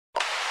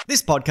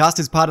This podcast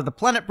is part of the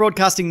Planet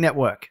Broadcasting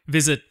Network.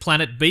 Visit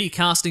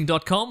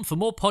planetbcasting.com for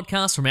more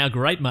podcasts from our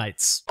great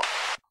mates.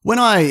 When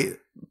I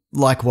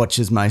like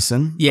watches,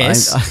 Mason.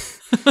 Yes.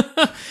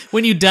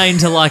 When you deign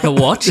to like a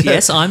watch,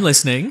 yes, I'm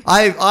listening.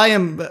 I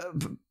am.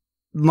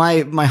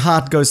 My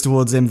heart goes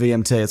towards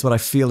MVMT. It's what I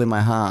feel in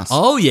my heart.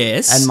 Oh,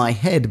 yes. And my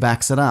head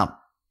backs it up.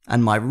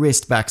 And my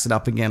wrist backs it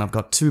up again. I've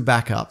got two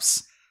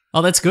backups.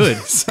 Oh, that's good.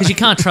 Because you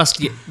can't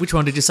trust... Which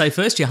one did you say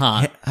first? Your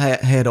heart?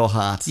 Head or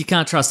heart. You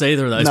can't trust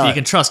either of those, No. but you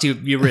can trust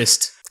your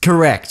wrist.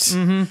 Correct.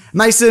 Mm-hmm.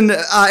 Mason,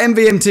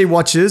 MVMT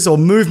watches, or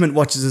movement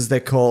watches as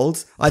they're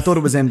called. I thought it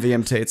was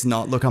MVMT. It's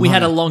not. Look, We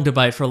had a long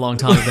debate for a long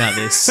time about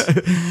this.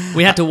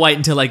 We had to wait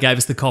until they gave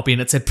us the copy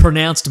and it said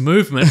pronounced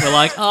movement. We're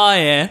like, oh,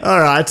 yeah. All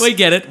right. We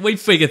get it. We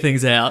figure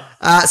things out.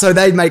 So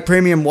they make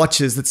premium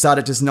watches that start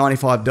at just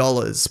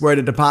 $95, where at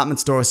a department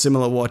store a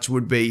similar watch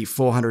would be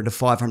 $400 to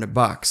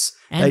 $500.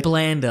 And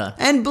Blander.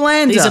 And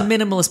Blander. These are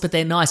minimalist, but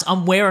they're nice.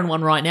 I'm wearing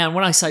one right now, and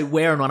when I say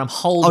wearing one, I'm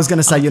holding. I was going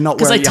to say you're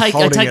not wearing it, you're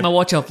holding I take it. my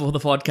watch off before the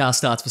podcast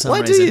starts for some Why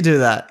reason. do you do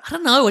that? I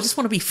don't know. I just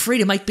want to be free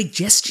to make big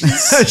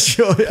gestures.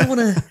 Sure.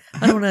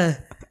 I don't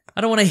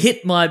want to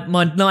hit my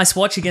nice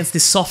watch against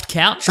this soft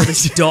couch or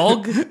this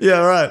dog Yeah,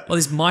 right. or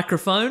this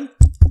microphone.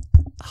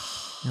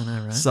 I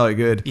know, right? So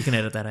good. You can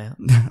edit that out.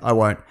 I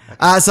won't.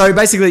 So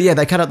basically, yeah,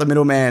 they cut out the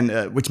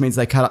middleman, which means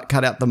they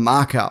cut out the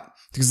markup.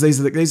 Because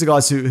these are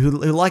guys who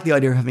like the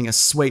idea of having a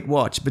sweet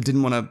watch, but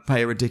didn't want to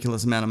pay a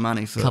ridiculous amount of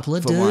money for Couple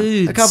of for one.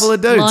 dudes. A couple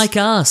of dudes. Like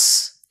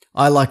us.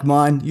 I like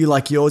mine. You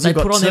like yours. They You've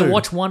got put on two. their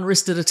watch one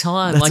wrist at a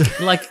time, like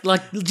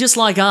just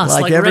like us,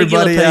 Like like regular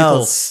everybody people.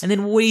 else. And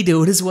then we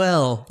do it as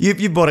well.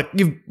 You bought it.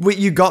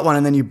 You got one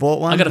and then you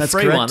bought one. I got a That's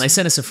free correct? one. They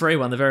sent us a free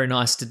one. They're very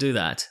nice to do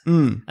that.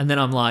 And then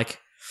I'm like,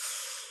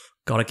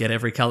 gotta get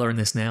every color in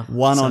this now.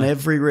 One on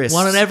every wrist.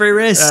 One on every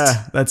wrist.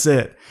 That's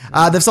it.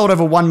 They've sold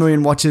over 1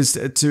 million watches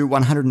to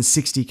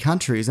 160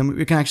 countries, and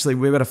we've got a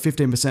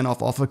 15%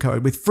 off offer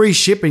code with free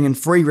shipping and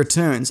free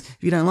returns. If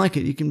you don't like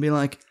it, you can be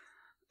like,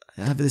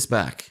 have this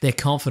back. They're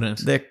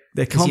confident. They're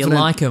Because confident. you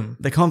like them.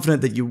 They're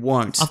confident that you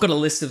won't. I've got a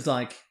list of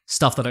like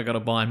stuff that I got to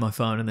buy on my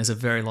phone, and there's a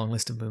very long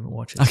list of movement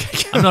watches.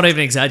 Okay. I'm not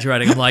even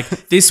exaggerating. I'm like,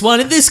 this one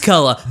in this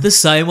color, the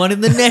same one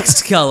in the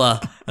next color.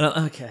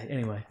 Okay,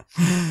 anyway.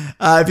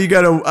 If you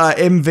go to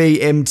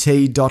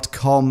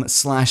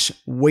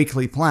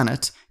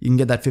mvmt.com/weeklyplanet, you can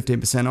get that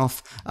 15%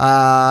 off.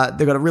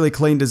 They've got a really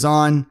clean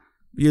design.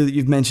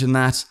 You've mentioned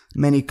that.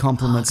 Many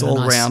compliments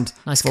all round.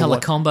 Nice color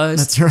combos.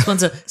 That's right. This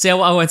one's see, I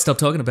won't stop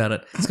talking about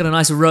it. It's got a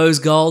nice rose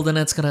gold, and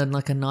it's got a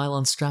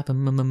nylon strap, a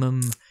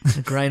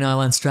grey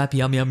nylon strap.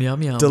 Yum, yum,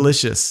 yum, yum.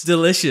 Delicious.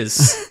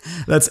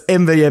 That's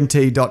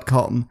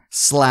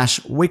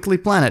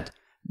mvmt.com/weeklyplanet.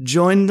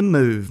 Join the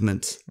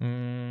movement.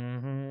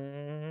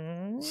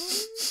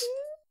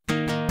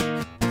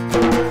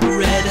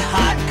 Red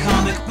hot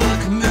comic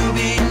book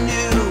movie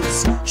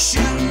news,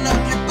 shooting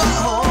up your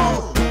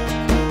butthole.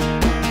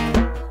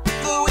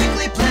 The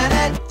Weekly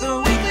Planet, the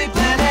Weekly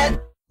Planet.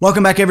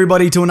 Welcome back,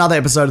 everybody, to another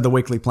episode of The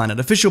Weekly Planet,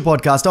 official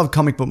podcast of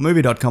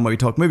comicbookmovie.com, where we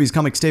talk movies,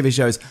 comics, TV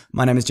shows.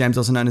 My name is James,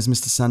 also known as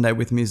Mr. Sunday.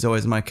 With me, as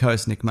always, my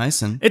co-host, Nick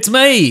Mason. It's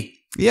me.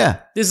 Yeah.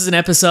 This is an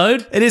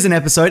episode. It is an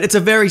episode. It's a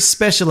very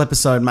special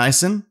episode,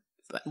 Mason,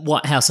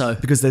 What? How so?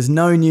 because there's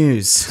no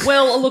news.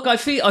 Well, look,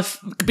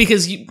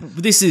 because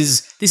this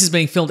is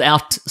being filmed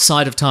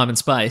outside of time and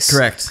space.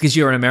 Correct. Because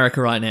you're in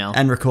America right now.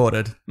 And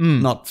recorded,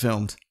 not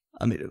filmed.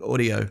 I mean,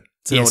 audio.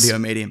 It's an Yes. audio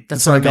medium.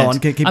 That's Sorry, what I go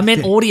meant. on. Keep, I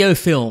meant audio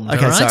film.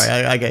 Okay, all right?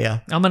 sorry. I get ya.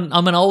 I'm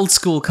an old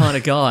school kind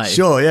of guy.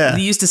 Sure, yeah. They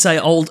used to say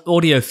old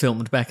audio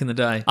filmed back in the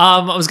day.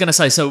 I was going to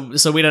say, so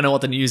we don't know what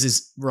the news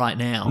is right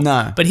now.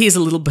 No. But here's a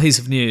little piece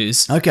of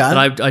news. Okay.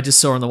 That I just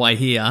saw on the way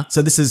here.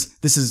 So this is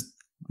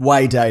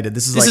way dated.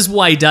 This Is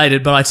way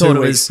dated, but I 2 thought it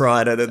weeks was.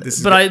 prior to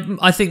this. But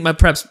I think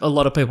perhaps a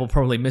lot of people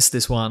probably missed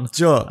this one.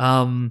 Sure.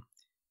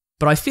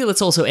 But I feel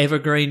it's also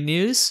evergreen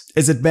news.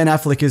 Is it Ben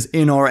Affleck is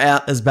in or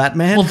out as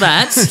Batman? Well,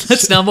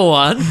 that's number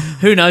one.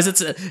 Who knows?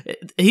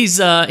 He's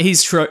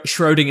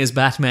Schrodinger's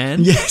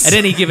Batman. Yes. At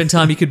any given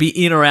time, he could be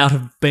in or out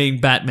of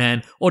being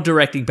Batman or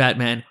directing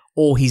Batman,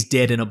 or he's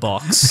dead in a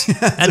box.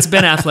 That's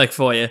Ben Affleck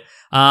for you.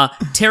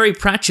 Terry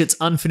Pratchett's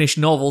unfinished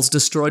novels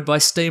destroyed by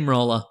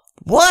steamroller.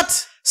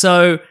 What?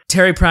 So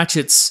Terry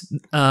Pratchett's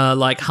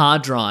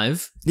hard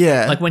drive.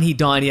 Yeah. Like when he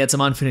died, he had some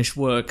unfinished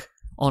work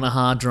on a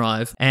hard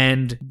drive,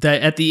 and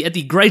at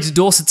the Great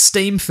Dorset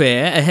Steam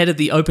Fair, ahead of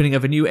the opening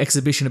of a new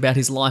exhibition about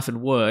his life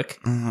and work,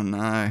 Oh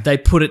no. they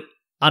put it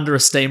under a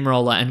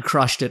steamroller and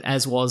crushed it,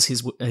 as was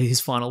his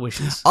final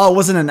wishes. Oh, it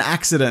wasn't an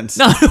accident.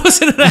 No, it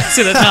wasn't an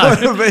accident.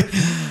 That No. would be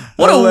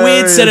What a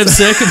weird set of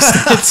hilarious.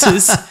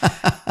 circumstances.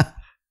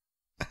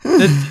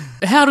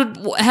 How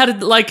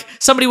did like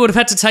somebody would have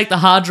had to take the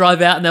hard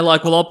drive out, and they're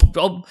like, well,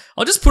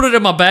 I'll just put it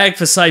in my bag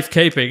for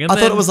safekeeping. And I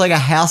thought it was like a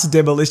house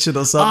demolition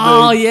or something.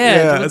 Oh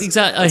yeah, exactly. A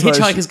that's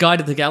what I Hitchhiker's Guide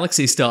to the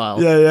Galaxy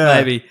style. Yeah.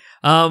 Maybe.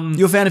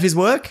 You a fan of his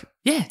work?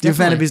 Yeah. You a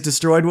fan of his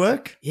destroyed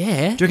work?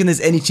 Yeah. Do you reckon there's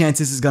any chance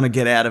this is going to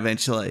get out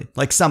eventually?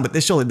 Like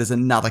surely there's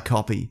another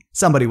copy.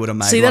 Somebody would have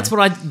made See, one. that's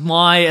what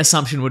my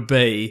assumption would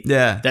be.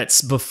 Yeah.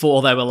 That's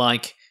before they were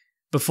like,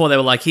 before they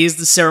were like, here's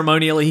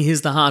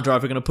the hard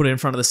drive, we're going to put it in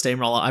front of the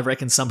steamroller, I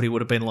reckon somebody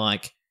would have been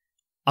like,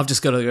 I've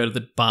just got to go to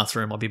the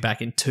bathroom, I'll be back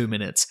in 2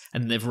 minutes.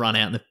 And they've run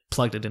out and they've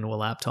plugged it into a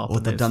laptop. Or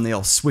they've done the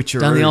old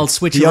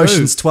switcheroo. The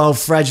Ocean's 12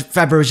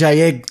 Fabergé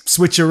egg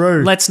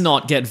switcheroo. Let's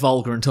not get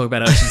vulgar and talk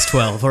about Ocean's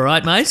 12, all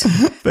right, mate?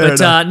 Fair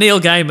enough. Neil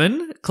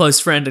Gaiman,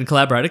 close friend and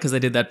collaborator, because they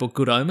did that book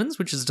Good Omens,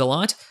 which is a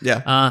delight.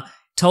 Yeah.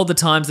 Told the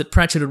Times that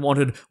Pratchett had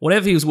wanted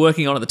whatever he was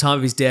working on at the time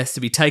of his death to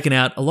be taken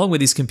out along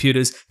with his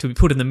computers, to be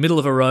put in the middle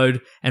of a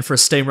road and for a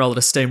steamroller to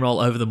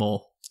steamroll over them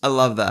all. I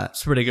love that.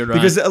 It's pretty good, right?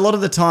 Because a lot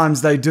of the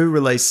times they do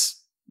release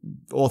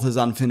authors'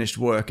 unfinished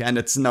work and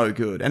it's no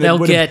good. And They'll it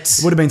would get-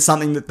 have been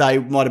something that they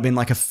might have been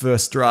like a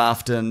first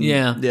draft and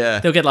Yeah.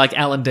 They'll get like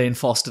Alan Dean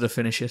Foster to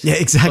finish it. Yeah,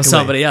 exactly. Or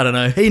somebody, I don't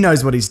know. He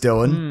knows what he's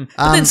doing.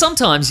 But then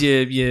sometimes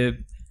you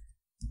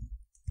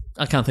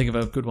I can't think of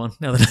a good one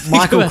now that I think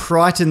Michael about it.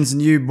 Crichton's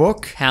new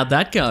book. How'd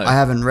that go? I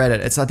haven't read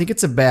it. I think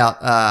it's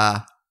about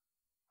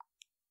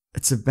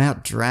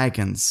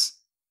dragons.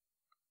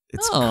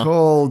 It's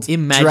called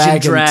Imagine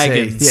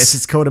Dragons. Teeth. Yes,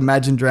 it's called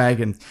Imagine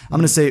Dragons. I'm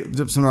going to see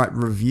some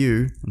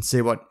review and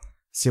see what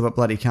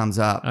bloody comes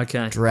up.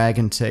 Okay.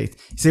 Dragon Teeth.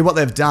 See what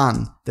they've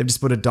done? They've just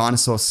put a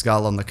dinosaur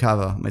skull on the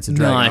cover. It's a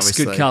dragon, Nice,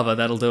 obviously. good cover.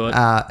 That'll do it.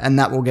 And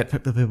that will get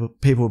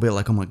people will be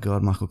like, oh my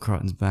God, Michael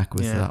Crichton's back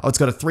with it's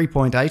got a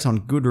 3.8 on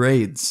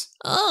Goodreads.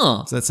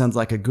 Oh, So that sounds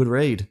like a good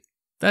read.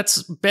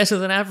 that's better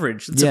than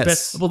average. It's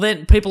Yes. well,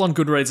 then people on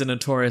Goodreads are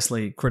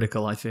notoriously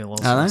critical, I feel.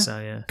 Also, Are they? So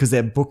yeah, Because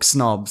they're book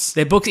snobs.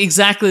 they're book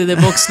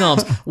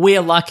snobs. We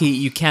are lucky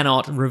you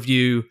cannot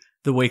review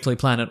the Weekly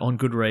Planet on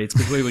Goodreads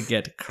because we would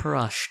get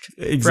crushed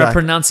for our Exactly.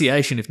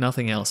 pronunciation, if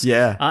nothing else.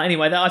 Yeah.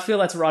 Anyway, I feel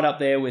that's right up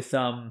there with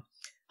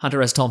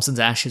Hunter S. Thompson's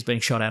Ashes being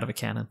shot out of a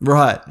cannon.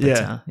 Right, But,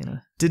 yeah.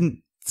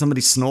 Didn't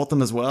somebody snort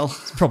them as well?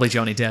 it's probably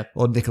Johnny Depp.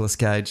 Or Nicolas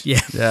Cage?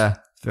 Yeah. Yeah,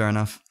 fair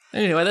enough.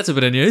 Anyway, that's a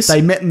bit of news.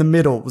 They met in the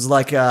middle. It was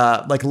like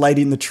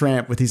Lady and the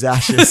Tramp with his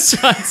ashes.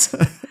 That's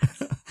right.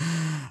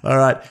 All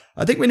right.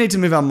 I think we need to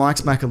move our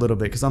mics back a little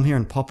bit because I'm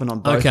hearing popping on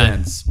both Okay.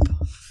 ends.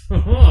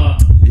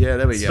 Yeah,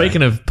 there we go.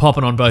 Speaking of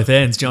popping on both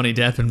ends, Johnny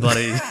Depp and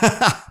bloody...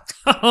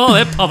 oh,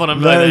 they're popping on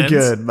both Very ends.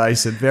 good,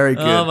 Mason. Very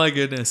good. Oh, my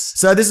goodness.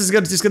 So this is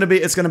just going to be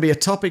it's going to be a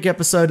topic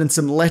episode and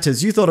some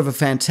letters. You thought of a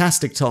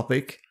fantastic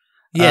topic.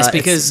 Yes, It's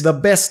because the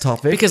best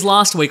topic. because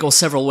last week or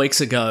several weeks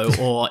ago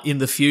or in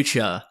the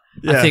future,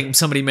 I Yeah. think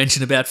somebody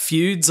mentioned about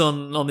feuds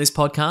on this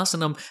podcast,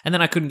 and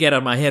then I couldn't get out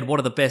of my head what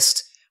are the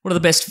best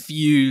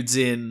feuds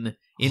in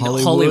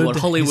Hollywood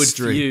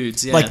history.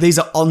 feuds. Yeah. Like these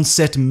are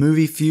on-set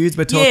movie feuds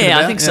we're talking about. yeah,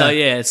 I think so.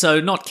 Yeah, so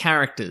not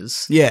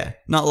characters. Yeah,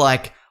 not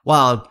like,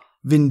 wow,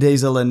 Vin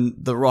Diesel and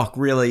The Rock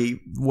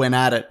really went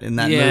at it in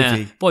that Yeah,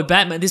 movie. boy,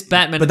 Batman and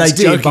But this they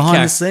did, Joker behind the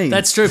character. scenes.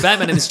 That's true.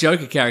 Batman and this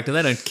Joker character,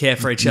 they don't care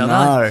for each other.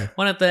 No.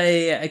 Why don't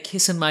they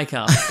kiss and make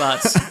up?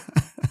 But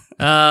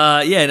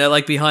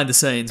like behind the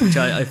scenes, which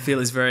I feel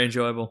is very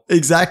enjoyable.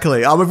 Exactly.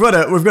 We've got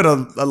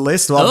a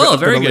list. Well, I've got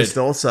very a good. list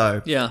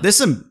also. Yeah. There's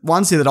some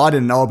ones here that I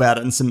didn't know about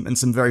and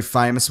some very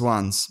famous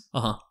ones.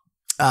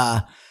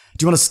 Uh-huh.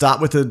 Do you want to start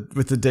with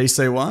the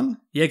DC one?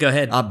 Yeah, go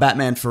ahead.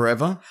 Batman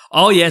Forever.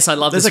 Oh, yes, I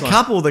love There's this a one.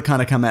 couple that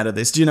kind of come out of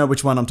this. Do you know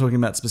which one I'm talking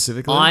about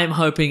specifically? I'm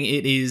hoping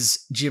it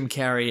is Jim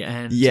Carrey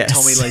and Yes.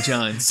 Tommy Lee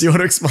Jones. Do you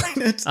want to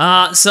explain it?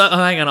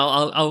 Hang on,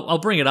 I'll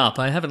bring it up.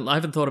 I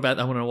haven't thought about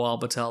that one in a while,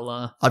 but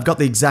I'll. I've got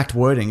the exact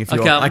wording. If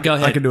you want, go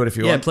ahead. I can do it if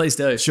you want. Yeah, please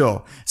do.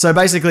 Sure. So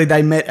basically,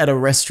 they met at a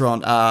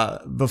restaurant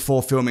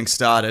before filming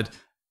started.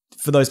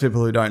 For those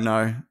people who don't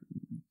know,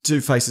 two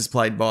places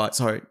played by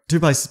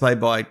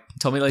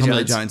Tommy Lee Tommy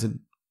Lee Jones. Jones and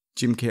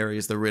Jim Carrey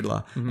is the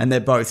Riddler, Mm-hmm. and they're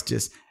both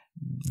just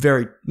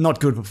very not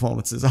good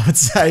performances, I would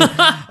say.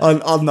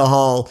 on the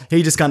whole,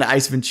 he just kind of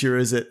Ace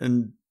Ventura's it,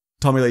 and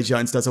Tommy Lee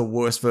Jones does a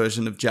worse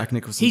version of Jack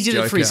Nicholson's He did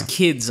Joker. it for his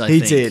kids, I He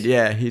think. did,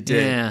 yeah, he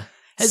did. Yeah.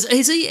 Has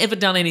he ever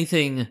done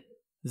anything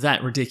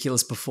that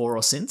ridiculous before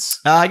or since?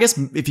 I guess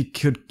if you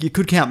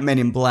could count Men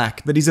in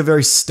Black, but he's a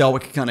very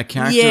stoic kind of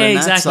character. Yeah, in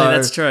that, exactly, so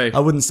that's true. I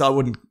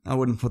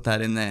wouldn't put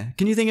that in there.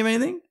 Can you think of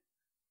anything?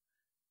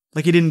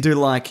 Like he didn't do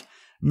like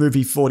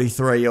movie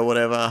 43 or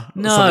whatever. or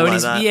No, something and like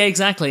he's that. yeah,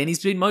 exactly, and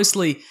he's been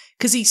mostly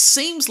because he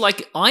seems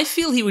like I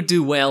feel he would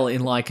do well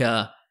in like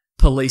a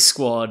Police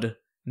Squad,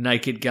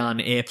 Naked Gun,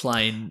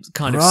 Airplane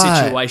kind of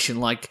Right. situation.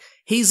 Like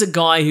he's a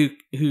guy who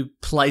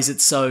plays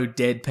it so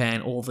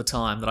deadpan all the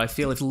time that I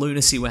feel if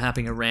lunacy were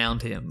happening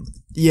around him,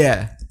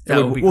 Yeah.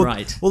 That would be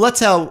great. Well, that's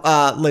how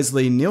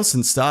Leslie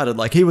Nielsen started.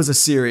 Like he was a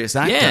serious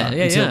actor.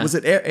 Yeah. Was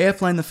it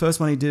Airplane? The first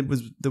one he did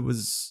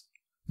was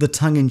the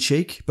tongue in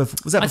cheek. Was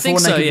that before I think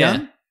so, Naked yeah.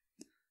 Gun?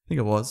 I think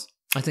it was.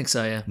 I think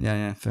so. Yeah.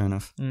 Yeah, fair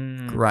enough.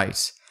 Mm.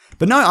 Great.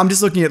 But no, I'm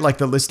just looking at like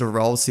the list of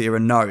roles here,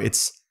 and no,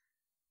 it's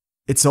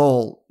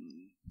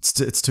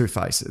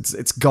Two-Face.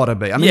 It's gotta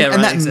be. I mean, Yeah, and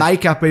right, that exactly.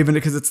 makeup even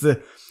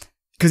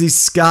because he's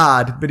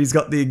scarred, but he's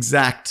got the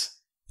exact.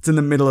 It's in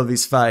the middle of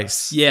his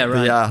face. Yeah,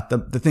 right.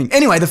 The thing.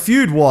 Anyway, the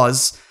feud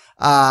was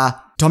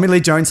Tommy Lee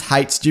Jones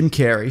hates Jim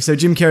Carrey, so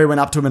Jim Carrey went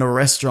up to him in a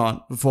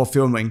restaurant before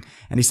filming,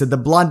 and he said the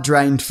blood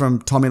drained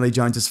from Tommy Lee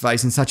Jones's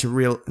face in such a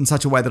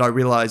way that I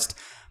realized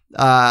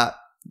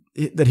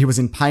that he was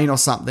in pain or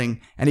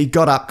something, and he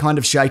got up kind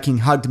of shaking,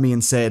 hugged me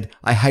and said,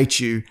 "I hate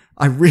you.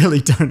 I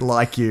really don't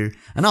like you."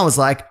 And I was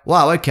like,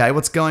 wow, okay,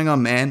 what's going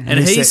on, man? And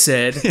he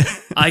said,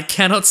 "I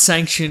cannot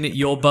sanction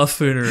your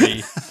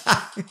buffoonery."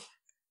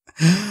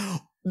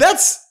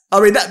 That's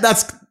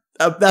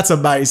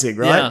amazing,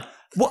 right? Yeah.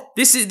 What?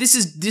 This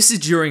is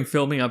during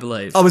filming, I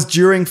believe. I was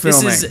during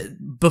filming. This is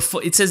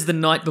before. It says the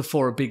night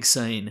before a big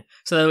scene,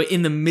 so they were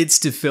in the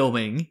midst of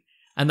filming,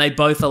 and they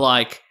both are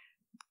like,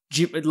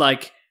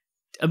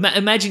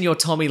 imagine you're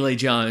Tommy Lee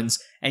Jones,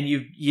 and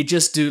you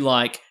just do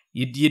like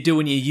you're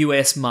doing your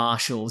U.S.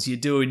 Marshals, you're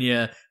doing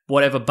your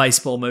whatever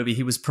baseball movie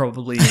he was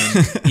probably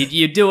in.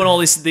 You're doing all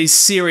these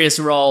serious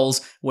roles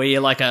where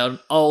you're like an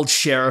old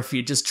sheriff.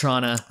 You're just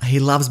trying to. He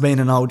loves being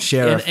an old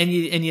sheriff, and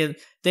you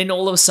then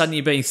all of a sudden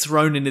you're being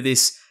thrown into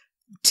this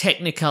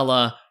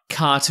Technicolor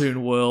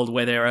cartoon world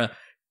where there are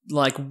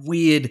like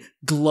weird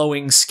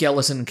glowing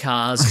skeleton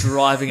cars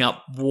driving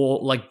up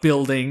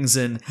buildings,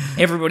 and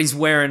everybody's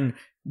wearing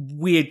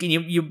weird.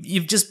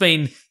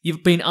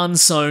 You've been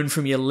unsewn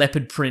from your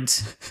leopard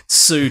print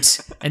suit,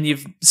 and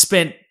you've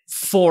spent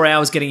 4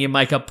 hours getting your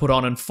makeup put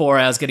on and 4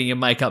 hours getting your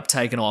makeup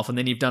taken off, and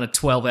then you've done a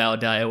 12-hour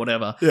day or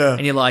whatever. Yeah.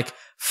 And you're like,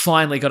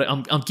 finally got it.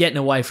 I'm getting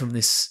away from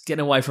this.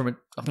 Getting away from it.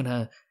 I'm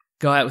gonna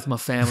go out with my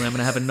family. I'm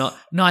gonna have a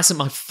nice at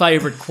my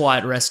favorite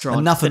quiet restaurant.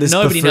 Enough of this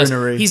nobody knows.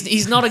 buffoonery.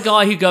 He's not a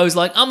guy who goes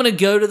like, I'm gonna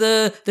go to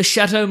the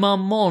Chateau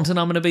Marmont and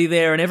I'm gonna be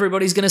there and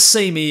everybody's gonna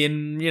see me,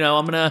 and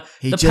I'm gonna.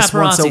 He the just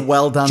wants a paparazzi.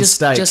 well-done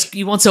steak.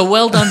 He wants a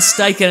well done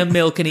steak and a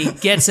milk, and he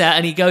gets out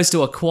and he goes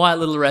to a quiet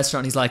little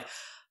restaurant. He's like,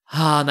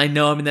 and they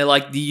know him, and they're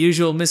like, the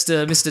usual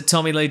Mr.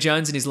 Tommy Lee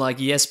Jones, and he's like,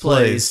 yes,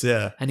 please.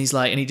 Yeah. And he's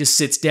like, and he just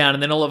sits down,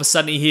 and then all of a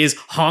sudden he hears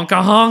honka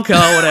honka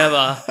or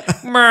whatever,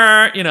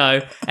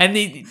 and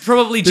he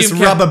probably This Jim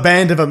rubber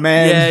band of a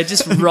man. yeah, it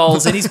just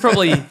rolls, and he's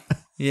probably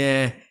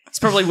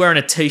wearing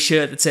a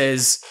T-shirt that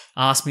says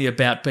 "Ask me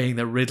about being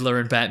the Riddler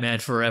in Batman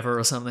Forever"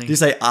 or something. Did you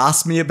say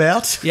ask me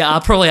about? Yeah, I'll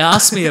probably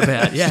ask me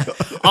about. Yeah.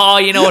 Oh,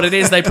 you know what it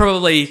is? They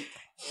probably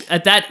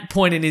at that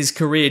point in his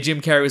career,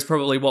 Jim Carrey was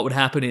probably what would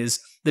happen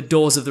is the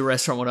doors of the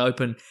restaurant would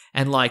open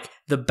and like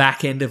the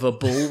back end of a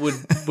bull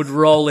would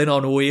roll in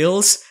on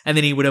wheels, and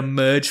then he would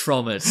emerge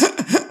from it,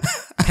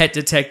 Pet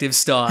Detective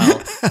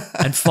style,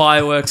 and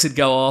fireworks would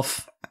go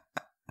off.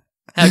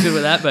 How good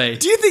would that be?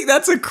 Do you think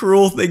that's a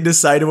cruel thing to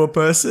say to a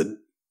person?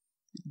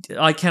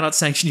 I cannot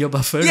sanction your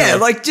buffoonery. Yeah,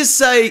 like just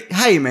say,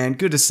 "Hey, man,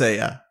 good to see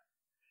you."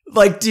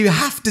 Like,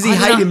 does he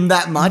hate him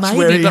that much? Maybe,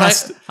 where he but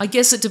has I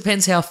guess it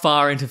depends how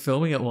far into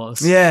filming it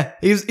was. Yeah,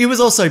 he was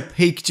also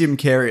peak Jim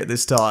Carrey at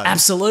this time.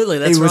 Absolutely,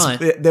 that's right.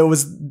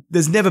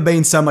 There's never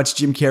been so much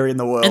Jim Carrey in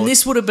the world. And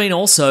this would have been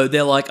also,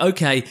 they're like,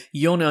 okay,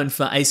 you're known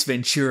for Ace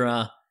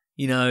Ventura,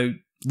 The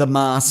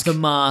Mask. The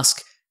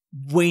Mask.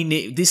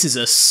 This is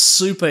a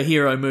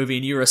superhero movie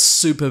and you're a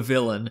super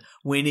villain.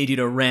 We need you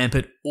to ramp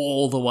it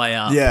all the way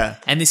up. Yeah.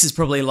 And this is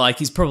probably like,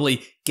 he's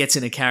probably gets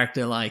in a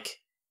character like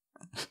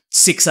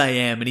 6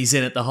 a.m. and he's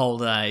in it the whole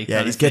day.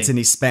 Yeah, he gets in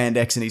his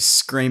spandex and he's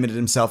screaming at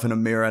himself in a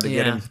mirror to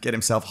get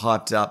himself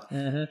hyped up.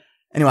 Uh-huh.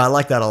 Anyway, I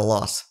like that a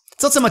lot.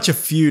 It's not so much a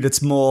feud,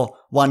 it's more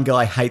one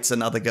guy hates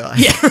another guy.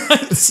 Yeah,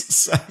 right.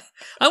 So,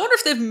 I wonder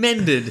if they've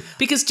mended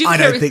because I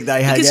don't think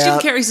they hang out. Jim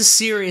Carrey's a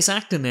serious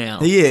actor now.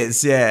 He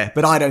is, yeah,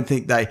 but I don't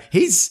think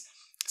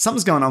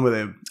something's going on with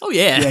him. Oh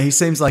yeah, Yeah, he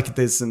seems like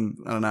there's some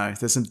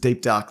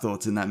deep dark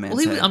thoughts in that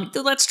man's head.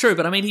 That's true,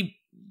 but I mean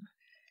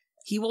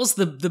he was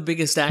the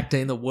biggest actor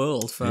in the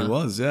world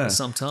for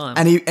some time.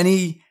 And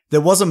he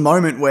there was a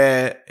moment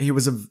where he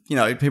was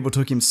people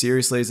took him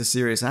seriously as a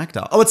serious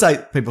actor. I would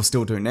say people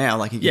still do now.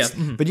 Like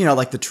but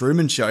like the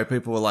Truman Show,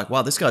 people were like,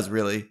 "Wow, this guy's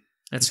really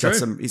he's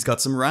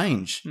got some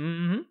range."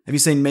 Mm-hmm. Have you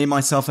seen Me,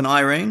 Myself, and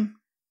Irene?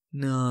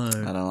 No,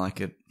 I don't like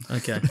it.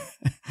 Okay,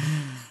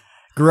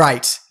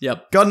 great.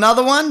 Yep. Got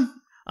another one?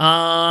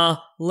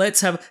 Let's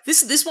have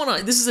this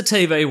one. This is a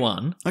TV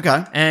one.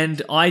 Okay.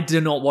 And I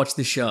do not watch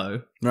the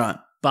show. Right.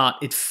 But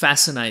it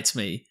fascinates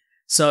me.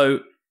 So,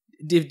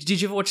 did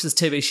you ever watch this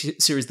TV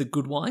series, The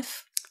Good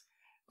Wife?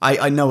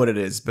 I know what it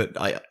is, but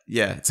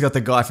it's got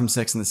the guy from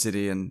Sex and the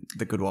City and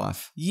The Good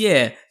Wife.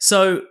 Yeah.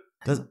 So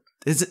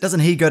doesn't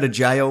he go to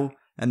jail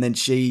and then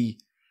she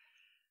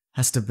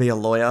has to be a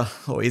lawyer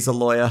or is a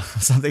lawyer or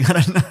something? I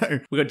don't know.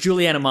 We've got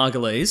Juliana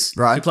Margulies,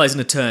 right, who plays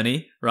an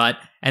attorney, right?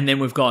 And then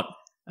we've got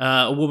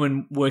a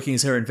woman working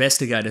as her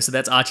investigator. So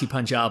that's Archie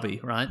Punjabi,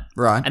 right?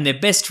 Right. And they're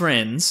best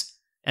friends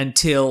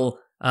until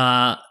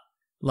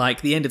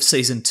like the end of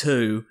season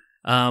 2.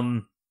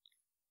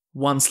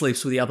 One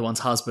sleeps with the other one's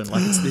husband.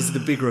 Like this is the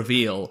big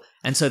reveal,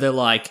 and so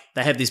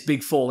they have this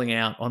big falling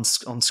out on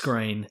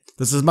screen.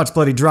 There's as much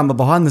bloody drama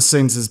behind the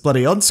scenes as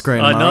bloody on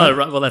screen. I know,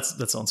 right? Well,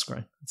 that's on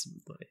screen.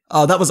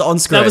 Oh, that was on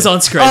screen. That was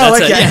on screen. Oh,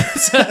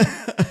 that's okay.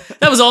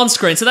 That was on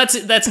screen, so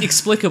that's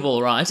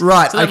explicable, right?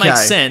 Right. So that okay.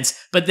 makes sense.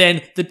 But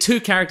then the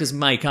two characters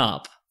make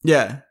up.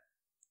 Yeah.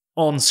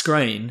 On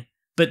screen,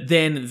 but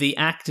then the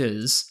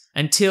actors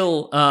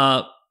until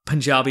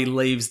Punjabi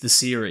leaves the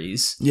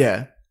series.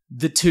 Yeah.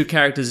 the two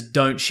characters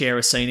don't share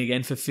a scene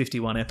again for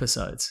 51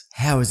 episodes.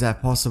 How is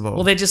that possible?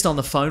 Well, they're just on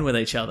the phone with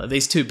each other.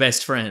 These two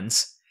best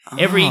friends.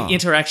 Every Ah.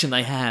 interaction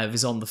they have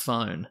is on the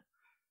phone.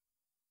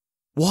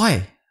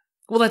 Why?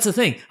 Well, that's the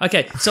thing.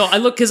 Okay, so I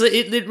look because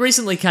it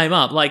recently came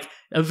up. Like,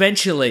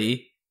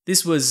 eventually,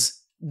 this was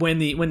when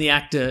the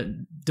actor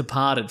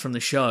departed from the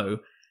show.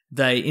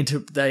 They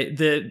do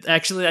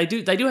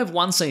have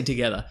one scene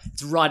together.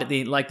 It's right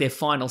at their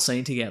final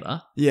scene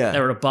together. Yeah.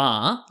 They're at a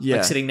bar, Yeah.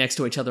 like sitting next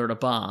to each other at a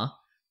bar,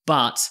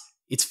 but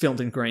it's filmed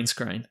in green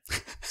screen,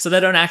 so they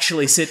don't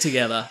actually sit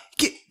together.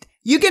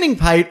 You're getting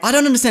paid. I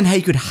don't understand how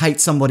you could hate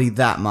somebody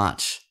that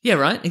much. Yeah,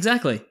 right.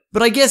 Exactly.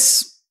 But I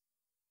guess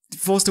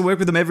forced to work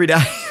with them every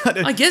day.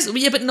 I guess,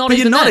 yeah, but not But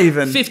even you're not that.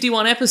 even.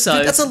 51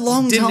 episodes. That's a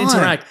long didn't time.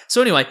 interact.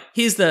 So anyway,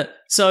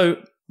 so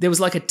there was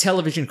like a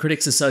Television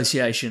Critics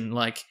Association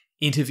like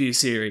interview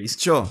series.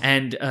 Sure.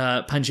 And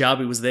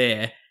Punjabi was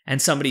there,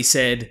 and somebody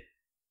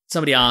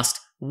asked,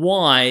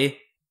 why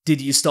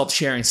did you stop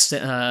sharing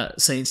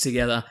scenes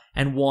together,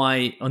 and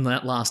why on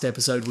that last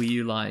episode were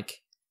you like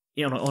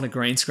on a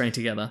green screen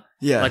together?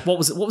 Yeah. Like what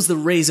was the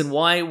reason?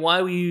 Why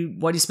do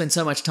you spend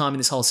so much time in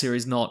this whole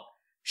series not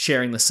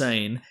sharing the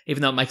scene,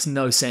 even though it makes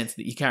no sense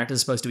that your characters are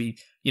supposed to be,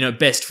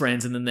 best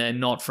friends and then they're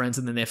not friends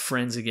and then they're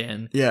friends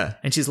again. Yeah.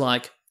 And she's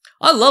like,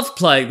 I love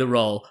playing the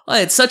role. I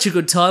had such a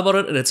good time on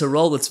it, and it's a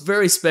role that's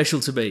very special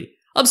to me.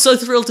 I'm so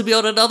thrilled to be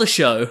on another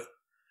show.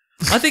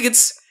 I think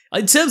it's,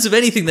 in terms of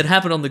anything that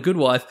happened on The Good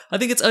Wife, I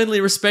think it's only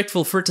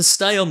respectful for it to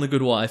stay on The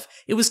Good Wife.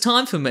 It was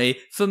time for me,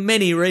 for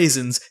many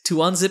reasons, to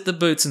unzip the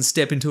boots and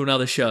step into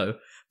another show.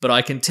 But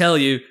I can tell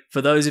you,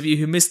 for those of you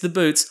who missed the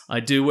boots, I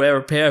do wear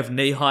a pair of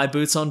knee-high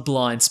boots on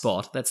Blind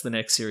Spot. That's the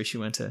next series she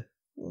went to.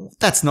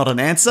 That's not an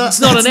answer. It's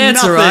not That's an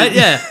answer, nothing. right?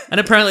 Yeah. And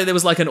apparently there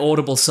was like an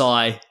audible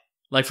sigh,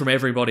 like from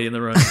everybody in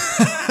the room.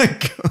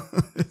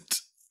 God.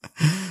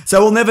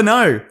 So we'll never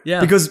know.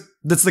 Yeah. Because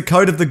that's the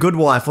code of The Good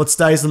Wife. What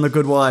stays on The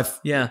Good Wife.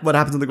 Yeah. What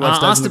happens in The Good Wife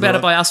stays Asked in The about Good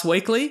it by Us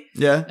Weekly. Wife.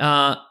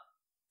 Yeah.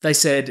 They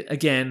said,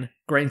 again,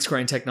 green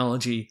screen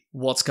technology,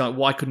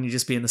 why couldn't you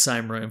just be in the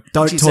same room?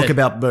 Don't She talk said,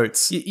 about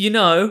boots.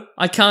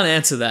 I can't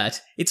answer that.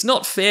 It's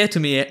not fair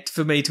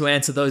for me to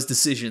answer those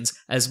decisions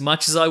as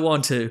much as I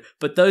want to,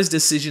 but those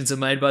decisions are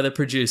made by the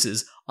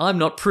producers. I'm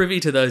not privy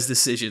to those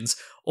decisions.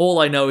 All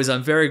I know is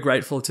I'm very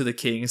grateful to the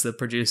Kings, the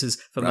producers,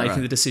 for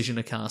making the decision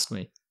to cast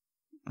me.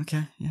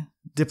 Okay, yeah.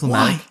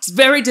 Diplomatic. Why? It's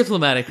very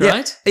diplomatic,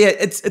 right? Yeah,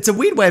 it's a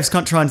weird way of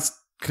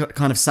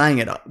kind of saying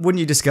it. Wouldn't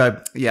you just go,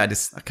 yeah,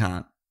 I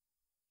can't.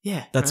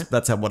 Yeah.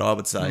 That's what I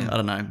would say. Mm. I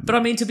don't know. But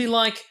I mean, to be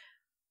like,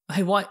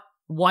 hey,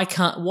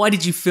 why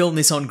did you film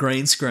this on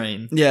green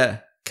screen? Yeah.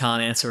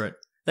 Can't answer it.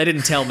 They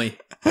didn't tell me.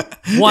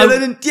 Why? They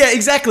didn't, yeah,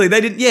 exactly.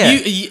 They didn't. Yeah. Are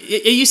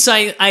you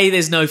saying A,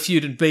 there's no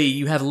feud, and B,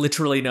 you have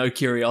literally no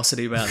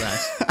curiosity about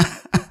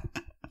that?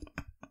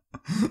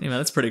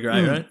 That's pretty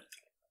great, right?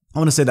 I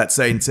want to see that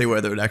scene, see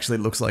whether it actually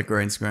looks like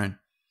green screen.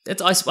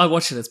 I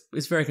watched it.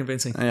 It's very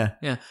convincing. Yeah.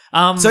 Yeah.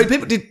 So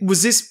did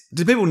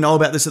people know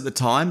about this at the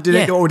time?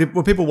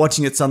 Were people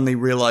watching it suddenly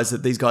realize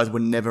that these guys were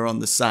never on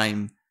the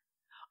same?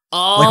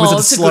 Oh, Like, was it a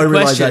that's slow good question.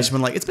 realization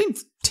when, like, it's been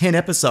 10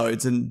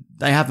 episodes and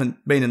they haven't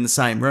been in the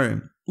same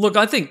room? Look,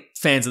 I think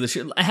fans of the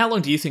show. How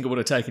long do you think it would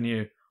have taken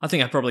you? I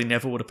think I probably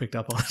never would have picked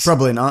up on it.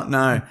 Probably not.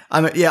 No.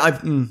 I mean, yeah. I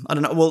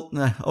don't know. Well,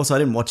 no, also I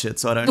didn't watch it,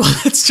 so I don't.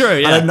 It's true.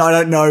 Yeah. I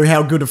don't know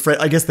how good a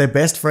friend. I guess they're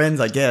best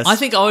friends. I guess. I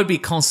think I would be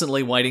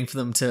constantly waiting for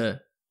them to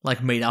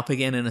like meet up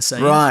again in a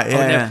scene. Right, I would yeah,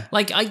 never- yeah.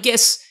 Like, I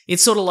guess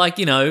it's sort of like,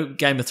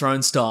 Game of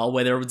Thrones style,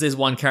 where there's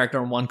one character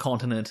on one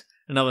continent,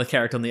 another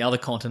character on the other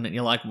continent.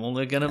 You're like, well,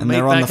 they're going to and meet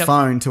they're back on the up.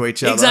 phone to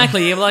each other.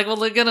 Exactly. You're like, well,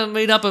 they're going to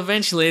meet up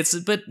eventually. It's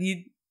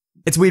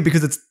It's weird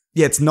because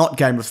it's not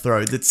Game of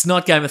Thrones. It's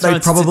not Game of they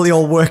Thrones. probably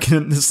all work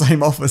in the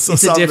same office or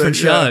It's a something.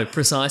 different Yeah. show,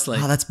 precisely.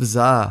 Oh, that's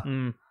bizarre.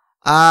 Mm.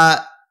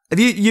 Have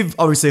you've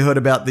obviously heard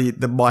about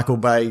the Michael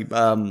Bay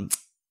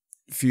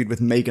feud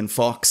with Megan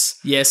Fox?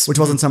 Yes. Which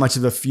wasn't so much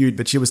of a feud,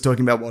 but she was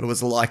talking about what it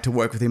was like to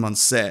work with him on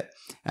set.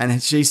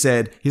 And she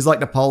said he's like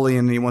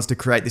Napoleon and he wants to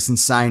create this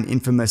insane,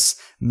 infamous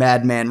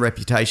madman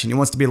reputation. He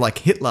wants to be like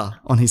Hitler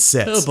on his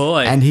sets. Oh,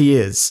 boy. And he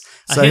is.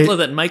 A Hitler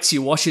that makes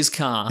you wash his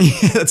car.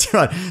 Yeah, that's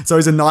right. So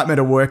he's a nightmare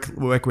to work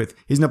with.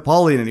 He's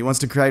Napoleon and he wants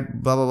to create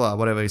blah, blah, blah,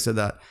 whatever. He said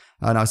that.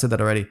 Oh, no, I said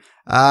that already.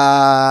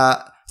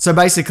 So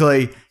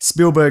basically,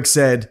 Spielberg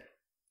said,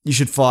 you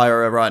should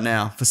fire her right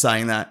now for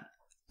saying that.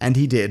 And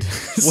he did.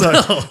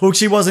 Well,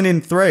 she wasn't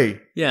in 3.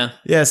 Yeah.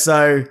 Yeah,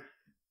 so...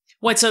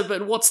 Wait,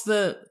 but what's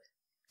the...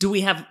 Do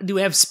we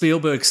have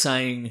Spielberg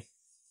saying...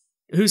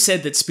 Who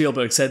said that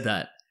Spielberg said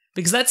that?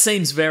 Because that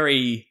seems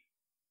very...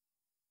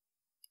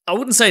 I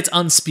wouldn't say it's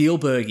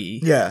un-Spielbergy.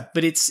 Yeah.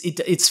 But it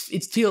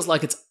feels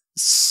like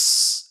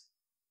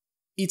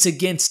it's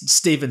against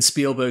Steven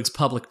Spielberg's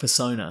public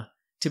persona.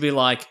 To be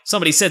like,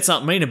 somebody said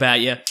something mean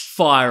about you,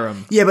 fire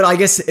him. Yeah, but I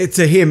guess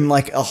to him,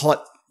 like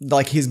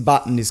his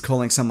button is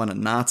calling someone a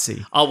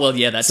Nazi. Oh well,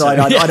 yeah, that's so.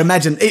 I'd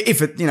imagine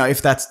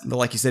if that's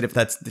like you said, if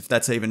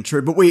that's even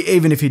true. But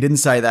even if he didn't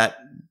say that,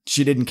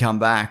 she didn't come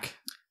back.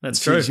 That's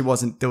She- true. She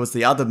wasn't. There was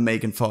the other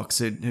Megan Fox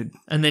who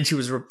And then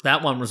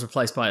that one was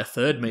replaced by a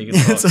third Megan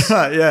Fox. That's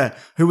right, yeah,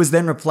 who was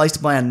then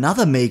replaced by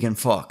another Megan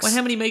Fox. Wait,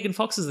 how many Megan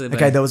Foxes have there been?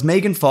 Okay, there was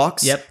Megan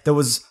Fox. Yep. There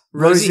was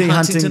Rosie Rosie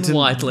Huntington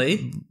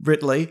Whiteley.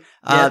 Britley.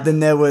 Yep.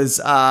 Then there was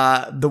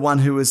the one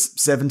who was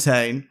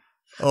 17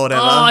 or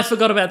whatever. Oh, I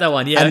forgot about that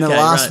one. Yeah, and okay, the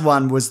last right.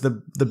 one was the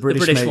British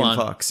British Megan one.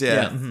 Fox. Yeah,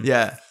 Yeah, mhm.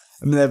 yeah.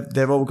 I mean,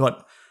 they're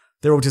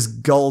all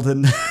just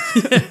golden,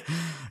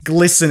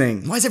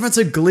 glistening. Why is everyone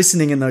so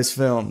glistening in those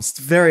films? It's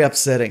very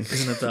upsetting.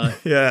 Isn't it though?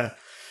 Yeah.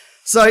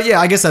 So yeah,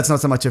 I guess that's not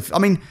so much of. I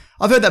mean,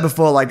 I've heard that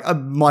before. Like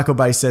Michael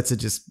Bay sets are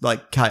just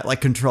like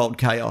controlled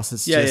chaos.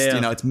 It's Yeah, just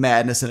yeah. it's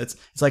madness, and it's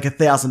like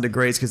 1,000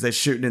 degrees because they're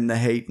shooting in the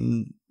heat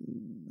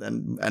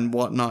and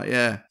whatnot.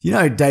 Yeah,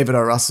 David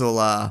O. Russell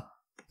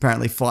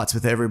apparently fights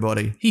with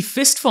everybody. He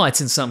fist fights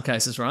in some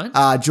cases, right?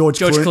 George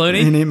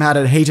Clooney? and him had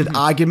a heated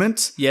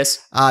argument. Yes.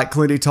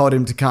 Clooney told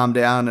him to calm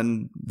down,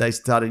 and they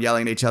started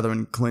yelling at each other,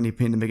 and Clooney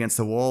pinned him against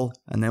the wall,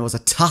 and there was a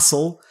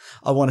tussle.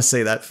 I want to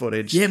see that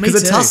footage. Yeah, me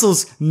Because the too.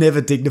 tussle's never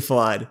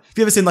dignified. Have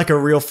you ever seen like a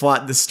real fight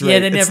in the street? Yeah,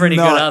 they're It's never any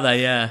not. good, are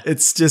they? Yeah.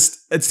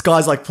 It's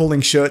guys like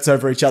pulling shirts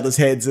over each other's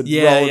heads and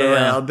Yeah, rolling yeah.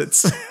 around.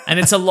 It's And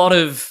it's a lot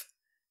of...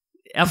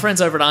 Our friends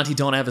over at Auntie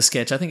Donna have a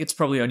sketch. I think it's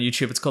probably on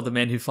YouTube. It's called The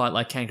Men Who Fight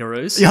Like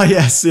Kangaroos. yeah,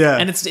 yes, yeah.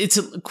 And it's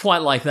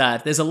quite like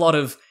that. There's a lot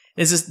of...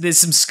 There's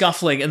some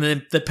scuffling, and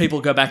then the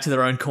people go back to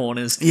their own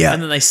corners. Yeah.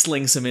 And then they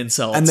sling some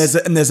insults. And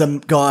there's a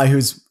guy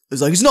who's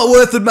like, it's not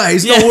worth it, mate.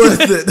 It's not worth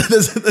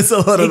it. There's a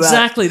lot of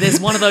Exactly. There's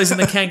one of those in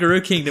the Kangaroo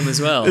Kingdom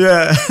as well. that.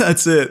 Yeah,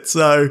 that's it.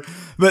 So,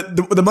 but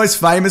the most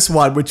famous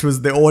one, which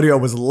was the audio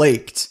was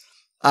leaked,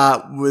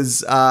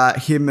 was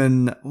him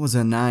and what was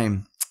her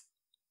name?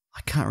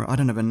 I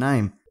don't have a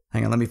name.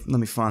 Hang on, let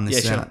me find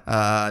this Yeah,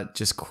 out.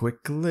 Just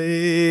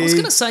quickly. I was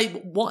going to say,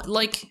 what,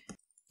 like,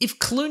 if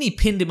Clooney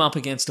pinned him up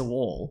against a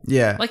wall,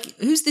 Yeah. like,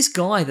 who's this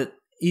guy that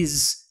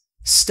is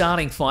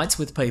starting fights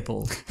with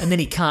people and then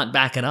he can't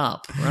back it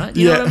up, right?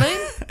 You know what I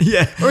mean?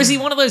 Yeah. Or is he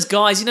one of those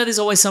guys, there's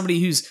always somebody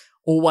who's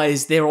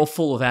they're all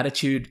full of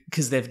attitude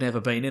because they've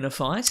never been in a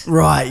fight?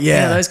 Right,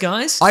 yeah. Those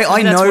guys? I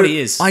think that's know what he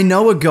is. I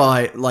know a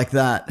guy like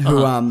that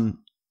who Uh-huh.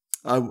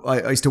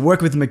 I used to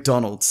work with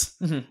McDonald's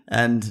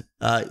and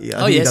I think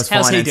yes. he does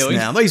How's he finance doing?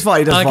 now. But he's fine.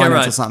 He does Okay, finance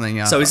right. or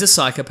something. So he's a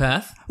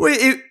psychopath.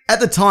 At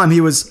the time he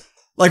was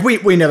like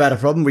we never had a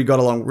problem. We got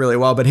along really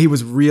well, but he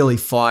was really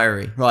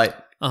fiery, right?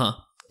 Uh-huh.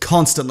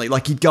 Constantly.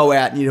 Like you'd go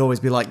out and you'd always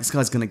be like, this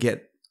guy's gonna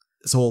get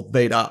us all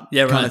beat up,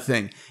 Yeah, kind right. of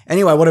thing.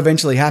 Anyway, what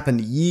eventually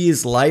happened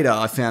years later,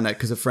 I found out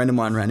because a friend of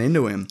mine ran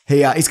into him.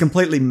 He's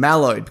completely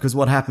mellowed because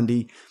what happened?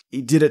 He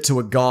did it to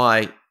a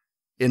guy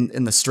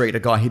in the street, a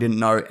guy he didn't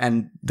know,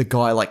 and the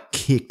guy like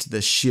kicked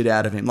the shit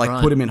out of him, like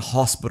Right. put him in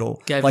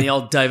hospital, Gave like him the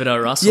old David O.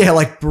 Russell. yeah,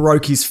 like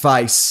broke his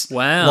face.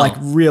 Wow. like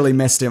really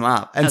messed him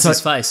up. And How's so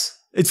his face?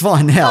 it's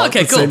fine now. Oh,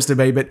 okay, it cool. seems to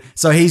be, but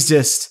so he's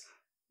just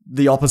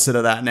the opposite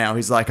of that now.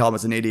 He's like, I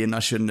was an idiot and I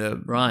shouldn't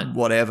have, Right.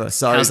 whatever.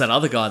 So How's that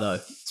other guy, though?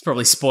 It's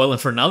probably spoiling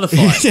for another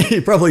fight.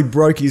 he probably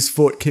broke his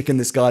foot kicking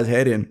this guy's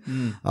head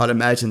in. I'd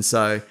imagine.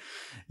 So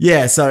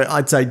yeah, so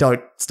I'd say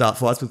don't start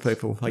fights with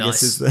people, I guess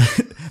Nice. is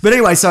the But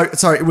anyway, so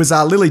sorry, it was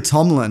Lily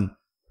Tomlin.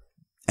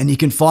 And you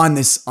can find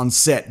this on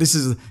set.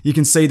 You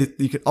can see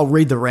that I'll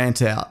read the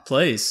rant out.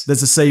 Please.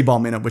 There's a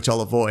C-bomb in it, which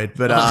I'll avoid.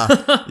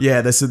 But yeah,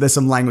 there's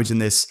some language in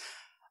this.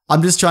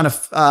 I'm just trying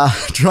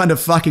to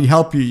fucking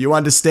help you. You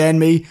understand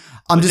me?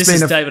 This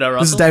is David O. Russell?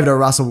 This is David O.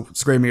 Russell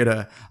screaming at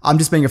her. I'm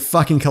just being a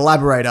fucking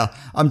collaborator.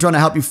 I'm trying to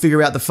help you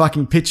figure out the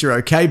fucking picture,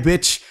 okay,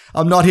 bitch?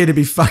 I'm not here to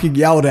be fucking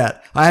yelled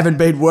at. I haven't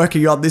been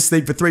working on this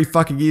thing for 3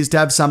 fucking years to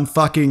have some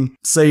fucking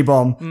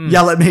C-bomb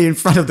yell at me in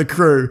front of the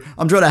crew.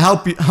 I'm trying to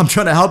help you. I'm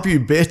trying to help you,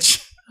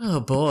 bitch. Oh,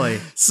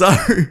 boy. So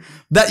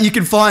that you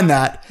can find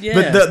that. Yeah.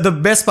 But the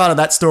best part of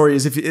that story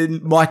is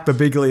Mike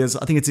Birbiglia's,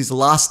 I think it's his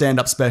last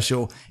stand-up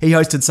special. He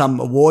hosted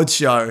some awards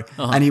show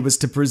and he was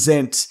to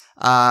present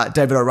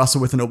David O. Russell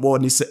with an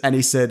award, and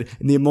he said,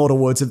 in the immortal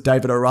words of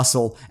David O.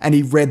 Russell, and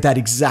he read that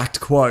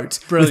exact quote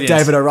Brilliant. with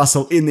David O.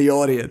 Russell in the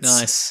audience.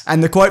 Nice.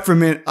 And the quote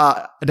from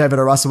David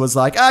O. Russell was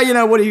like,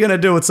 what are you going to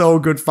do? It's all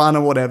good fun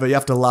or whatever. You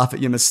have to laugh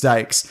at your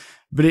mistakes.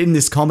 But in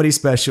this comedy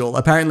special,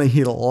 apparently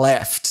he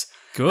left.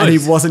 Good. And he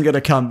wasn't going to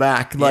come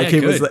back. Like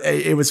Yeah,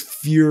 he was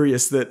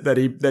furious that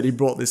he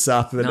brought this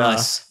up. And,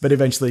 Nice. but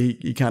eventually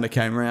he kind of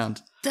came around.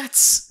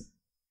 That's...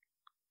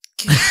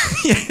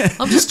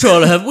 I'm just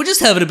we're just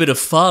having a bit of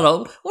fun.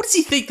 What does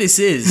he think this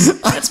is?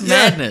 That's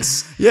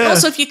madness. Yeah.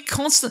 Also, if you're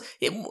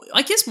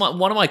I guess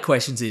one of my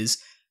questions is,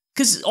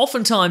 because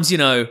oftentimes,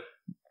 the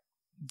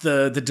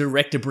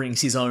director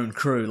brings his own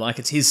crew, like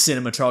it's his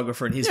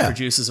cinematographer and his Yeah.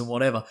 producers and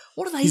whatever.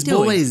 What are they His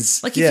doing?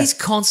 boys. Like, if Yeah. he's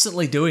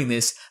constantly doing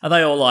this, are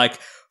they all like...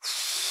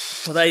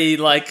 Are they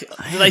like?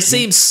 Do they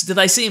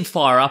see him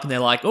fire up and they're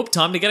like, "Oh,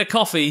 time to get a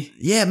coffee"?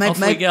 Yeah, maybe. Off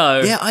we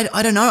go. Yeah,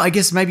 I don't know. I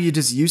guess maybe you're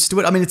just used to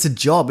it. I mean, it's a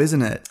job,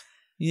 isn't it?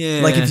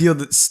 Yeah. Like if you're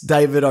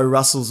David O.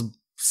 Russell's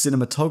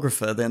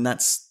cinematographer, then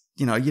that's,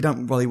 you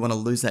don't really want to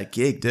lose that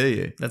gig, do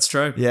you? That's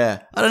true. Yeah.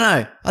 I don't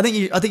know. I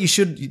think you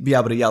should be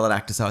able to yell at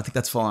actors, so I think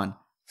that's fine.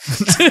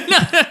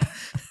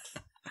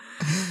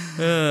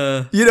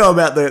 You know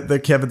about the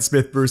Kevin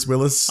Smith, Bruce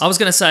Willis? I was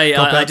going to say, I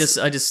Cop-outs?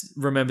 just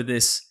remembered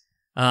this,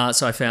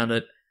 so I found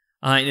it.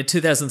 In a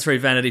 2003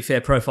 Vanity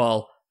Fair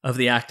profile of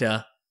the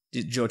actor,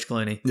 George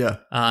Clooney,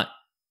 Yeah.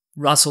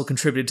 Russell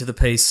contributed to the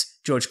piece,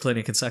 George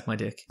Clooney can suck my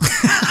dick.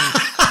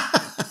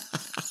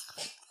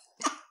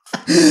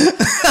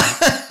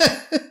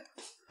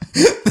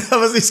 That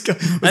was his. Was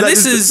And that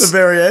this just is the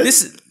very end?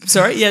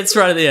 Sorry, yeah, it's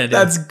right at the end.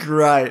 That's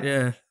great.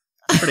 Yeah,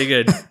 pretty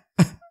good.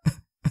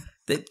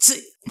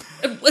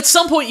 At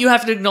some point, you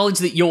have to acknowledge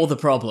that you're the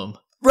problem.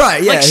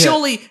 Right, yeah. Like, yeah.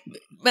 surely,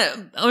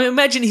 I mean,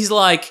 imagine he's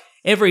like,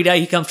 every day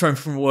he comes home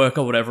from work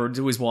or whatever,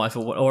 to his wife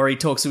or he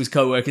talks to his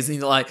co-workers, and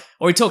he's like,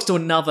 or he talks to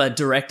another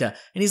director,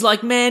 and he's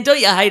like, man, don't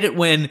you hate it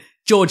when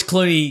George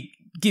Clooney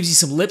gives you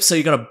some lips, so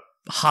you got to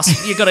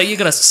hustle, you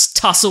got to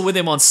tussle with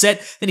him on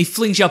set, then he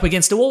flings you up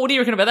against a wall. What do you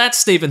reckon about that,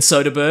 Steven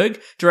Soderbergh,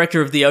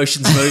 director of the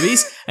Ocean's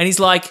movies? And he's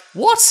like,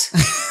 what?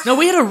 No,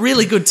 we had a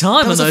really good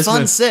time That was on a those fun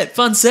movies. set.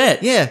 Fun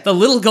set. Yeah. The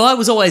little guy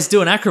was always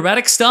doing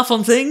acrobatic stuff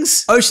on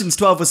things. Ocean's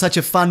 12 was such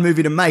a fun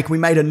movie to make. We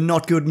made a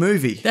not good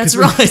movie. That's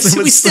 'Cause right. it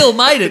We was still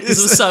made it because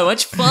it was so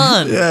much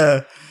fun.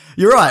 Yeah.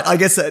 You're right. I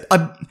guess that.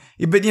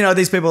 But, you know,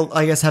 these people,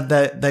 I guess,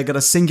 they got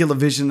a singular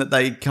vision that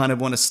they kind of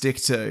want to stick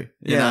to,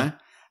 you know?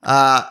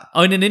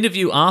 In an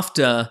interview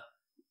after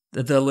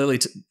the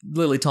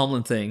Lily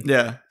Tomlin thing,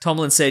 Yeah.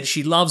 Tomlin said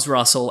she loves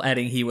Russell,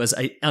 adding he was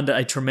under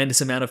a tremendous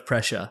amount of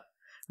pressure.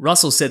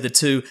 Russell said the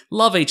two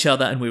love each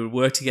other and we would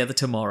work together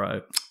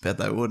tomorrow. Bet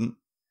they wouldn't.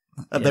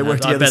 Have Yeah, they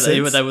worked I together bet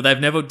since? they've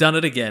never done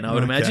it again, I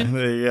would Okay, imagine.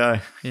 There you go.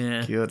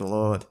 Yeah. Good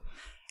Lord.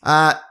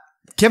 You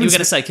Kevin were going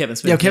to Smith- say Kevin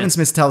Smith. Yeah, Kevin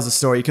Smith tells a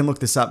story. You can look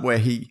this up where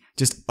he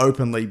just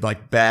openly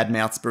like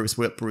badmouths Bruce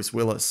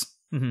Willis.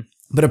 Mm-hmm.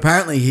 But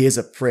apparently he is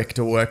a prick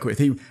to work with.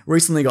 He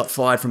recently got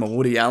fired from a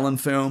Woody Allen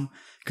film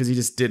because he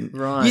just didn't.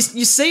 Right.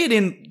 You see it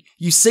in.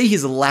 You see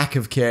his lack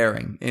of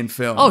caring in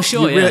film. Oh,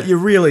 sure, you yeah. You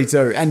really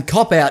do. And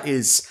Cop Out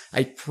is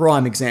a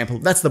prime example.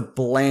 That's the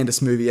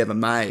blandest movie ever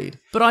made.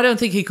 But I don't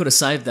think he could have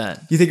saved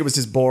that. You think it was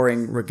just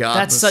boring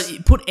regardless?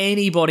 Put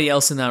anybody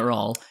else in that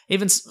role.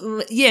 Even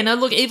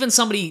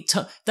somebody.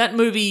 That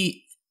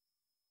movie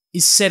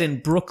is set in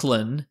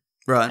Brooklyn,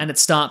 right. and it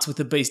starts with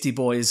the Beastie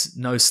Boys'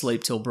 "No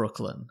Sleep Till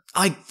Brooklyn."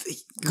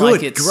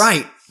 Good, it's-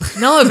 great.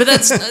 No, but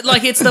that's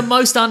like it's the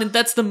most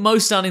that's the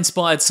most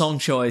uninspired song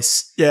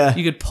choice. Yeah.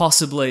 you could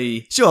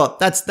possibly. Sure,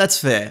 that's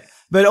fair.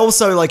 But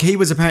also, like, he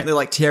was apparently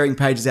like tearing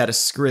pages out of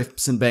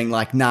scripts and being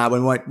like, "Nah, we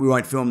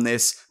won't film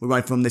this. We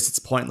won't film this. It's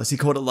pointless." He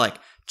called it like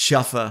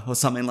chuffer or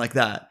something like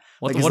that.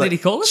 What Like, did it's he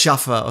call it?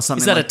 Chuffer or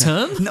something. Is that like a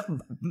term? No,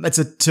 it's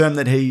a term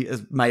that he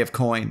may have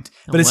coined.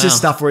 But it's just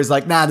wow. stuff where he's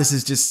like, "Nah, this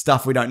is just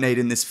stuff we don't need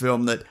in this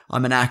film that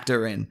I'm an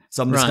actor in.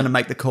 So I'm just Right. going to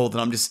make the call that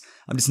I'm just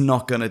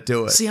not going to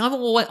do it." See,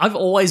 I've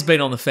always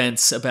been on the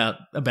fence about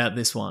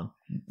this one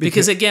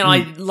because again,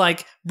 I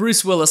like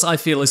Bruce Willis. I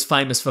feel is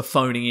famous for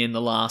phoning in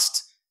the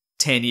last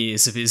 10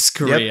 years of his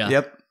career.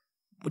 Yep.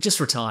 Well, just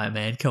retire,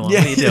 man. Come on, Yeah,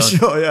 what are you doing?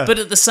 sure, yeah. But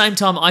at the same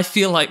time, I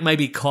feel like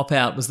maybe Cop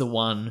Out was the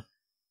one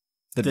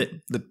That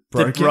that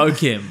broke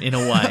him in a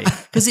way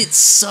because it's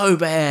so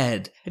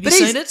bad. Have you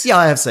seen it? Yeah,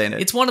 I have seen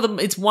it. It's one of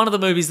the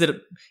movies that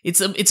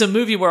it's a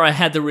movie where I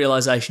had the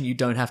realization you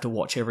don't have to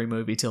watch every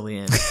movie till the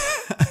end.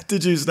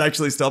 Did you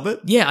actually stop it?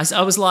 Yeah,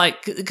 I was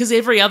like, because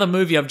every other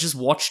movie I've just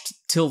watched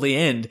till the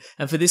end,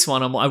 and for this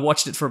one I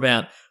watched it for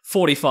about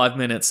 45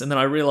 minutes, and then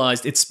I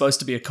realized it's supposed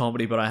to be a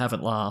comedy, but I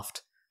haven't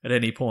laughed at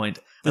any point.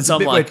 And It's so a I'm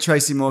bit like, where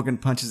Tracy Morgan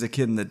punches a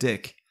kid in the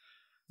dick.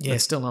 yeah,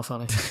 still not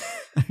funny.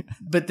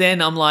 But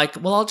then I'm like,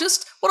 well,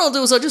 what I'll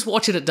do is I'll just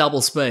watch it at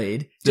double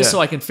speed, just Yeah. so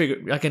I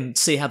can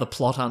see how the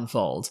plot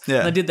unfolds. Yeah.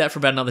 And I did that for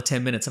about another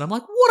 10 minutes, and I'm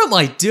like, what am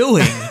I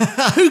doing?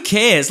 Who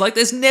cares? Like,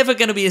 there's never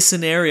going to be a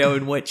scenario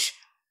in which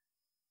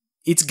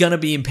it's going to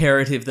be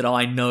imperative that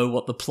I know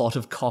what the plot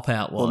of Cop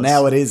Out was. Well,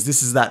 now it is.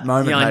 This is that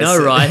moment. yeah, I mate. know,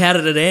 So- right? How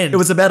did it end? It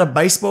was about a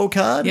baseball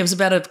card. Yeah, it was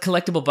about a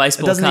collectible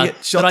baseball Doesn't card. he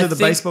get shot But I through the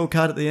think- baseball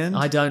card at the end?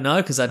 I don't know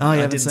because I you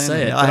haven't didn't seen see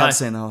it. it. I but have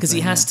seen the whole because he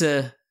thing, has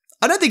to.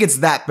 I don't think it's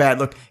that bad.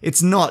 Look,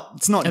 it's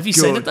not. Have you good.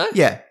 seen it, though?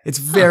 Yeah, it's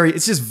very.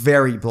 It's just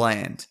very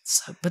bland.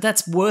 But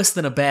that's worse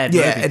than a bad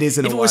Yeah, movie. it is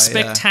in If a it was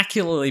way, yeah.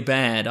 spectacularly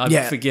bad, I'd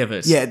Yeah, forgive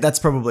it. Yeah, that's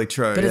probably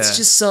true. But yeah. it's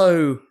just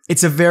so.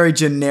 It's a very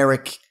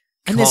generic.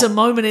 And there's a cop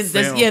moment in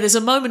film. there's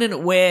a moment in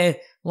it where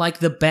like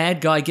the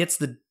bad guy gets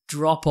the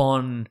drop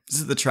on.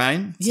 Is it the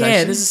train? Yeah,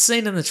 station? there's a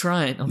scene in the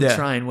train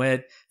Yeah.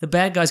 where the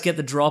bad guys get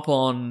the drop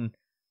on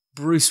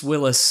Bruce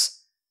Willis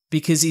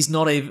because he's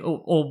not even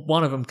or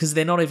one of them because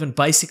they're not even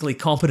basically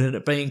competent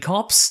at being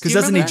cops. Do Because you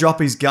doesn't he remember that? drop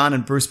his gun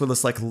and Bruce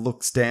Willis like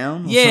looks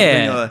down? Or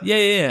Yeah, something, or-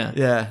 yeah.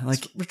 yeah.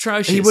 Like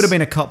Atrocious. he would have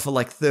been a cop for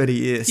like 30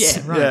 years.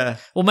 Yeah, right. Yeah,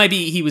 Well,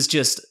 maybe he was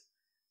just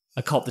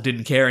a cop that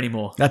didn't care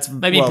anymore. that's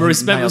Maybe well, Bruce.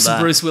 he Maybe it nailed was some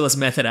that. Bruce Willis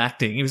method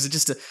acting. He was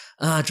just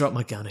drop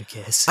my gun. Who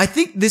cares? I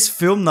think this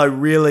film though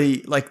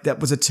really like that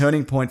was a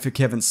turning point for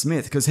Kevin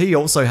Smith because he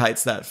also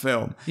hates that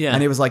film. Yeah.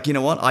 and he was like, you know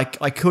what, I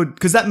could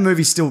because that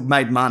movie still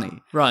made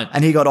money, Right.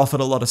 And he got offered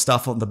a lot of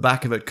stuff on the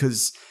back of it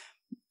because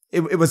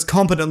it was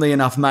competently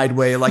enough made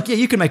where you're like, yeah,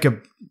 you can make a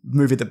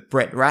movie that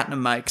Brett Ratner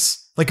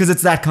makes, like because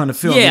it's that kind of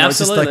film. Yeah, you know, it's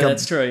just absolutely. like a-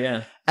 That's true.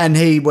 Yeah.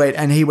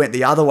 And he went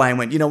the other way and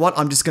went, you know what?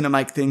 I'm just going to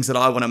make things that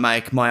I want to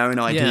make, my own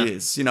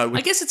ideas. You know,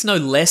 I guess it's no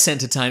less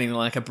entertaining than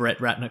like a Brett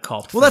Ratner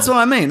cop. well, that's what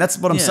I mean. That's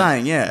what I'm Yeah.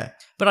 saying. Yeah,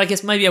 But I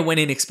guess maybe I went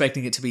in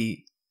expecting it to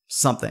be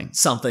something,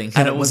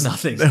 and it was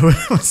nothing. It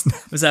was nothing.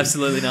 It was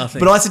absolutely nothing.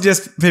 But I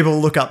suggest people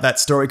look up that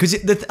story because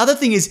the other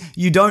thing is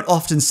you don't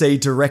often see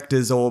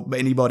directors or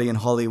anybody in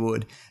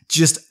Hollywood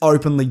just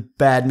openly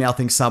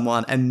bad-mouthing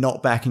someone and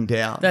not backing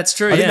down. That's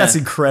true, I think yeah. that's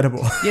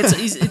incredible. Yeah,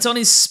 it's on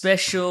his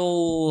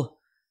special,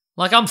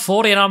 like I'm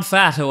 40 and I'm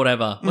fat or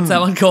whatever. What's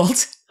that one called?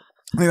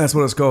 I think that's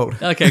what it's called.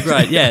 Okay,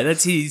 great. Yeah,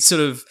 that's he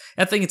sort of.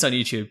 I think it's on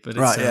YouTube, but it's,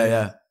 Right,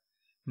 yeah.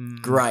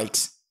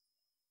 Great.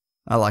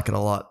 I like it a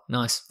lot.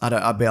 Nice.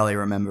 I barely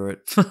remember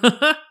it.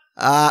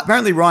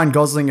 Apparently Ryan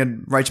Gosling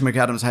and Rachel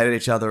McAdams hated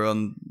each other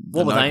on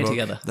What were they in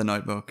together? The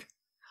Notebook.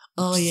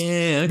 Oh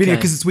yeah, okay.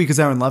 Because it's weird because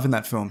they're in love in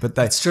that film, but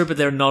It's true, but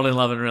they're not in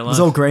love in real it life. was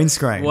all green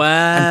screen. Wow,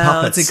 and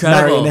puppets, that's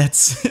incredible.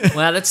 marionettes.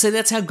 Wow,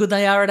 that's how good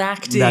they are at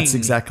acting. That's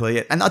exactly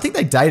it. And I think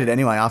they dated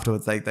anyway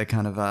afterwards. They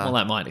kind of Well,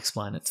 that might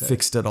explain it too.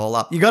 fixed it all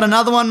up. You got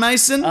another one,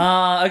 Mason?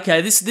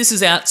 Okay. This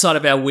is outside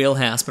of our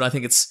wheelhouse, but I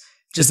think it's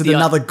just Is it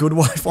another Good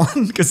Wife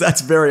one? Because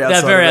that's very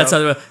outside. very of our-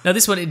 outside of our. Now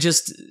this one, I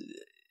just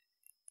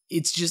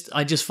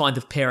find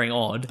the pairing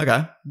odd.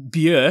 Okay.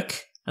 Björk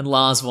and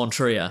Lars von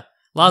Trier.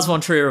 Lars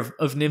von Trier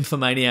of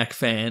Nymphomaniac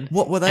fan.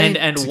 What were they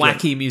And together?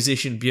 wacky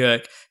musician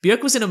Björk.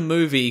 Björk was in a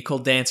movie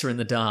called Dancer in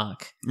the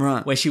Dark,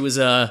 Right. where she was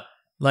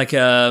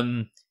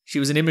she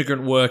was an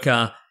immigrant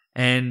worker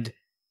and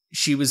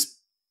she was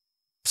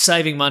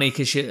saving money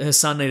because her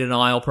son needed an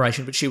eye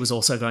operation, but she was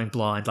also going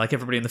blind. Like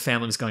everybody in the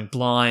family was going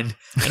blind,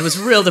 and it was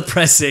real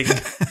depressing.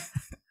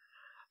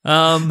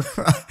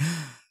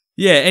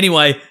 Yeah.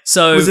 Anyway,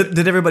 so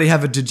Did everybody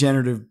have a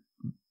degenerative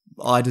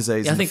eye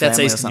disease? I in think the that's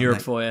family or Eastern something?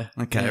 Europe for you.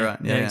 Okay, right.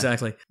 Yeah, yeah.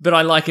 Exactly. But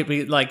I like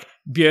it. Like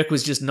Björk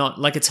was just not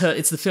like it's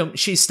the film.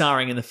 She's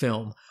starring in the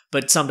film,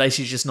 but some days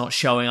she's just not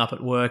showing up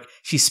at work.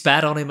 She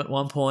spat on him at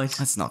one point.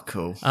 That's not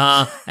cool.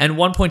 And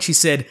one point she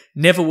said,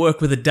 "Never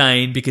work with a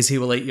Dane because he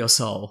will eat your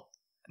soul."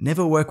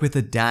 Never work with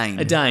a Dane.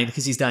 A Dane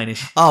because he's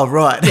Danish. Oh,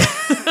 right.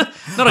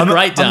 Not a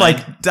great Dane. I'm like,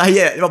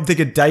 I'm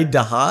thinking Dane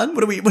DeHaan.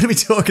 What are we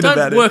talking Don't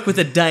about? work with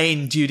a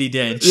Dane, Judi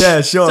Dench. Yeah,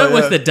 sure. Don't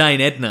work yeah. with a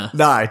Dane Edna.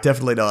 No,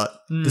 definitely not.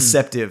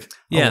 Deceptive.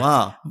 Yeah. Oh,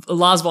 wow.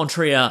 Lars von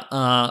Trier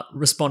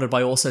responded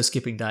by also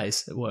skipping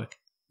days at work.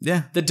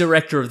 Yeah. The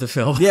director of the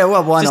film. Yeah,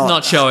 well, why just not?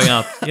 not showing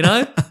up, you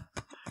know?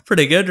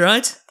 Pretty good,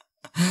 right?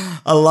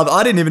 I love it.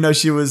 I didn't even know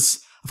she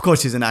was... Of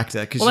course she's an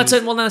actor. Well,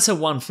 that's her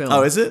one film.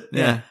 Oh, is it?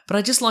 Yeah. But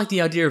I just like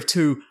the idea of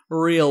two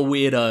real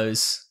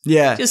weirdos.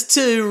 Yeah. Just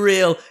two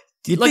real...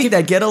 You'd like think if-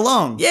 they'd get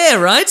along. Yeah,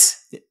 right?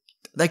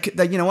 They,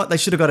 you know what? They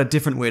should have got a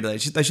different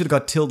weirdo. They should have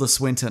got Tilda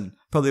Swinton.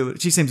 Probably.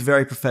 She seems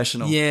very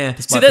professional. Yeah. See,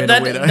 despite being a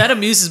that weirdo.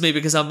 amuses me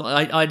because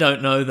I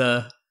don't know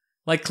the...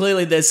 Like,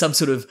 clearly there's some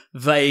sort of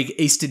vague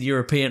Eastern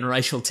European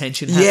racial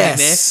tension happening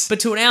Yes. there.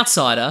 But to an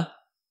outsider...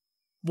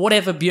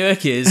 Whatever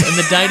Björk is and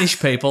the Danish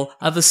people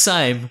are the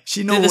same.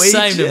 She They're the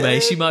same to me.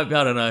 Norwegian? She might be,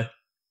 I don't know.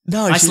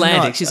 No,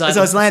 Icelandic. She's She's not. It's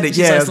Icelandic. Icelandic.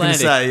 She's Yeah, I was going to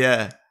Icelandic. say,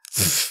 yeah.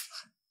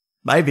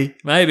 Maybe.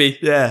 Maybe.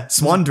 Yeah.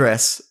 Swan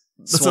dress.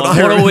 That's Swan, what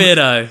I what a remember.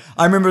 weirdo.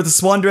 I remember the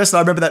swan dress, and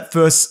I remember that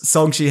first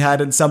song she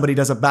had, and somebody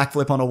does a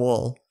backflip on a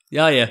wall.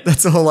 Yeah, yeah.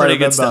 That's all I Pretty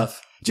remember. good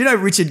stuff. Do you know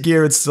Richard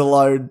Gere and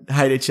Stallone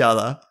hate each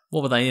other?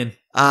 What were they in?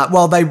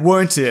 Well, they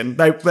weren't in.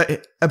 They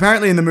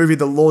apparently in the movie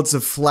The Lords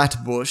of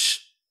Flatbush.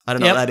 I don't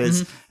know Yep, what that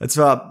is.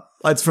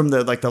 It's from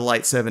the late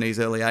 70s,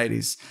 early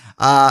 80s.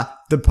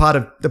 The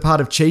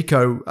part of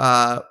Chico,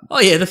 Oh,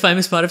 yeah, the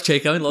famous part of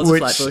Chico in Lords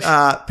which of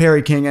Flatbush.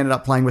 Perry King ended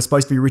up playing was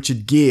supposed to be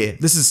Richard Gere.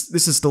 This is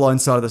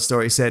Stallone's side of the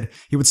story. He said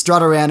he would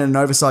strut around in an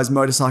oversized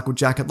motorcycle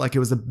jacket like it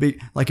was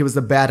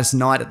the baddest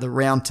knight at the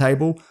round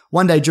table.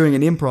 One day during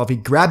an improv, he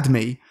grabbed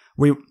me.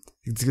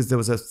 Because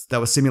they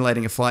were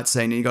simulating a fight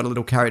scene and he got a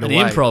little carried An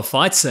away. improv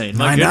fight scene.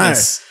 My I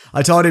goodness. know.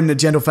 I told him in a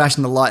gentle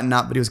fashion to lighten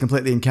up, but he was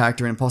completely in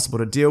character and impossible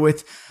to deal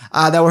with.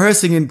 They were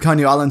rehearsing in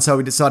Coney Island, so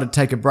we decided to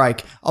take a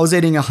break. I was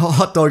eating a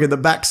hot dog in the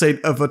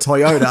backseat of a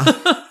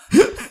Toyota.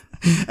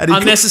 And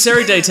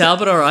Unnecessary detail,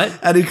 but all right.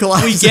 and he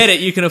collapsed We get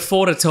it. You can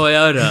afford a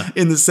Toyota.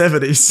 in the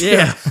 70s.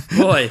 Yeah,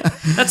 boy.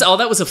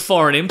 That was a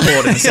foreign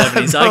import in the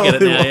 70s. I get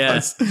it now, yeah.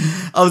 was.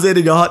 I was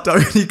eating a hot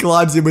dog and he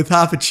climbs in with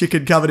half a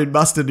chicken covered in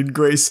mustard and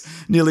grease,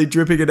 nearly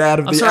dripping it out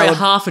of I'm the sorry, alum-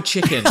 half a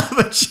chicken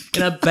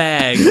in a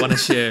bag, one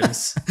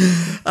assumes.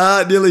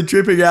 nearly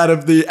dripping out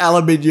of the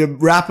aluminium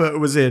wrapper it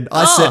was in.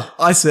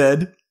 I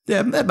said,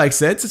 yeah, that makes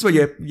sense. That's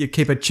where you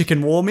keep a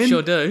chicken warm in.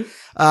 Sure do.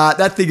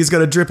 That thing is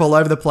going to drip all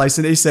over the place.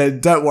 And he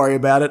said, don't worry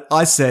about it.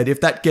 I said,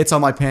 if that gets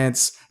on my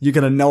pants, you're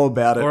going to know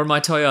about it. Or in my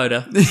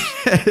Toyota.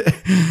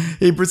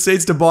 He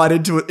proceeds to bite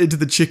into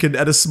the chicken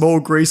and a small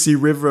greasy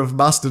river of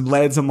mustard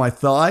lands on my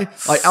thigh.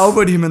 I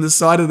elbowed him in the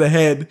side of the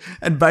head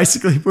and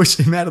basically pushed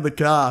him out of the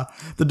car.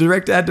 The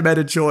director had to make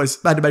a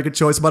choice.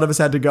 One of us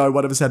had to go,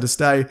 one of us had to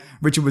stay.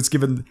 Richard was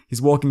given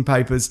his walking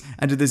papers,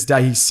 and to this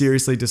day he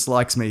seriously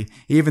dislikes me.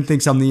 He even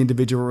thinks I'm the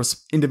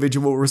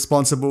individual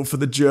responsible for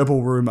the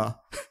gerbil rumor.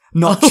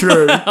 Not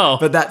true, Wow.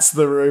 but that's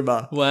the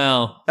rumor.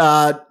 Wow.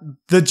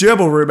 The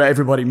gerbil rumor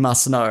everybody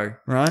must know,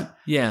 right?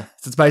 Yeah.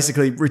 So it's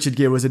basically Richard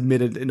Gere was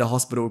admitted into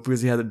hospital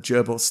because he had a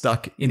gerbil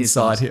stuck In his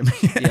inside him.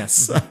 Yeah.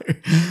 So,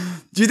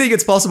 do you think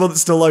it's possible that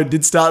Stallone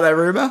did start that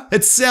rumor?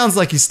 It sounds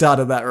like he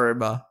started that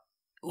rumor.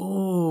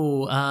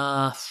 Ooh.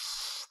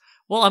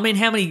 Well, I mean,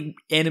 how many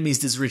enemies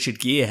does Richard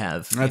Gere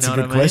have? You That's know a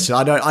good what I mean? question.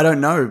 I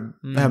don't know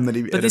how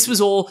many. But this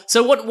was all.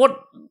 So what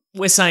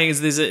we're saying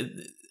is there's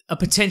a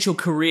potential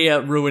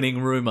career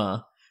ruining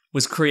rumor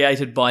was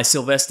created by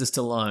Sylvester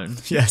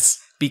Stallone yes.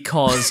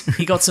 because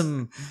he got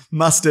some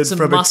Mustard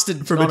from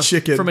a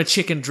chicken from a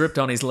chicken dripped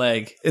on his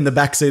leg. in the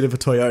backseat of a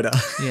Toyota.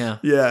 Yeah,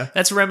 Yeah.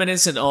 that's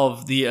reminiscent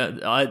of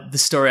the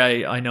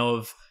story I know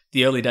of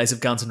the early days of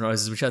Guns N'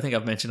 Roses, which I think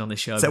I've mentioned on this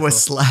show. Is that before. where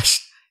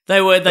Slash? They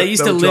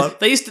used to they'll live. drop-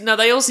 They used to no.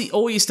 They also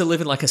all used to live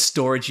in like a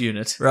storage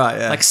unit. Right,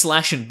 yeah. Like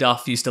Slash and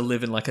Duff used to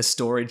live in like a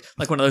storage,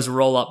 like one of those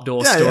roll up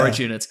door Yeah, storage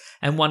yeah. units.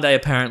 And one day,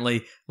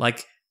 apparently,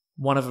 like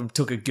one of them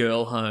took a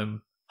girl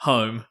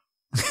home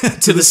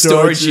to the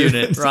storage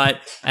unit, right,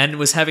 and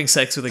was having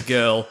sex with a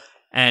girl,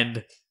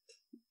 and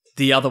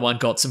the other one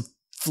got some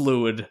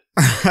fluid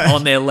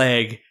on their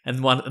leg,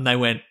 and they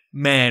went,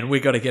 "Man, we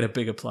got to get a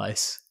bigger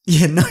place."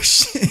 Yeah, no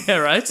shit. Yeah,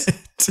 right.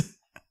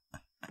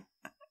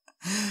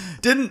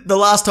 Didn't the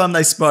last time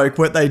they spoke,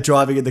 weren't they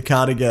driving in the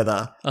car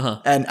together?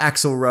 Uh-huh. And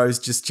Axl Rose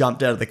just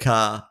jumped out of the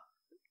car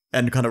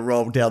and kind of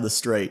rolled down the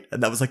street.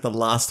 And that was like the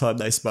last time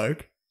they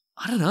spoke.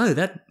 I don't know.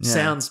 That Yeah.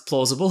 sounds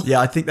plausible. Yeah,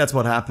 I think that's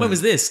what happened. When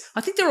was this?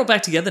 I think they're all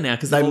back together now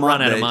because they've all might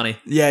run out of be. money.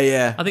 Yeah,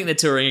 yeah. I think they're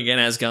touring again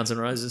as Guns N'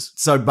 Roses.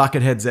 So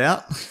Buckethead's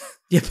out?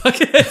 Yeah,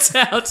 Buckethead's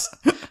out.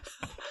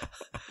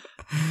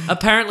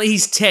 Apparently,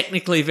 he's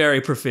technically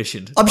very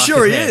proficient. I'm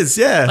sure he Buckethead. is,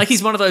 yeah. Like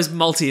he's one of those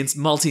multi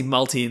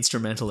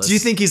instrumentalists. Do you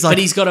think he's like- But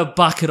he's got a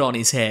bucket on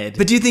his head.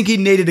 But do you think he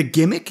needed a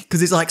gimmick?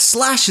 Because he's like,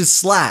 Slash is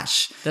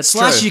Slash. That's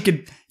Slash,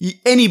 true.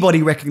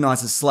 anybody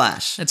recognizes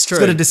Slash. That's It's true.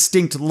 got a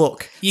distinct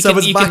look. You so can,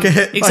 was you can-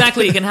 Buckethead.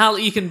 exactly.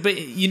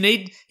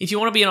 If you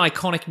want to be an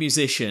iconic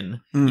musician,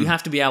 Mm. you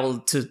have to be able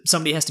to.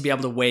 Somebody has to be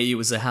able to wear you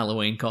as a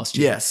Halloween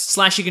costume. Yes.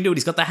 Slash, you can do it.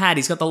 He's got the hat.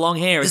 He's got the long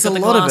hair. He's There's got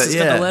a the lot of glasses. it,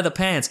 He's got yeah. the leather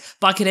pants.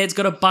 Buckethead's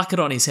got a bucket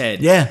on his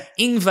head. Yeah.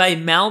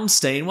 Yngwie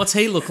Malmsteen. What's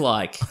he look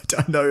like? I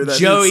don't know who that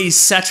Joey is.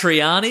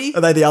 Satriani.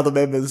 Are they the other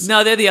members?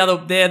 No, they're the other.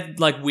 They're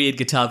like weird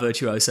guitar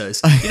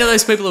virtuosos. You know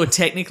those people who are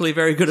technically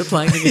very good at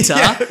playing the guitar,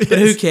 Yeah, but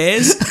who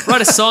cares?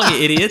 Write a song, you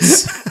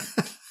idiots.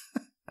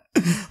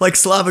 Like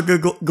Slava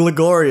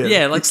Gregorian.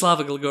 Yeah, like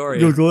Slava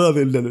Gregorian.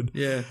 Gregorian.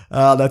 Yeah.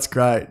 Oh, that's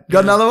great.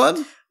 Got another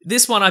one?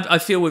 This one I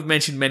feel we've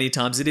mentioned many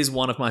times. It is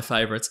one of my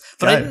favorites,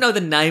 but I Okay. didn't know the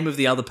name of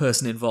the other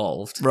person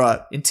involved Right.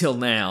 until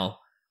now.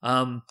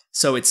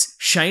 So it's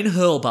Shane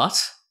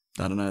Hurlbut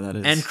I don't know who that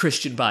is. and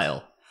Christian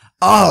Bale.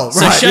 oh,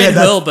 So right. Shane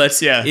that's-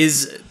 Hurlbut yeah.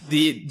 is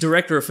the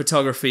director of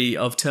photography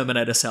of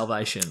Terminator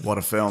Salvation. What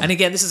a film. And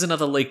again, this is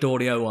another leaked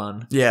audio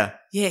one. yeah.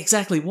 Yeah,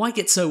 exactly. Why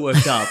get so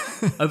worked up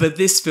over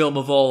this film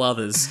of all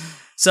others?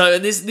 So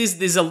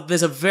there's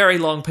a very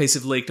long piece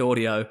of leaked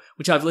audio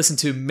which I've listened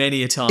to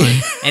many a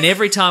time, and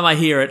every time I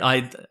hear it,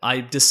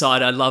 I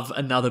decide I love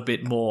another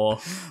bit more.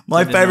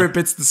 My than favourite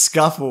bit's the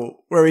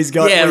scuffle where he's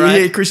got, Yeah, where right. you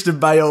hear Christian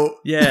Bale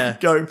Yeah.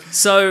 go,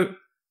 So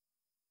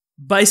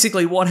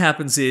basically, what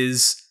happens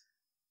is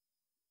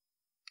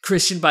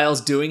Christian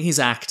Bale's doing his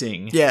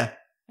acting, yeah,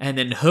 and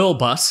then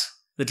Hurlbut,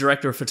 the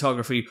director of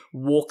photography,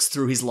 walks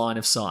through his line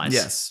of sight.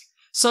 yes.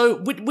 So,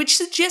 which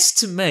suggests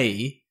to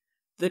me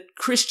that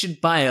Christian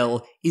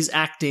Bale is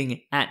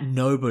acting at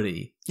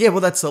nobody. Yeah,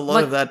 well, that's a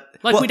lot of that.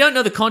 Like, well, we don't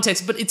know the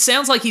context, but it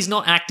sounds like he's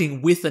not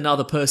acting with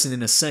another person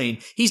in a scene.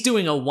 He's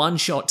doing a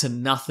one-shot to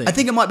nothing. I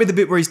think it might be the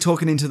bit where he's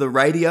talking into the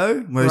radio,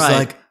 where he's Right.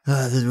 like,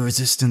 the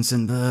resistance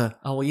and the...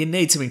 Oh, well, you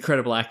need some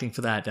incredible acting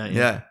for that, don't you?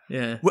 Yeah.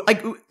 Yeah.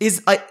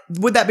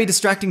 Would that be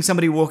distracting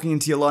somebody walking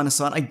into your line of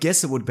sight? I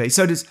guess it would be.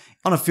 So does,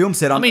 on a film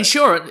set... I mean,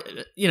 sure,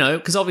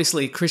 because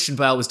obviously Christian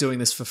Bale was doing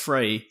this for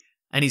free,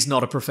 and he's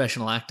not a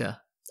professional actor.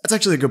 That's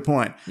actually a good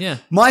point. Yeah.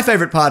 My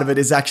favourite part of it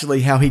is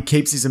actually how he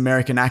keeps his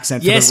American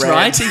accent for Yes, the rant.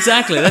 right?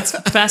 Exactly. That's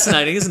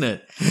fascinating, isn't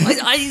it?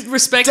 I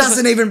respect it.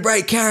 Doesn't even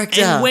break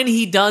character. And when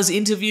he does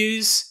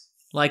interviews,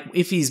 like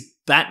if he's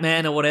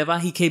Batman or whatever,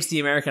 he keeps the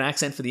American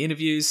accent for the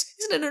interviews.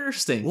 Isn't it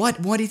interesting? Why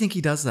do you think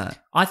he does that?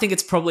 I think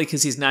it's probably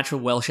because his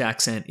natural Welsh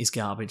accent is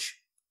garbage,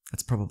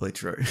 That's probably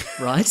true.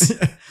 right?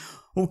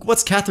 Well,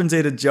 what's Catherine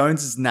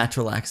Zeta-Jones'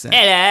 natural accent?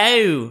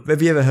 Hello. Have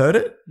you ever heard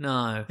it?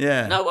 No.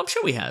 Yeah. No, I'm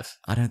sure we have.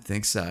 I don't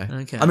think so.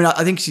 Okay. I mean,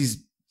 I think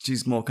she's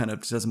more kind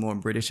of, she has a more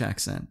British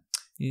accent,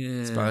 Yeah.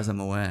 as far as I'm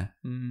aware.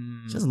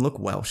 Mm, She doesn't look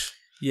Welsh.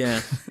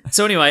 yeah.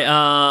 So anyway,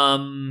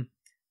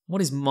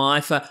 what is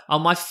my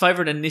my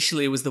favorite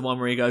initially was the one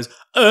where he goes,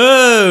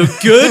 "Oh,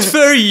 good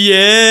for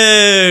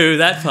you."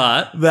 That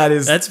part.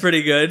 That's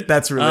pretty good.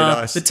 That's really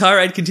nice. The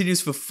tirade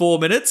continues for 4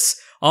 minutes.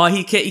 Oh,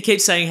 he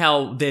keeps saying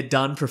how they're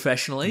done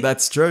professionally.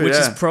 That's true, Which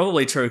yeah. is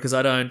probably true because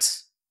I don't...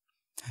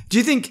 Do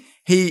you think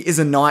he is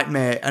a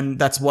nightmare and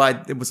that's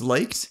why it was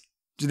leaked?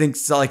 Do you think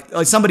so, like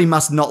somebody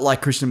must not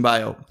like Christian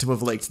Bale to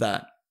have leaked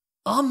that?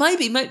 Oh,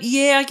 maybe.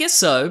 Yeah, I guess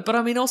so. But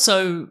I mean,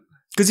 also,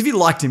 Because if you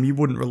liked him, you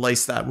wouldn't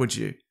release that, would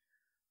you?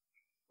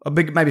 Or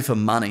maybe for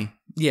money.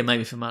 Yeah,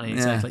 maybe for money,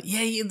 exactly.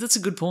 Yeah, that's a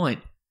good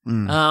point.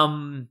 Mm. I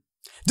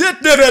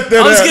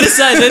was going to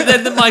say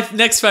that my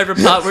next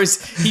favourite part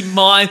was he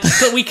mimed,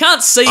 but we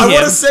can't see him. I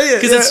want to see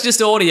it because it's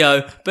just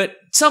audio. But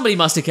somebody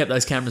must have kept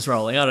those cameras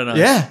rolling. I don't know.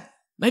 Yeah.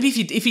 Maybe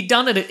if he'd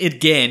done it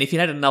again, if he'd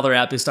had another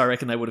outburst, I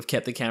reckon they would have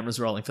kept the cameras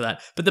rolling for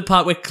that. But the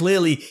part where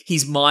clearly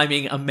he's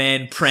miming a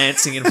man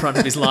prancing in front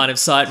of his line of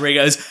sight, where he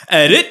goes,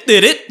 edit,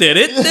 did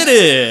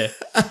it.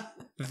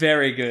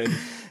 Very good.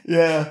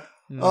 Yeah.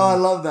 Oh, I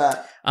love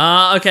that.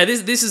 Okay,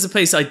 this is a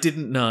piece I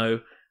didn't know.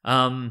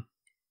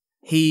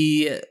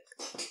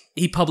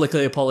 He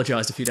publicly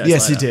apologized a few days later.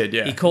 Yes, he did,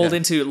 yeah. He called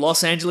into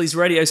Los Angeles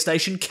radio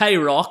station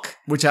K-Rock.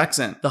 Which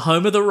accent? The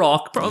home of the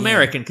rock.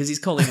 American, because he's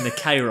calling it the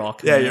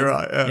K-Rock. Yeah, you're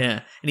right.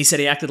 Yeah. And he said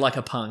he acted like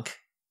a punk.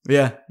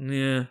 Yeah.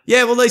 Yeah.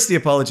 Yeah, well, at least he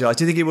apologized.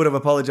 Do you think he would have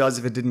apologized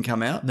if it didn't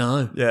come out?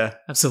 No. Yeah.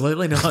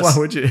 Absolutely not. Why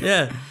would you?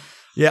 Yeah.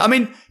 Yeah, I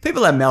mean,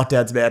 people have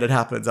meltdowns about it.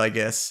 Happens, I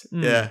guess.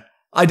 Yeah.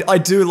 I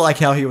do like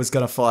how he was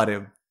going to fight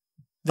him.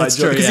 That's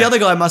true, Because the other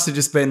guy must have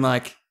just been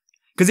like...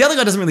 Because the other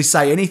guy doesn't really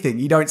say anything.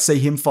 You don't see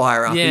him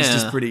fire up. Yeah. He's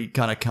just pretty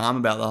kind of calm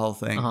about the whole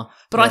thing.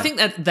 But I think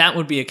that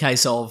would be a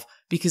case of...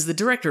 Because the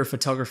director of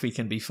photography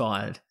can be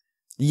fired.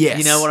 Yes.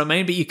 You know what I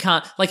mean? But you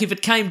can't... Like, if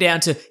it came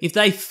down to... If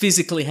they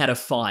physically had a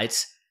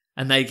fight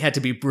and they had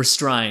to be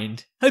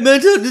restrained... Hey, man,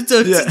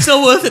 it's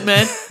not worth it,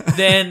 man.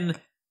 Then...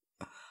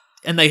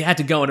 And they had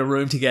to go in a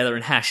room together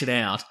and hash it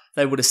out.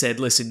 They would have said,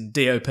 listen,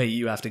 DOP,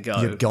 you have to go.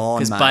 You're gone,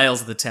 because mate.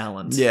 Bale's the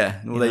talent. Yeah.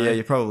 Well,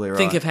 you're probably right.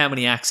 Think of how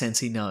many accents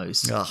he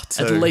knows. Oh,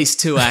 At least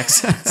 2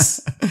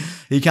 accents.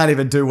 He can't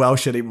even do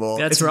Welsh anymore.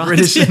 That's it's right.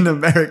 British and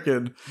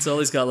American. That's all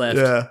he's got left.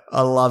 Yeah,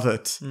 I love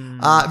it.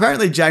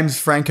 Apparently, James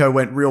Franco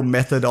went real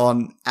method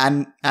on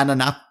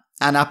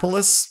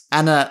Annapolis.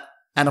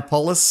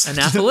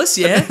 Annapolis,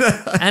 yeah.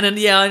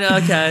 Yeah, I know,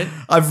 okay.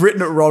 I've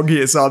written it wrong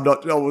here, so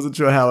I wasn't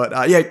sure how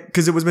it... yeah,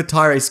 because it was with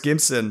Tyrese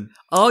Gibson.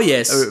 Oh,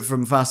 yes.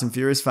 From Fast and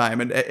Furious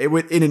fame. And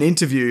in an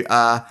interview,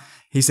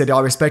 he said, I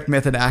respect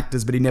method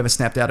actors, but he never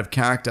snapped out of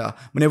character.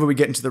 Whenever we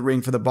get into the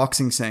ring for the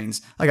boxing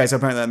scenes... Okay, so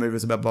apparently that movie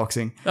was about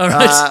boxing. All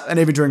right. And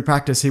even during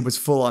practice, he was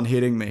full on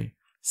hitting me.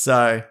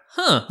 So,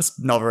 that's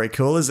not very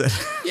cool, is it?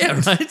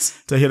 Yeah, right.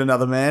 To hit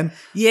another man.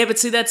 Yeah, but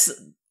see, that's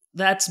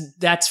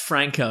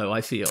Franco, I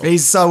feel.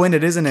 He's so in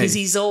it, isn't he? Because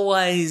he's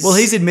always... Well,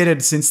 he's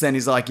admitted since then,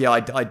 he's like, yeah,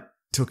 I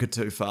took it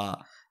too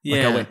far. Yeah.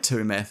 Like I went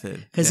too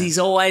method. Because he's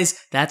always...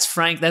 That's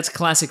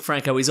classic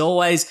Franco. He's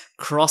always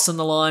crossing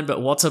the line,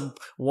 but what's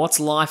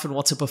life and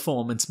what's a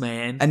performance,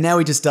 man? And now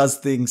he just does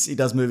things, he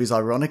does movies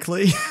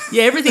ironically.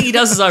 Yeah, everything he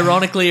does is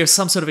ironically or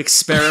some sort of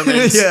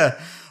experiment. Yeah.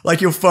 Like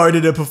he'll phone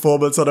in a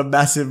performance on a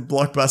massive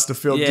blockbuster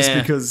film just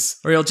because...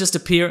 Or he'll just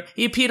appear...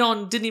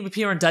 Didn't he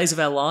appear on Days of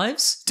Our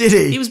Lives? Did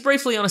he? He was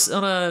briefly on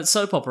a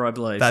soap opera, I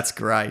believe. That's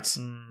great.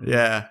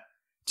 Yeah.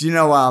 Do you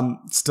know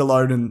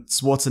Stallone and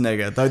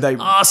Schwarzenegger? Though they...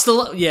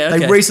 okay.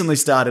 They recently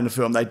starred in a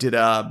film. They did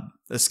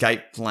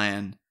Escape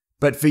Plan.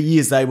 But for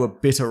years they were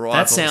bitter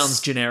rivals. That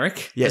sounds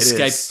generic. Yeah,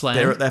 Escape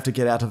Plan. They have to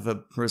get out of a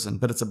prison,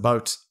 but it's a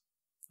boat.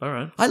 All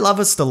right. I love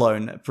a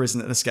Stallone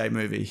prison and escape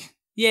movie.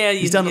 Yeah,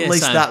 he's done at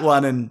least that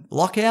one in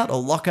Lockout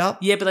or Lock Up.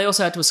 Yeah, but they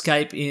also had to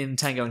escape in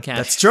Tango and Cash.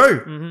 That's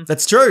true. Mm-hmm.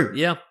 That's true.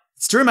 Yeah,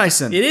 it's true,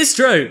 Mason. It is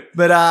true.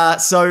 But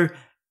so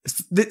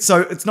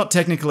it's not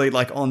technically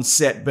like on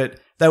set, but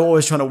they were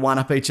always trying to one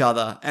up each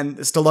other. And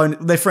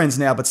Stallone, they're friends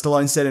now, but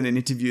Stallone said in an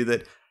interview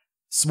that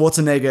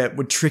Schwarzenegger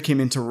would trick him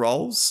into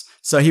roles.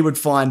 So he would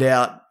find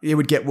out, he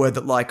would get word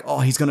that like, oh,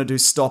 he's going to do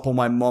Stop or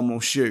my mom will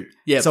shoot.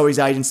 Yeah. So his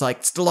agent's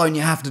like, Stallone,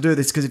 you have to do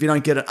this because if you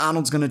don't get it,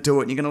 Arnold's going to do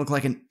it and you're going to look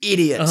like an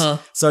idiot.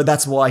 So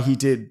that's why he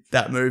did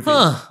that movie.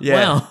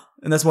 Yeah. Wow.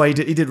 And that's why he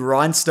did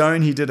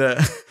Rhinestone. He did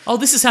a... Oh,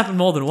 this has happened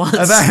more than once.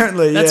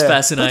 Apparently, That's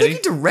fascinating. I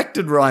think he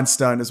directed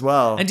Rhinestone as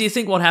well. And do you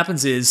think what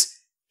happens is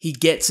he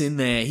gets in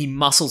there, he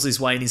muscles his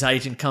way and his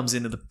agent comes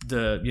into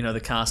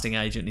the casting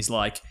agent and he's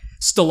like,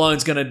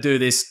 Stallone's going to do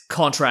this,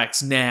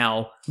 contracts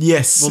now.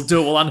 Yes. We'll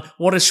do it.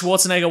 What does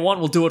Schwarzenegger want?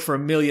 We'll do it for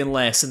 $1 million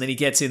less. And then he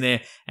gets in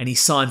there and he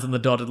signs on the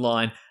dotted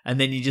line. And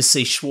then you just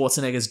see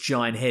Schwarzenegger's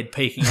giant head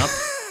peeking up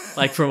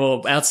like from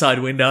an outside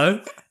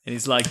window. And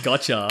he's like,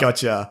 gotcha.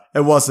 Gotcha.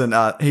 It wasn't,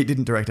 he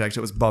didn't direct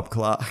actually, it was Bob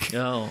Clark.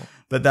 Oh.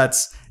 But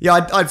that's,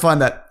 yeah, I'd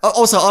find that.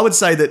 Also, I would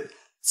say that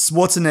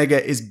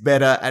Schwarzenegger is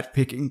better at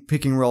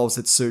picking roles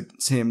that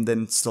suits him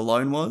than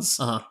Stallone was.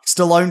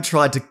 Stallone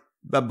tried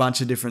a bunch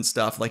of different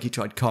stuff. Like he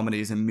tried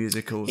comedies and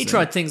musicals. He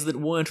tried things that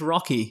weren't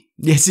Rocky.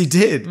 Yes, he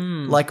did.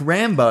 Like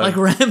Rambo.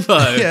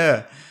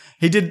 Yeah.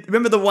 He did.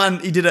 Remember the one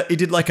he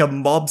did like a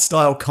mob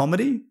style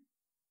comedy?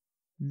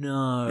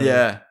 No.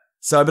 Yeah.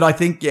 So, but I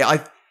think,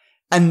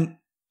 and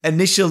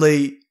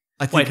initially,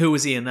 I think. Wait, who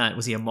was he in that?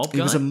 Was he a mob guy?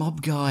 He was a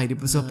mob guy.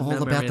 It was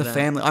all about the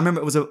family. I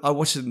remember I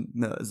watched it,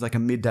 it was like a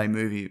midday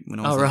movie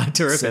when I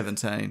was 17.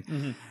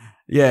 Mm-hmm.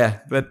 Yeah.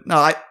 But no,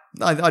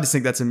 I just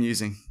think that's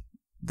amusing.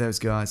 Those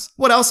guys.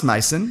 What else,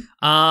 Mason?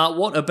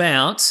 What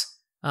about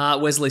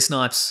Wesley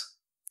Snipes?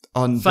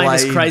 On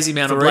Famous Blade crazy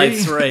man 3? on Blade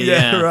 3.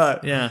 Yeah,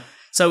 right. Yeah.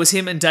 So it was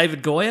him and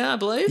David Goyer, I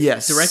believe?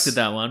 Yes. Directed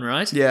that one,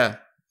 right? Yeah.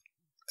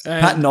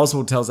 Patton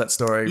Oswalt tells that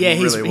story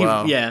really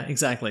well. Yeah,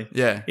 exactly.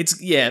 Yeah.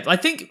 I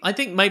think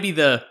maybe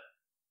the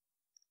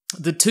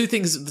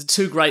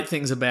two great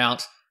things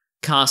about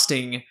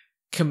casting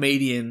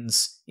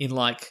comedians in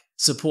like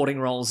supporting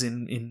roles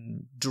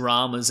in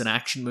dramas and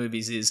action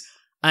movies is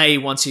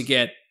once you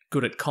get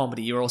good at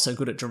comedy, you're also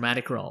good at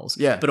dramatic roles.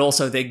 Yeah. But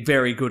also they're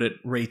very good at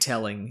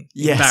retelling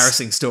Yes.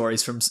 embarrassing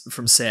stories from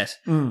set.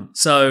 Mm.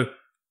 So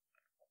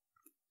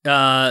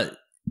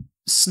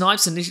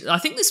Snipes initially, I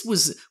think this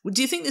was.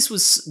 Do you think this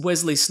was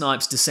Wesley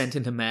Snipes' descent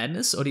into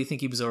madness, or do you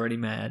think he was already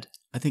mad?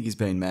 I think he's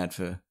been mad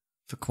for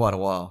quite a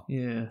while.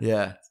 Yeah.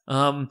 Yeah.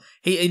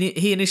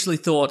 He initially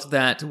thought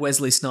that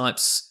Wesley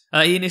Snipes.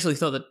 He initially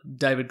thought that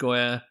David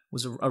Goyer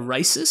was a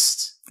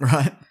racist,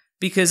 Right.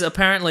 because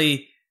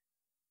apparently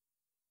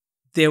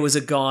there was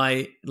a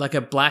guy, like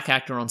a black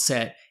actor on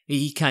set.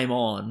 He came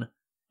on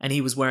and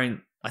he was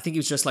wearing. I think he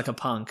was dressed like a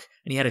punk,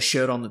 and he had a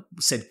shirt on that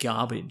said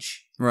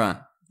 "garbage." Right.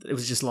 It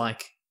was just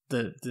like.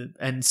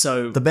 And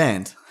so The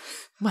band.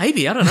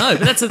 maybe, I don't know,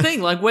 but that's the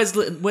thing. Like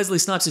Wesley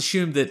Snipes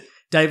assumed that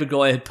David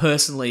Goyer had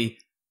personally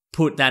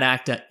put that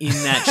actor in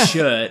that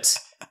shirt,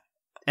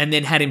 and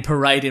then had him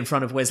parade in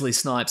front of Wesley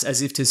Snipes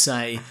as if to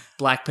say,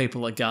 "Black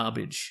people are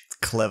garbage."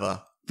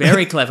 Clever.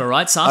 Very clever,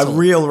 right? Subtle. A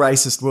real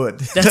racist would.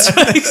 That's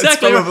right,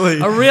 exactly. probably-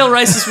 A real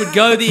racist would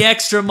go the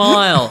extra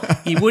mile.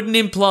 He wouldn't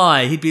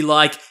imply. He'd be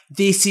like,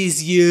 "This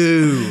is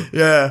you."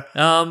 Yeah.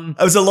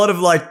 It was a lot of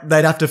like,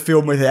 they'd have to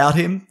film without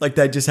him. Like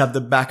they'd just have the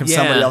back of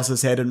somebody Yeah.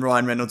 else's head and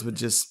Ryan Reynolds would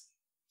just...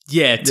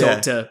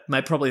 Talk to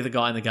probably the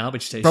guy in the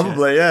garbage t-shirt.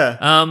 Probably, yeah.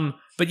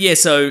 But yeah,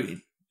 so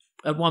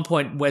at one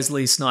point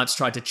Wesley Snipes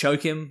tried to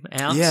choke him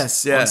out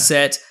Yes, yeah. on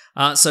set.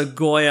 So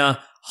Goyer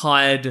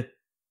hired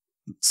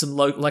some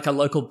like a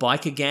local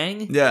biker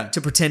gang Yeah.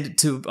 to pretend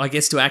to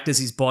act as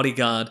his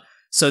bodyguard.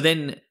 So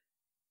then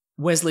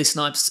Wesley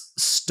Snipes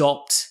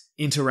stopped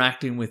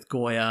interacting with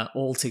Goyer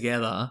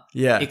altogether.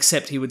 Yeah.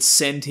 Except he would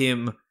send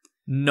him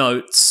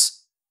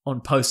notes on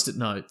post-it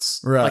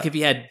notes. Right. Like if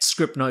he had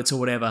script notes or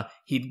whatever,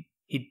 he'd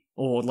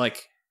or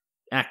like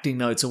acting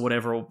notes or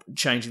whatever, or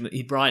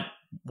he'd write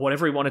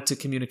whatever he wanted to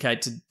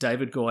communicate to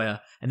David Goyer,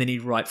 and then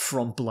he'd write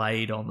 "From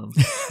Blade" on them.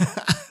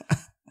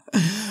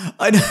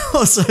 I know.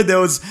 Also, there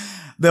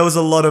was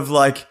a lot of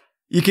like,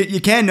 you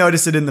can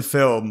notice it in the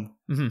film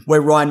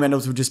where Ryan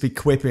Reynolds would just be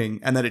quipping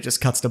and then it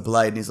just cuts to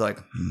Blade and he's like,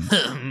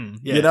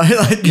 Yeah. you know,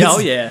 like, Oh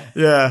yeah.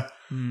 yeah.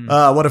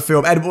 What a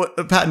film. And what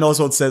Patton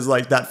Oswalt says,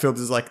 like, that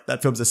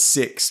film's a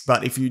 6,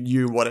 but if you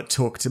knew what it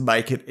took to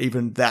make it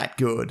even that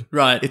good,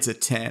 Right. it's a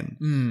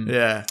 10.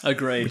 Yeah.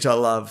 Agreed. Which I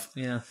love.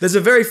 Yeah. There's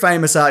a very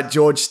famous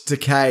George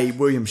Takei,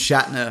 William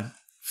Shatner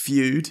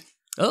feud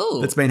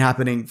Oh. that's been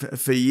happening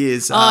for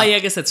years. Yeah, I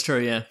guess that's true,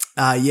 yeah.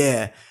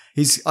 Yeah.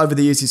 Over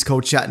the years, he's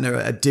called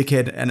Shatner a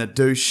dickhead and a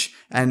douche.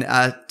 And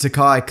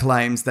Takei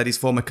claims that his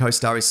former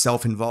co-star is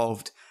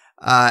self-involved.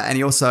 And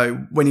he also,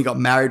 when he got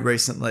married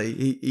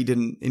recently, he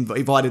didn't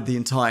invited the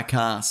entire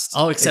cast.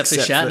 Oh, except for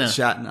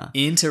Shatner.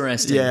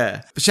 Interesting.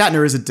 Yeah. But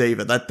Shatner is a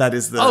diva. That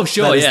is the Oh,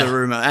 sure, that is yeah. the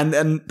rumor.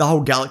 And the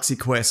whole Galaxy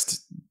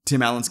Quest,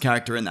 Tim Allen's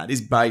character in that is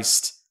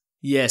based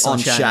Yes, on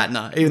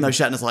Shatner. Even though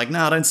Shatner's like, no,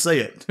 I don't see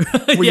it.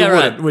 Well, Yeah, you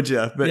right. wouldn't, would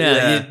you? But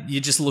Yeah, you're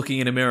just looking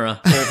in a mirror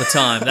all the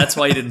time. That's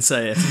why you didn't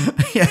say it.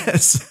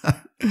 Yes.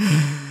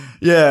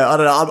 Yeah, I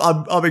don't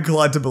know. I'm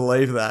inclined to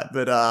believe that.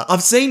 But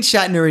I've seen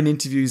Shatner in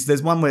interviews.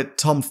 There's one where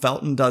Tom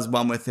Felton does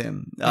one with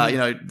him,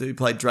 who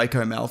played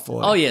Draco Malfoy.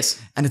 Oh, yes.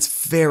 And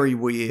it's very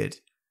weird.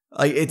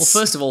 Like, Well, it's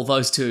first of all,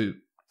 those two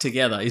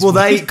together is they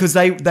weird. because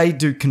they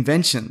do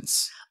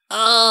conventions.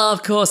 Oh,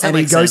 of course, that And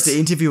he makes goes sense. to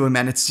interview him,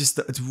 and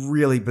it's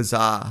really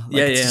bizarre. Like,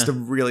 Yeah, it's yeah. just a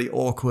really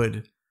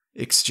awkward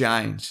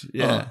exchange.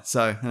 Yeah. Oh.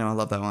 So, anyway, I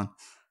love that one.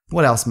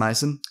 What else,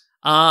 Mason?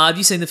 Have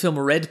you seen the film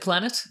Red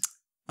Planet?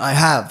 I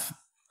have.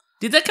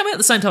 Did that come out at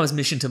the same time as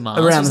Mission to Mars?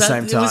 Around Was the that-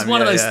 same It was time,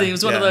 one of yeah, those yeah, things. It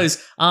was one of yeah.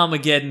 those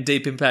Armageddon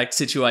Deep Impact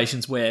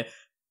situations where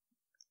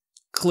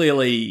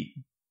clearly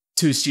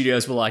two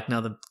studios were like,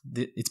 "No,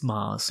 it's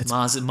Mars.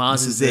 Mars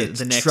This is is it.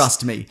 the next.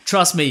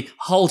 Trust me.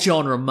 Whole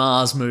genre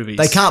Mars movies.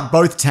 They can't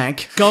both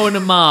tank. Going to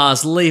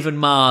Mars, leaving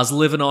Mars,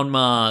 living on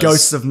Mars.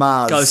 Ghosts of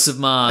Mars. Ghosts of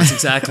Mars,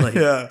 exactly.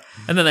 Yeah.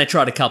 And then they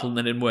tried a couple and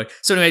that didn't work.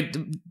 So anyway,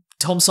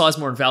 Tom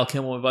Sizemore and Val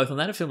Kilmer were both on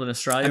that. A film in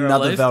Australia, I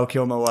Another believe. Val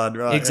Kilmer one,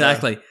 right?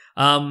 Exactly.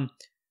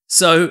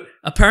 So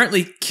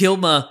apparently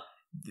Kilmer,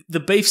 the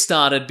beef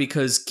started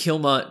because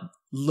Kilmer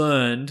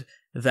learned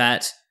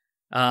that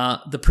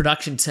the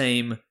production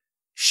team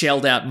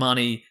shelled out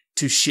money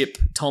to ship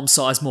Tom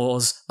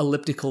Sizemore's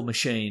elliptical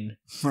machine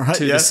Yeah. Right,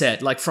 to yeah. the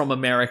set, like from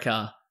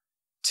America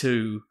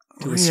to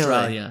Really?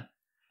 Australia.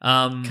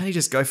 Can't he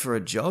just go for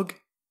a jog?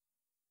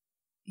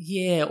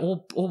 Yeah,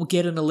 or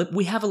get an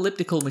we have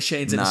elliptical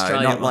machines in No,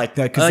 Australia. not like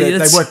that, because Oh, yeah, they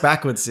that's- work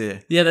backwards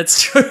here. Yeah, that's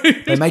true.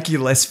 They make you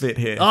less fit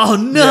here. Oh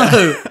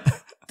no!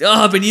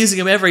 Oh, I've been using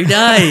them every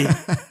day.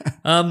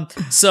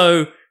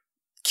 So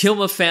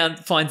Kilmer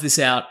finds this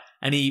out,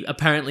 and he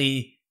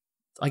apparently,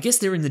 I guess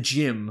they're in the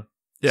gym.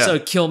 Yeah. So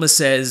Kilmer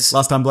says,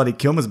 Last time bloody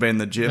Kilmer's been in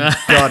the gym.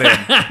 Got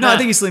him. No, I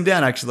think he slimmed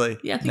down, actually.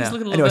 "Yeah, I think he's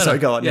looking a little Anyway, better." sorry,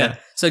 go on, yeah.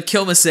 So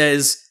Kilmer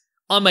says,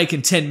 I'm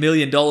making $10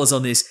 million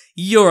on this.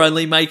 You're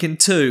only making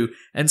 2.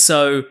 And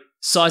so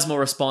Sizemore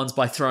responds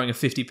by throwing a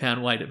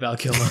 50-pound weight at Val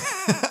Kilmer.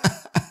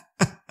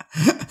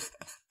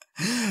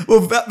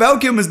 Well, Val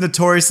Kilmer's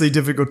notoriously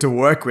difficult to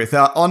work with.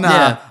 On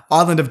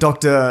Island of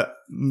Dr.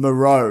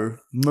 Moreau,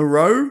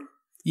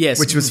 Yes.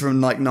 which was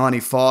from like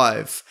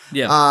 95.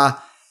 Yeah.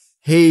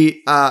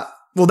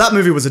 Well, that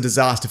movie was a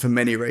disaster for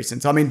many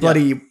reasons. I mean,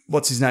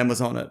 what's his name was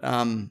on it?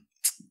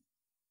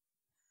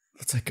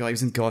 What's that guy? He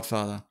was in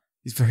Godfather.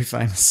 He's very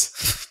famous.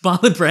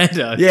 Marlon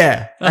Brando.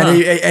 Yeah.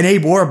 And he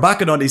wore a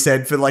bucket on his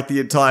head for like the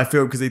entire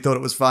film because he thought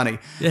it was funny.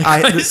 Yeah,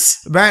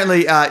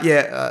 apparently,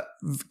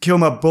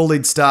 Kilmer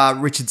bullied star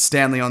Richard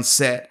Stanley on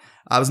set.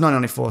 It was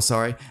 1994,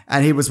 sorry.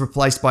 And he was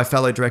replaced by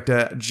fellow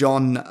director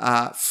John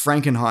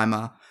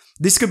Frankenheimer.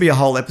 This could be a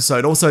whole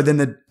episode. Also, then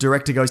the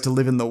director goes to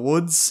live in the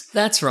woods.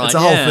 That's right. It's a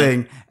whole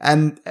thing.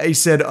 And he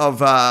said of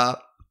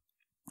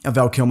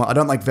Val Kilmer, I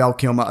don't like Val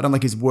Kilmer. I don't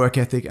like his work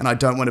ethic, and I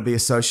don't want to be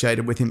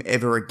associated with him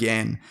ever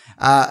again.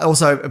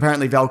 Also,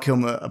 apparently Val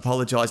Kilmer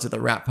apologized at the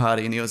rap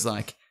party, and he was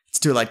like, "It's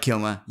too late,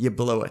 Kilmer. You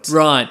blew it."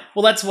 Right.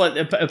 Well, that's what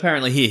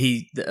apparently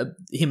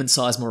him and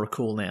Sizemore are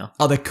cool now.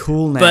 Oh, they're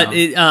cool now.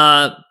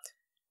 But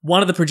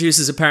one of the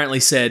producers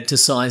apparently said to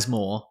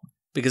Sizemore,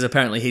 because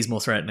apparently he's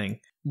more threatening,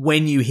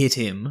 when you hit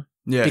him,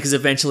 because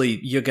eventually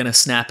you're going to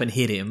snap and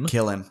hit him.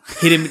 Kill him.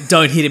 Hit him.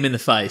 Don't hit him in the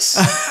face.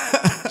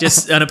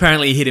 And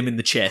apparently he hit him in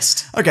the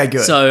chest. Okay,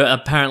 good. So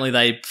apparently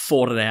they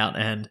fought it out.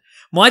 And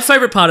my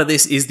favorite part of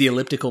this is the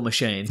elliptical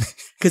machine.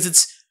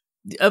 Because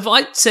if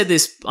I said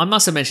this, I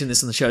must have mentioned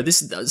this in the show.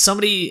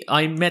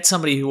 I met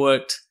somebody who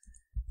worked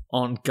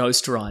on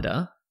Ghost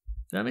Rider.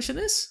 Did I mention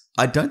this?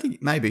 I don't think,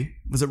 maybe.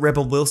 Was it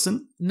Rebel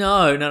Wilson?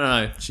 No.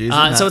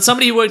 So it's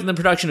somebody who worked in the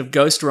production of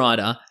Ghost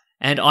Rider.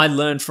 And I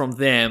learned from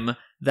them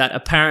that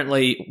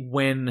apparently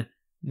when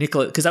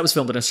because that was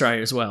filmed in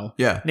Australia as well.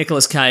 Yeah.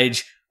 Nicolas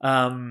Cage,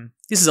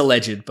 this is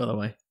alleged, by the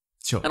way.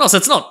 Sure. And also,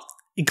 it's not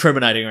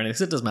incriminating or anything,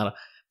 so it doesn't matter.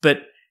 But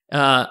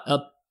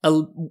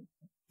when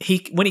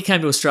he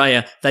came to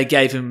Australia, they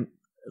gave him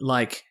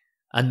like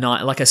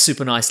a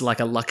super nice, like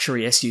a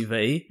luxury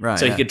SUV, right?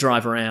 So he could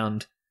drive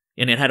around,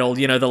 and it had all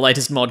the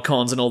latest mod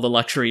cons and all the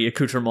luxury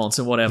accoutrements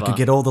and whatever. You could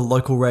get all the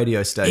local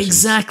radio stations.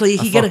 Exactly.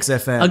 He Fox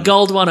FM, a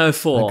Gold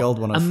 104, a Gold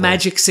 104, a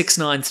Magic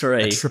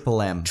 693, a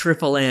Triple M.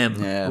 Triple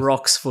M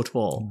rocks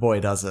football. Boy,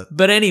 does it.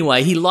 But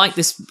anyway, he liked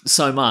this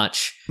so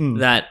much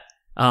that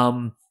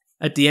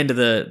at the end of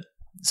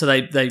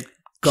they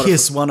got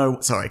Kiss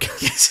 10. Sorry.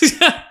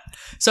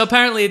 So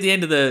apparently at the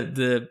end of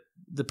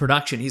the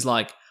production, he's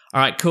like, "All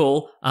right,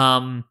 cool.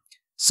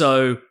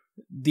 So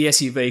the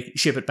SUV,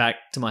 ship it back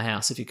to my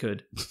house if you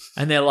could."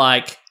 And they're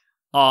like,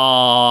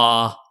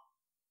 "Oh,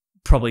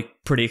 probably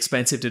pretty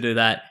expensive to do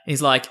that." And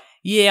he's like,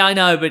 "Yeah, I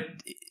know, but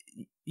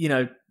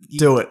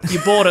do it. You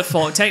bought it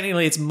for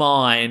technically it's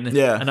mine.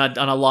 Yeah, and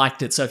I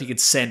liked it. So if you could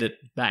send it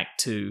back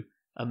to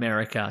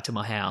America to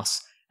my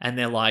house." And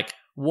they're like,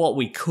 "What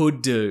we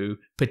could do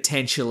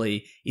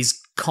potentially is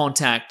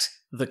contact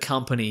the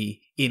company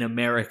in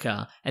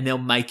America, and they'll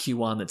make you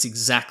one that's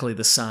exactly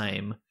the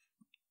same,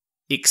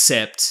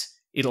 except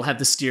it'll have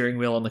the steering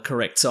wheel on the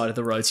correct side of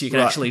the road, so you can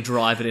actually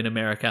drive it in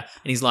America."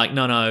 And he's like,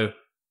 "No,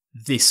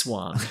 this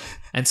one."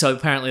 And so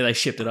apparently they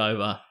shipped it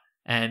over,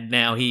 and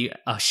now he,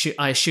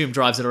 I assume,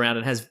 drives it around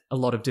and has a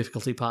lot of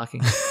difficulty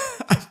parking.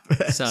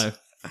 So,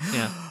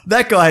 yeah.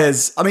 That guy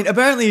is, I mean,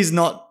 apparently he's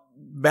not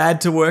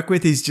bad to work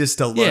with, he's just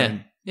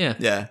alone.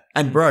 Yeah.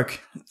 And broke.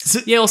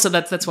 Yeah, also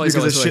that's why he's because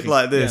always of shit working.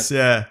 like this,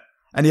 yeah.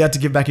 And he had to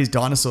give back his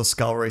dinosaur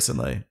skull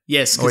recently.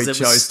 Yes, because it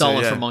was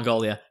stolen from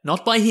Mongolia.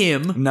 Not by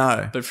him,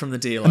 no, but from the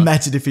dealer.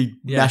 Imagine if he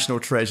national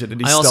treasured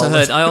and he stole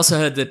it. I also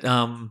heard that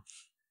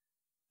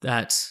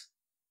that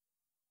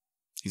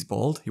he's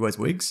bald. He wears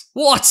wigs.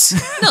 What?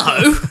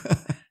 No,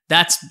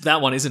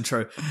 that one isn't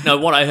true. No,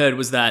 what I heard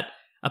was that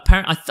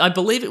apparently I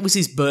believe it was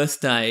his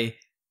birthday,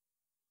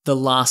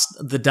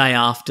 the day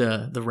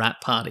after the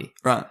rap party.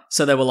 Right.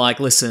 So they were like,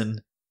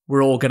 "Listen,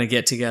 we're all going to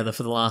get together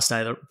for the last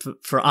day.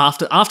 For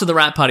after the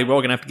rap party, we're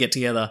all going to have to get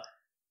together.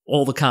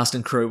 All the cast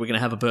and crew, we're going to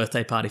have a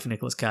birthday party for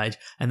Nicolas Cage."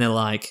 And they're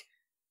like,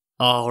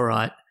 "Oh, all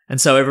right." And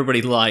so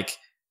everybody like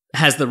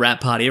has the rap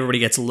party. Everybody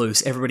gets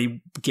loose.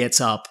 Everybody gets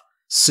up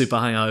super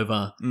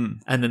hungover.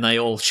 And then they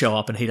all show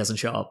up and he doesn't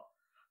show up.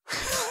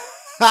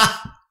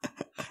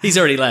 He's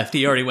already left.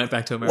 He already went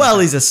back to America. Well,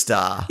 he's a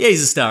star. Yeah,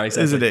 he's a star,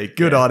 exactly. Isn't he?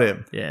 Good on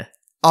him. Yeah.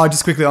 Oh,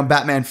 just quickly on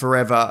Batman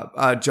Forever,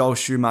 Joel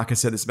Schumacher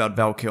said this about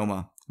Val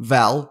Kilmer.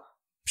 Val,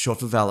 short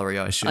for Valerie,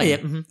 I assume. Oh,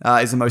 yeah.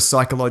 Is the most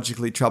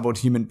psychologically troubled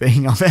human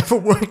being I've ever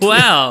worked with.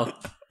 Wow.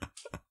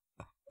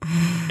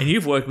 And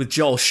you've worked with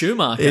Joel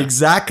Schumacher.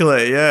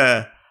 Exactly,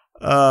 yeah.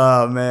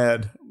 Oh,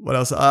 man. What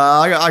else?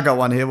 I got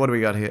one here. What do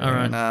we got here? All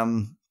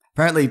right.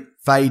 Apparently,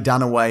 Faye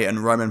Dunaway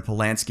and Roman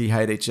Polanski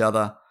hate each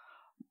other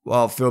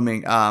while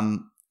filming...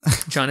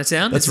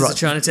 Chinatown? That's this right. Is a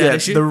Chinatown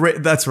issue?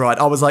 That's right.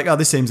 I was like, oh,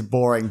 this seems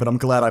boring, but I'm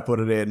glad I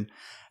put it in.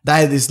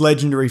 They had this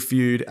legendary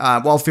feud.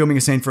 While filming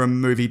a scene for a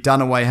movie,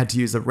 Dunaway had to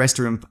use the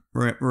restroom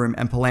room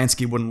and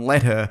Polanski wouldn't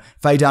let her.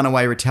 Faye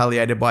Dunaway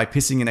retaliated by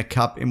pissing in a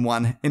cup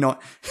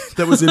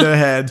that was in her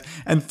hand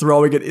and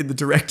throwing it in the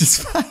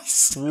director's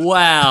face.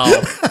 Wow.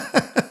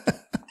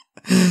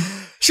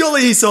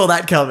 Surely he saw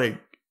that coming.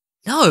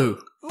 No.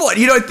 What?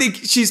 You don't think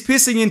she's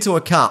pissing into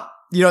a cup?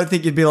 You don't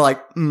think you'd be like,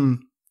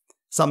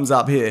 something's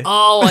up here?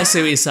 Oh, I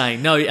see what you're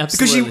saying. No,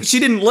 absolutely. Because she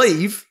didn't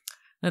leave.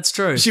 That's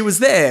true. She was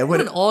there. What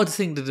an odd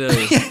thing to do.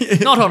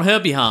 Not on her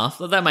behalf.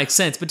 That makes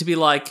sense. But to be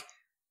like,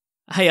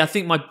 hey, I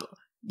think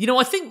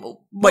I think...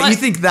 But you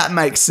think that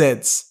makes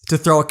sense? To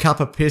throw a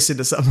cup of piss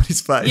into somebody's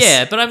face?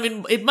 Yeah, but I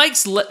mean, it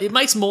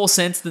makes more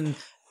sense than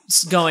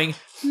going,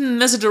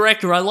 as a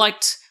director, I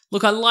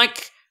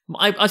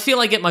feel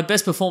I get my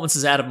best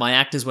performances out of my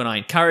actors when I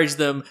encourage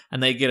them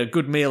and they get a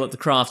good meal at the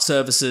craft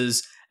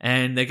services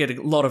and they get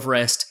a lot of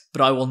rest,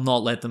 but I will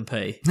not let them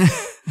pee.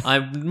 I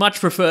much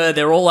prefer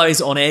they're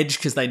always on edge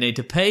because they need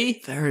to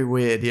pee. Very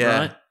weird, yeah.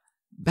 Right?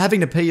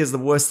 Having to pee is the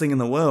worst thing in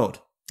the world.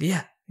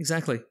 Yeah,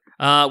 exactly.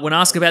 When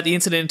asked about the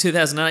incident in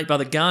 2008 by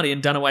The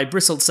Guardian, Dunaway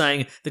bristled,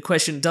 saying the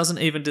question doesn't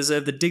even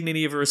deserve the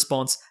dignity of a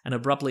response and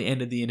abruptly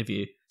ended the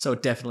interview. So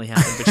it definitely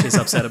happened, but she's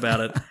upset about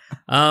it.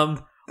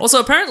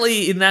 Also,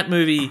 apparently in that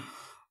movie,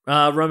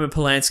 Roman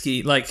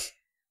Polanski, like,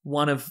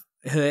 one of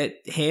her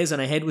hairs on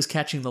her head was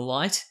catching the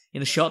light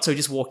in a shot, so he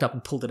just walked up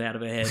and pulled it out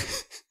of her head.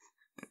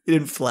 He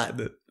didn't flatten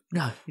it.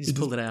 No, he just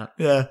pulled it out.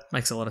 Yeah.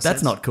 Makes a lot of sense.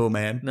 That's not cool,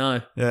 man.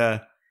 No. Yeah.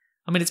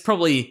 I mean, it's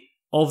probably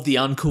of the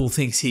uncool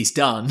things he's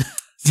done.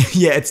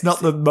 Yeah, it's not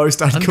the most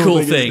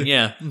uncool thing.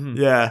 Yeah. Mm-hmm.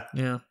 Yeah.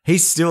 Yeah. He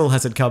still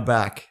hasn't come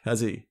back,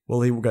 has he?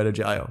 Well, he will go to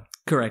jail.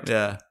 Correct.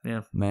 Yeah.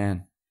 Yeah.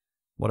 Man,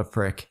 what a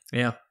prick.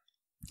 Yeah.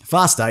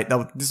 Fast 8,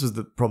 this was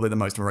probably the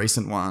most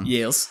recent one.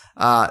 Yes.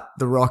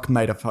 The Rock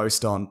made a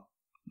post on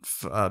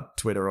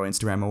Twitter or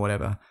Instagram or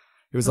whatever.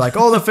 He was like,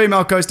 all the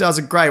female co-stars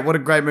are great. What a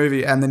great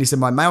movie. And then he said,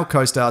 my male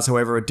co-stars,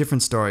 however, are a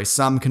different story.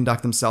 Some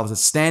conduct themselves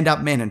as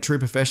stand-up men and true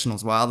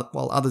professionals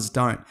while others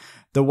don't.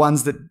 The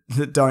ones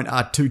that don't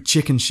are too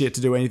chicken shit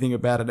to do anything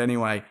about it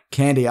anyway.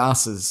 Candy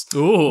asses.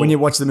 Ooh. When you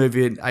watch the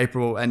movie in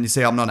April and you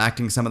see I'm not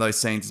acting some of those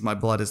scenes, my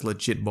blood is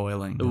legit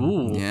boiling.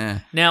 Ooh. Yeah.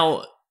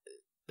 Now,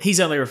 he's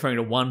only referring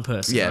to one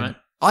person, right?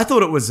 I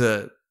thought it was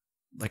a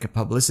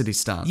publicity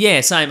stunt.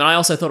 Yeah, same. And I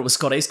also thought it was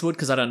Scott Eastwood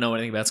because I don't know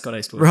anything about Scott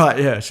Eastwood. Right,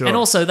 yeah, sure. And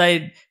also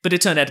but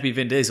it turned out to be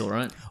Vin Diesel,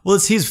 right? Well,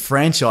 it's his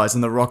franchise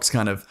and The Rock's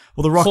The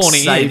Rock Fawning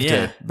saved in,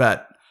 yeah. it,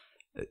 but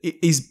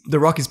The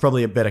Rock is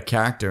probably a better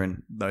character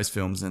in those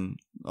films and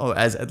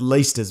at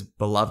least as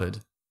beloved.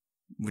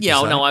 Yeah,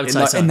 I would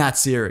say so. In that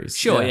series.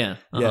 Sure, yeah.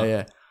 Uh-huh.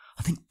 Yeah.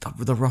 I think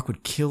The Rock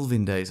would kill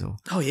Vin Diesel.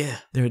 Oh, yeah.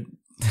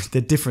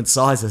 They're different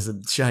sizes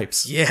and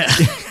shapes. Yeah.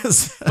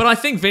 But I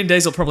think Vin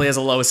Diesel probably has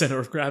a lower center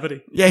of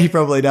gravity. Yeah, he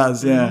probably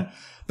does, yeah.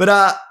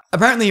 But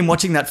apparently in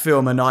watching that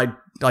film, and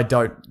I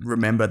don't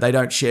remember, they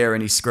don't share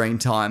any screen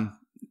time.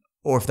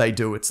 Or if they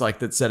do, it's like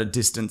that's at a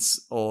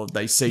distance or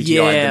they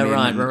CGI them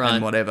in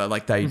and whatever.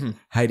 Like they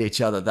hate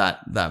each other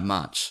that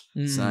much.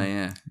 So,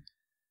 yeah.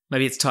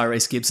 Maybe it's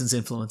Tyrese Gibson's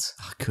influence.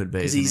 Oh, could be.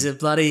 Because he's a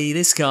bloody,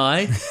 this guy.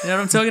 You know what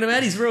I'm talking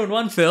about? He's ruined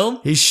one film.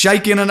 He's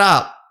shaking it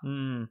up.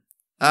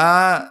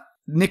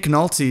 Nick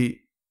Nolte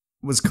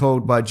was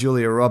called by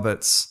Julia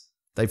Roberts.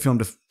 They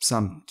filmed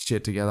some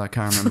shit together. I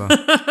can't remember.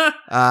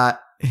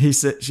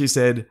 She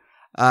said,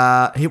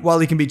 while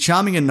he can be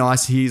charming and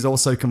nice, he's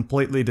also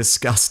completely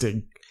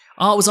disgusting.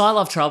 Oh, it was I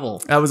Love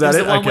Trouble. Was that it?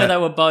 It The one okay.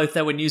 where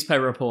they were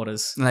newspaper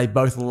reporters. And they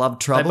both loved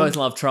trouble? They both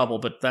loved trouble,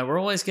 but they were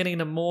always getting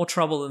into more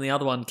trouble than the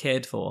other one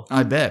cared for.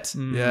 I bet.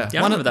 Yeah.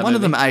 I remember that one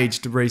of movie. them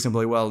aged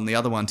reasonably well and the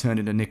other one turned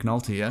into Nick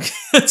Nolte, yeah?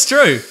 That's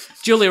true.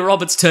 Julia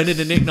Roberts turned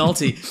into Nick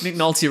Nolte. Nick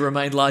Nolte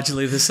remained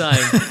largely the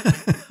same.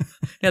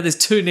 Now there's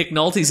two Nick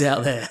Noltes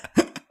out there.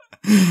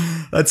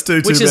 That's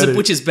too many.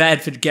 Which is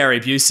bad for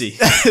Gary Busey.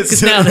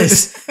 Because now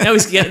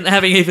he's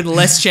having even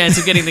less chance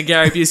of getting the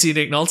Gary Busey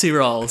Nick Nolte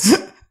roles.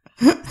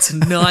 It's a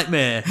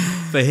nightmare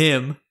for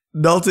him.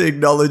 Nolte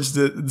acknowledged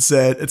it and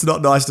said, it's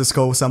not nice to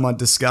call someone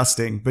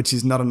disgusting, but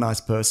she's not a nice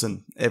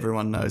person.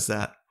 Everyone knows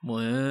that.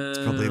 Wow. That's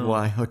probably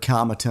why her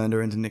karma turned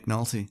her into Nick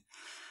Nolte.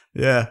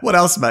 Yeah. What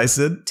else,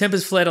 Mason?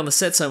 Tempers flared on the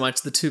set so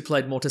much the two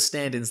played more to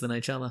stand-ins than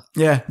each other.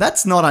 Yeah.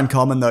 That's not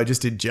uncommon, though,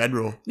 just in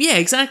general. Yeah,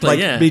 exactly.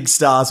 Big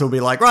stars will be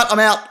like, right, I'm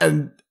out.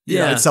 And you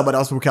know, someone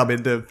else will come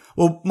in to...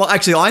 Well,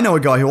 actually, I know a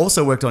guy who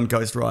also worked on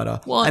Ghost Rider.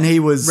 What? And he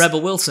was...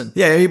 Rebel Wilson.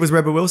 Yeah, he was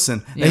Rebel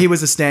Wilson. Yeah. And he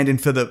was a stand-in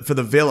for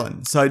the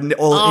villain. So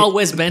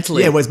Wes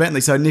Bentley. Yeah, Wes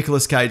Bentley. So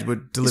Nicolas Cage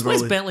would deliver...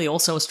 Is Wes Bentley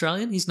also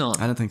Australian? He's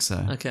not. I don't think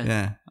so. Okay.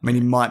 Yeah. I mean,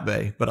 he might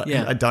be, but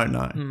I don't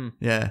know. Mm.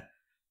 Yeah.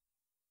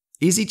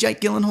 Is he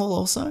Jake Gyllenhaal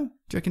also? Do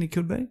you reckon he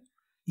could be?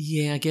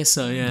 Yeah, I guess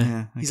so, yeah.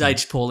 Okay. He's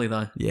aged poorly,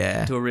 though.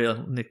 Yeah. To a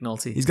real Nick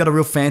Nolte. He's got a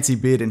real fancy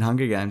beard in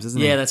Hunger Games, isn't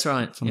he? Yeah, that's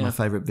right. It's one of my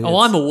favourite beards. Oh,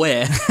 I'm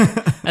aware.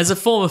 As a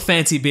former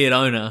fancy beard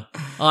owner,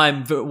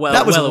 I'm well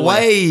That was well aware.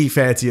 way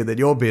fancier than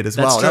your beard as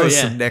That's well. true, That was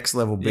yeah. some next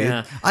level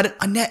beard. Yeah.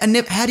 I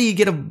never, how do you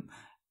get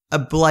a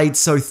blade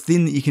so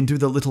thin that you can do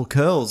the little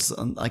curls?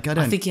 Like I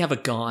don't. I think you have a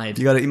guide.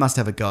 You must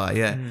have a guy.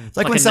 Yeah, it's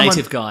like when a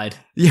native guide.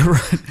 Yeah,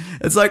 right.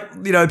 It's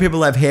like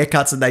people have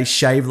haircuts and they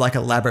shave like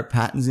elaborate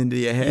patterns into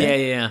your hair.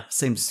 Yeah.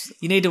 Seems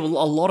You need a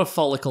lot of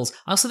follicles.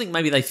 I also think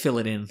maybe they fill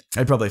it in.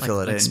 they probably fill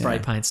it like in. spray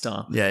Yeah. paint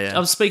style. Yeah. I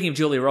was speaking of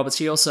Julia Roberts.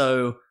 She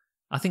also,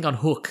 I think on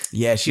Hook.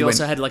 Yeah, she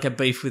also had like a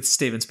beef with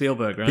Steven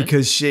Spielberg, right?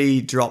 Because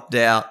she dropped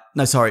out.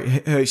 No,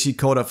 sorry. She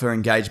called off her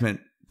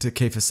engagement to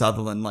Kiefer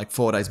Sutherland like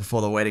 4 days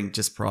before the wedding,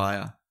 just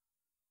prior.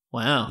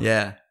 Wow.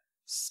 Yeah.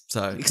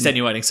 So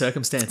Extenuating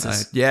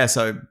circumstances.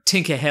 So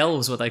Tinker Hell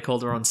was what they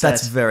called her on set.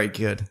 that's very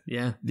good.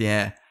 Yeah.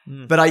 Yeah.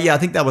 But I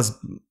think that was.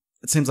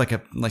 It seems like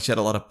she had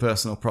a lot of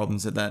personal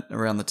problems at that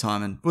around the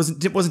time, and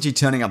wasn't she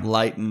turning up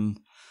late and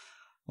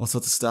all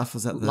sorts of stuff?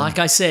 Was that Like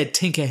I said,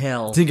 Tinker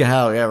Hell. Tinker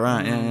Hell? Yeah,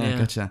 right. Yeah, Yeah.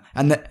 gotcha.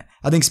 And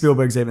I think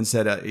Spielberg's even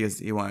said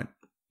he won't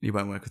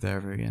work with her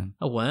ever again.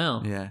 Oh,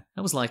 wow. Yeah.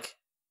 That was like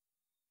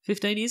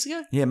 15 years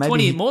ago? Yeah, maybe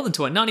 20, more than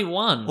 20,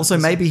 91. Also,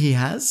 maybe he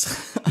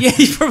has. Yeah,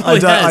 he probably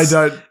has.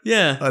 I don't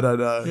Yeah.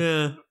 know.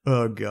 Yeah.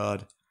 Oh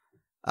God.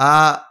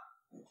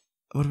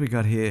 What do we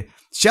got here?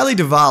 Shelley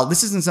Duvall.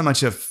 This isn't so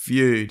much a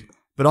feud,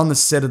 but on the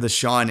set of The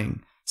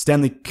Shining,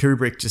 Stanley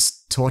Kubrick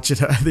just tortured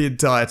her the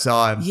entire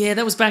time. Yeah,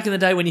 that was back in the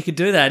day when you could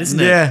do that, isn't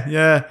it?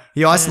 Yeah.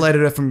 He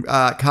isolated her from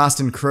cast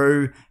and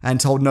crew and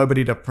told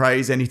nobody to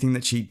praise anything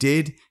that she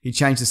did. He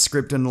changed the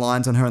script and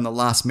lines on her in the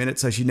last minute,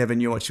 so she never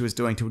knew what she was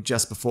doing till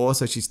just before,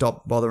 so she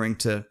stopped bothering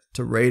to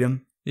read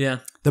them. Yeah.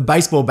 The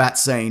baseball bat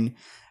scene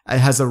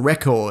has a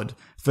record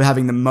for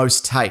having the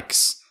most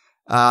takes.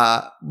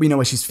 We know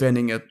where she's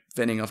fending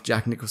off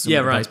Jack Nicholson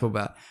with a baseball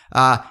bat.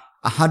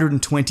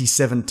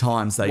 127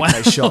 times they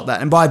shot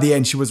that. And by the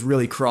end, she was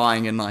really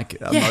crying and like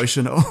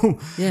emotional.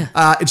 Yeah.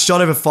 It's shot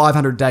over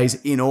 500 days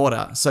in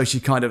order. So she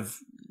kind of,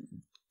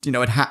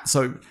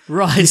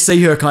 Right. you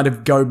see her kind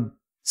of go.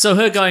 So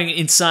her going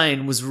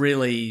insane was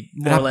really,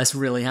 more or less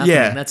really happening.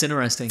 Yeah. That's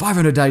interesting.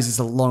 500 days is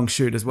a long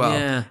shoot as well.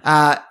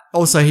 Yeah.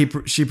 Also,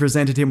 she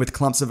presented him with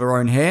clumps of her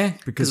own hair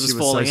because it was she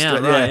was falling so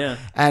out, right, yeah.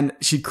 And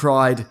she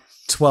cried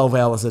 12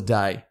 hours a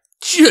day.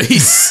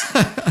 Jeez.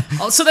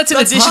 So that's an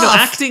additional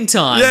acting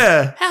time.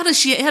 Yeah. How does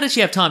she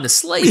have time to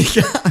sleep?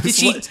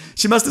 Did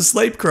She must have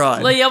sleep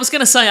cried. Lee, I was going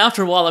to say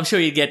after a while, I'm sure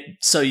you'd get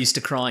so used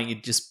to crying,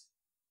 you'd just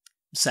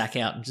sack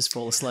out and just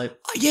fall asleep.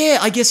 Yeah,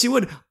 I guess you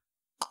would.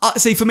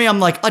 See, for me, I'm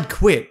like, I'd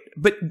quit,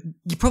 but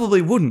you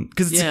probably wouldn't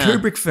because it's a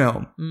Kubrick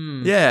film.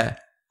 Yeah.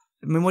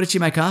 I mean, what did she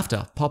make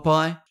after?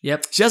 Popeye?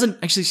 Yep. She hasn't,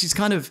 actually, she's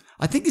kind of,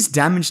 I think this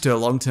damaged her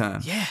long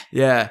term. Yeah.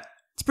 Yeah.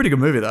 It's a pretty good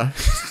movie, though.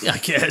 I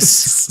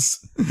guess.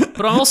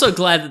 But I'm also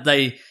glad that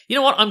you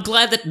know what? I'm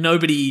glad that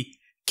nobody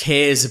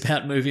cares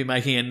about movie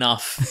making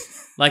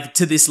enough, like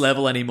to this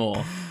level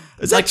anymore.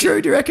 Is that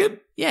true, do you reckon?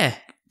 Yeah.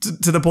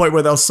 To the point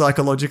where they'll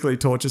psychologically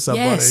torture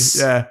somebody. Yes.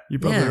 Yeah, you're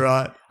probably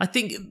right. I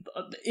think,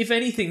 if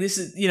anything, this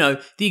is,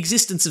 the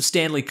existence of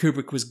Stanley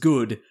Kubrick was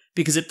good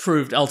because it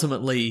proved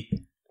ultimately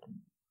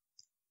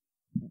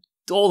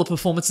all the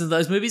performances in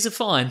those movies are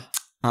fine.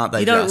 Aren't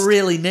they? You don't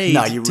really need to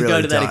really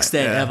go to that don't.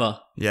 extent ever.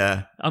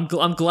 Yeah. I'm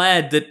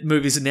glad that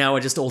movies now are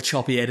just all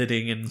choppy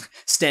editing and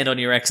stand on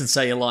your X and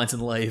say your lines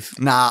and leave.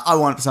 Nah, I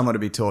want someone to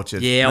be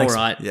tortured. Yeah, all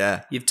right.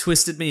 Yeah. You've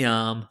twisted me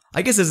arm.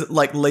 I guess it's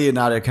like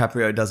Leonardo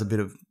DiCaprio does a bit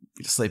of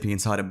sleeping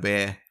inside a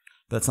bear.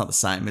 But that's not the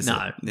same, is it?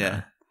 No.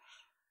 Yeah.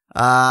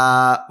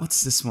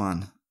 What's this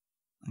one?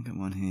 I got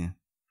one here.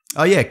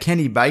 Oh, yeah.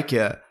 Kenny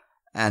Baker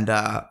and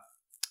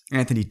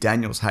Anthony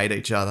Daniels hate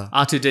each other.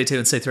 R2-D2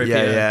 and C-3PO.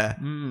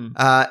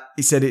 Yeah.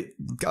 He said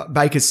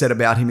Baker said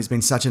about him, he's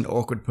been such an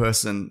awkward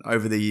person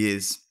over the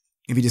years.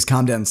 If he just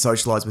calmed down and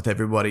socialised with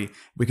everybody,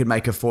 we could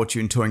make a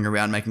fortune touring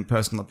around making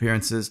personal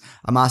appearances.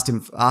 I'm asked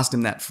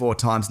him that 4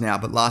 times now,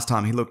 but last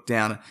time he looked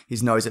down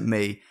his nose at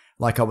me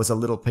like I was a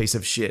little piece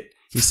of shit.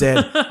 He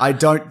said, I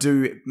don't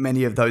do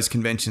many of those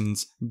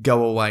conventions.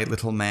 Go away,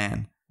 little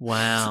man.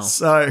 Wow.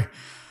 So,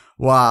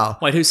 wow.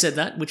 Wait, who said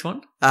that? Which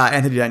one?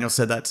 Anthony Daniels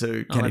said that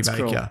to Kenny that's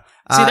Baker.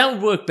 Cool. See, that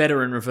would work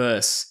better in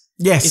reverse.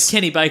 Yes. If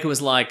Kenny Baker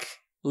was like,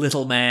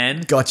 little man.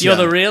 Gotcha. You're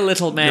the real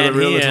little man. You're the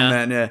real here. little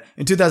man, yeah.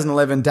 In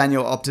 2011,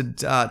 Daniel opted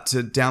to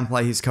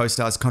downplay his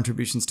co-star's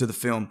contributions to the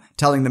film,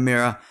 telling the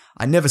Mirror,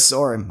 I never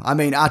saw him. I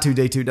mean,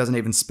 R2-D2 doesn't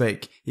even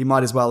speak. He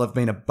might as well have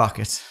been a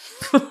bucket.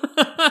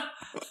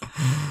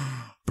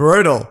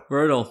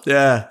 Brutal.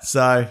 Yeah,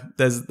 so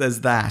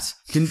there's that.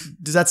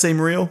 Does that seem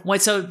real?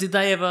 Wait, so did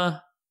they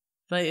ever...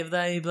 Have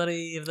they?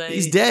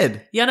 He's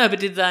dead. Yeah, no, but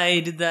did they?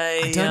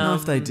 I don't know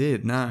if they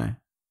did, no.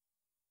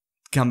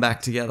 Come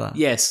back together.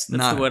 Yes, that's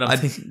No, the word I'm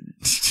thinking.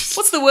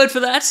 What's the word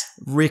for that?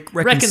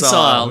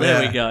 Reconcile.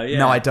 There yeah. we go, yeah.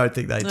 No, I don't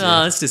think they did.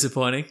 Oh, that's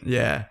disappointing.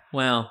 Yeah.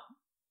 Wow.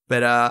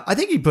 But I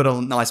think he put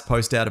a nice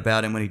post out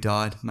about him when he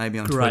died, maybe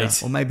on Great.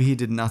 Twitter. Or maybe he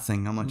did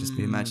nothing. I might just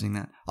be imagining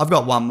that. I've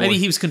got one more. Maybe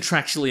he was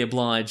contractually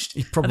obliged.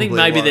 He probably I think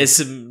maybe was. there's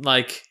some,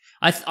 like...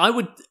 I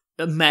would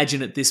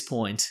imagine at this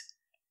point,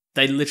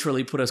 they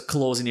literally put a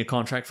clause in your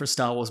contract for a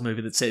Star Wars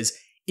movie that says,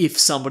 if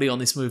somebody on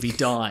this movie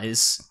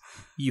dies,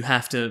 you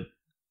have to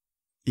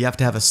You have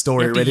to have a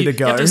story You have ready to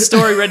go. You have to have a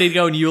story ready to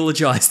go and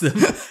eulogize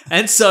them.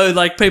 And so,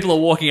 like, people are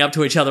walking up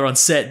to each other on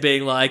set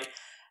being like,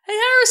 hey,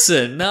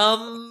 Harrison,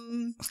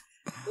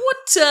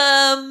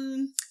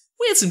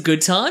 we had some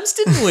good times,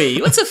 didn't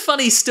we? What's a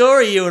funny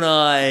story, you and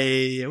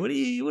I? What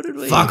did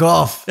we... Fuck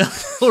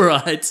off. All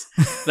right.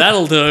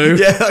 That'll do.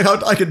 Yeah,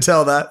 I can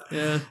tell that.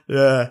 Yeah.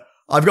 Yeah.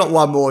 I've got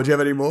one more. Do you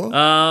have any more?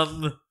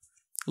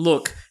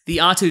 Look, the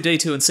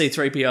R2-D2 and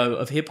C-3PO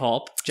of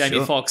hip-hop, Jamie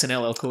Sure. Foxx and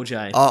LL Cool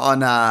J.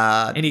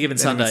 On Any Given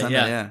Sunday,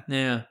 yeah.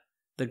 Yeah.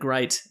 The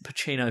great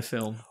Pacino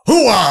film.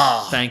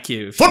 Hooah! Thank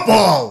you.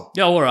 Football!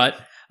 Yeah, all right.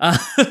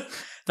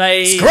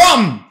 They...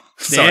 Scrum!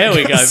 There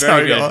we go. Very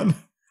Sorry, good. go on.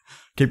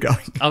 Keep going.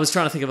 I was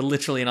trying to think of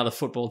literally another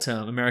football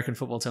term, American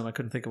football term. I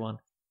couldn't think of one.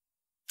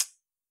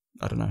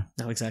 I don't know.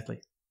 No,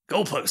 exactly.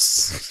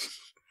 Goalposts.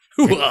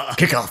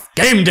 Kickoff.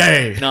 Game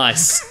day.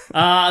 Nice.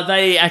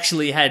 They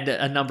actually had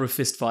a number of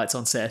fist fights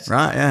on set.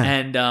 Right, yeah.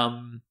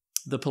 And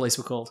the police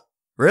were called.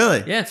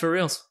 Really? Yeah, for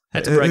reals.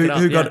 Had to break it up.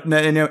 Who yeah. got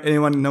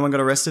no one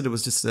got arrested? It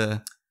was just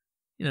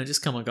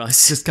Just come on,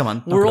 guys. just come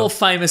on. We're all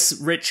famous,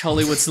 rich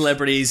Hollywood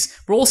celebrities.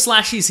 We're all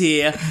slashies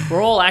here.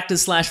 We're all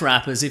actors /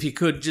 rappers. If you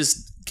could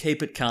just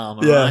keep it calm,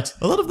 all right?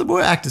 A lot of them were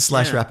actors /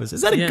 Yeah. rappers.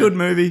 Is that a Yeah. good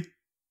movie?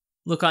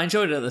 Look, I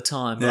enjoyed it at the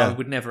time, but Yeah. I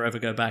would never ever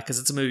go back because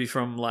it's a movie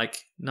from like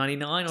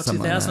 99 or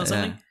Something 2000 like or that,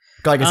 something. yeah.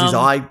 Guy gets his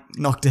eye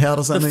knocked out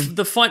or something.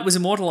 The fight was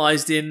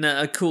immortalized in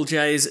Cool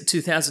J's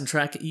 2000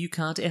 track "You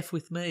Can't F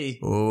With Me."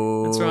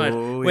 Oh, That's right,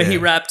 where he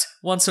rapped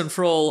 "Once and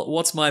for all,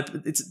 what's my..."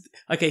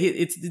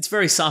 It's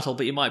very subtle,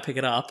 but you might pick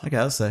it up. Okay,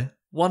 I'll say.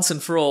 Once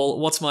and for all,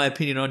 what's my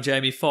opinion on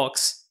Jamie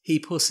Foxx? He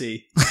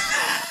pussy.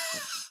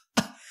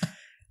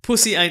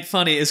 Pussy ain't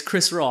funny as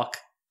Chris Rock.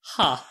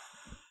 Ha.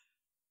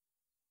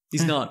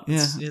 He's not.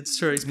 yeah. It's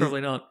true. He's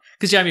probably not.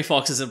 Because Jamie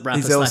Foxx is a rapper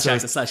 /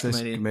 actor /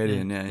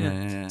 comedian.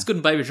 Yeah. It's good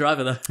in Baby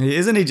Driver, though.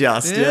 Isn't he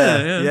just?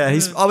 Yeah. Yeah.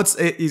 I would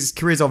say his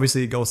career's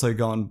obviously also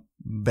gone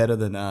better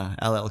than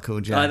LL Cool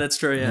J. Oh, that's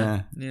true,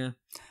 yeah.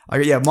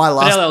 My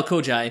last. But LL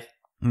Cool J,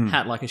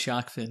 hat like a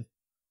shark fin.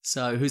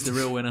 So who's the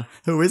real winner?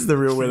 Who is the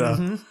real winner?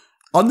 Mm-hmm.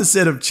 On the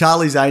set of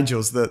Charlie's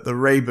Angels, the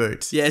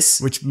reboot. Yes.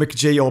 Which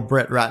McG or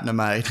Brett Ratner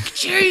made.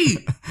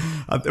 Gee!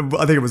 I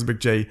think it was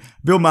McG.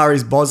 Bill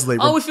Murray's Bosley.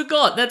 Oh, we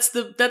forgot. That's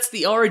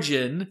the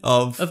origin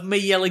of me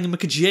yelling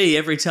McG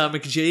every time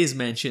McG is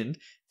mentioned.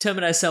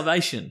 Terminator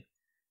Salvation.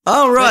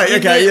 Oh, right.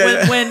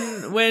 Okay,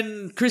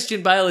 When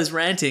Christian Bale is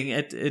ranting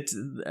at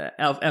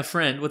our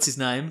friend, what's his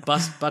name?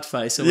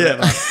 Buttface or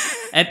whatever.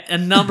 At a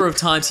number of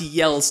times he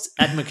yells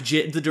at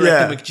McG, the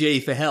director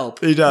McG, for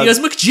help. He does.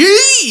 He goes,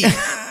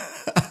 McG!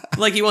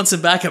 Like he wants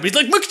some backup. He's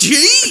like,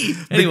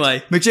 McG!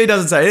 Anyway. McG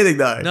doesn't say anything,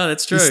 though. No,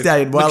 that's true. He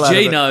stayed well out of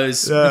it.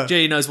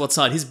 McG knows what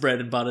side his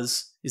bread and butter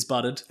is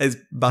buttered. Is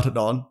buttered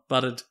on.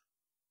 Buttered.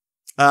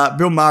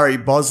 Bill Murray,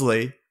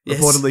 Bosley, Yes.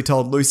 reportedly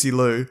told Lucy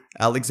Liu,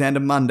 Alexander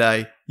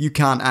Monday, you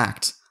can't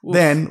act. Oof.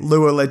 Then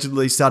Liu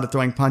allegedly started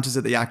throwing punches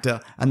at the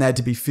actor and they had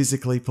to be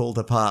physically pulled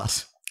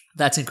apart.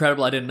 That's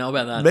incredible. I didn't know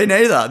about that. Me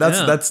neither.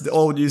 Yeah. That's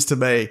all news to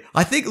me.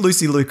 I think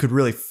Lucy Liu could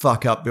really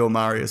fuck up Bill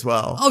Murray as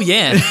well. Oh,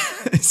 yeah.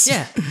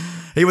 Yeah.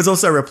 He was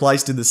also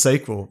replaced in the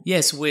sequel.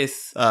 Yes,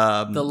 with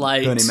the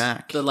late Bernie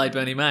Mac. The late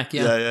Bernie Mac,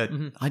 yeah.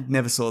 Yeah. I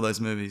never saw those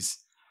movies.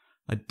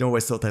 I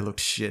always thought they looked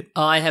shit.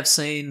 I have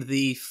seen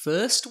the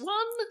first one.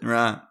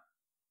 Right.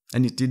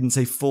 And you didn't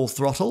see Full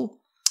Throttle?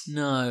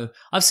 No.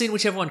 I've seen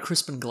whichever one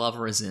Crispin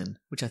Glover is in,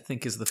 which I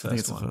think is the first one. I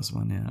think it's the first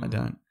one, yeah. I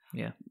don't.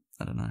 Yeah.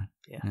 I don't know.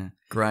 Yeah.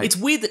 Great. It's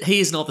weird that he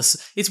is not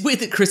the... It's weird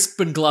that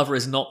Crispin Glover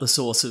is not the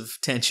source of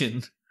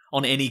tension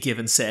on any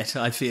given set,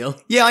 I feel.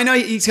 Yeah, I know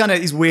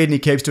he's weird and he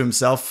keeps to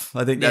himself.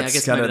 I think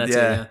that's kind of, maybe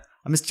that's it.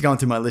 I'm just going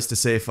through my list to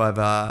see if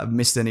I've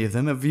missed any of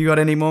them. Have you got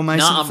any more, Mason?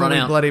 No, I'm before we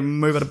run out. bloody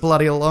move it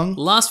bloody along?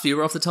 Last few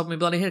were off the top of my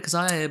bloody head because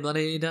I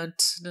bloody don't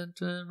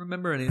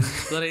remember anything.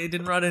 Bloody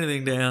didn't write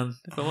anything down,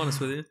 if I'm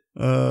honest with you.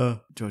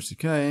 George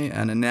Takei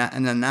and an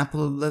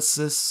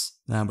analysis.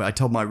 But I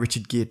told my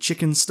Richard Gere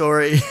chicken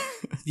story.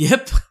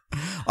 Yep.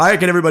 I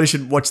reckon everybody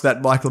should watch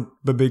that Michael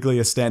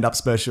Birbiglia stand-up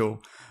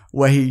special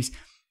where he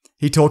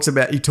talks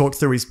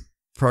through his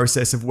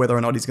process of whether or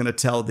not he's going to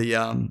tell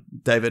the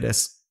David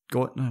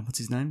what's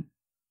his name?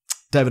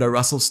 David O.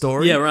 Russell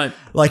story. Yeah, right.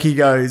 Like he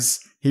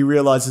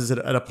realizes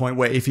at a point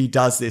where if he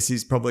does this,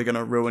 he's probably going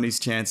to ruin his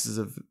chances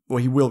of, or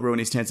he will ruin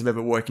his chance of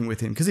ever working with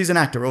him because he's an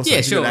actor also. Yeah,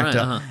 he's sure, an actor.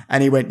 right, uh-huh.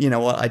 And he went, you know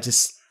what?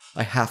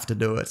 I have to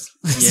do it.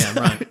 Yeah,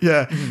 right.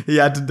 Yeah, he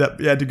had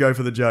to go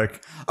for the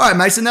joke. All right,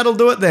 Mason, that'll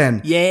do it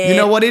then. Yeah. You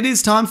know what it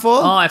is time for?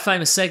 Oh, our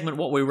famous segment,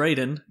 What We're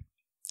Reading.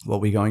 What are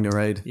we going to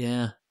read?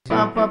 Yeah.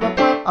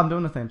 I'm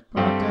doing the thing.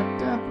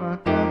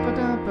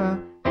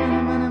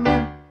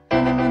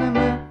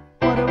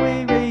 What are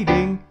we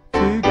reading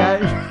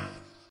today?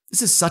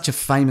 This is such a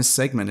famous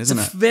segment, isn't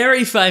it?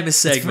 Very famous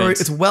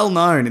segment. It's well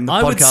known in the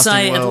podcasting I would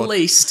say world. at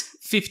least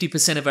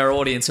 50% of our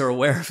audience are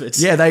aware of it.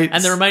 Yeah,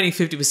 and the remaining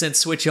 50%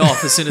 switch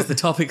off as soon as the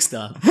topic's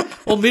done.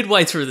 Or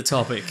midway through the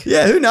topic.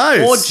 Yeah, who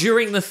knows? Or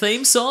during the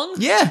theme song.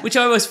 Yeah. Which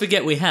I always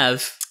forget we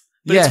have.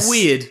 But Yes. it's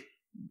weird.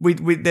 We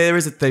there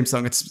is a theme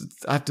song.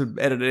 I have to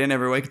edit it in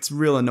every week. It's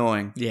real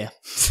annoying. Yeah.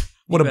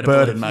 What a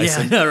burden,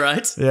 Mason. Yeah, I know,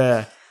 right?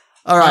 Yeah.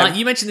 All right.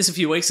 You mentioned this a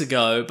few weeks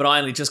ago, but I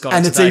only just got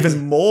and it it's today.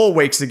 even more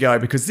weeks ago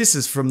because this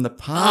is from the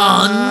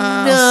past.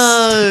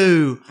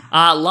 Oh,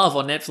 no. Love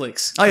on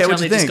Netflix. Oh, yeah, which I what'd you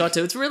only just think? got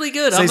to. It's really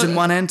good. Season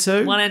 1 and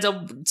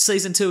 2?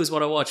 Season 2 is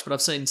what I watched, but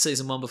I've seen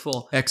season 1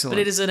 before. Excellent. But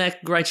it is a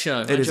great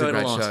show. It is a I enjoyed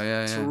great it a lot. show,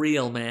 yeah, It's yeah.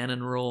 real, man,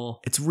 and raw.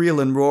 It's real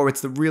and raw.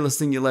 It's the realest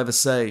thing you'll ever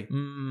see.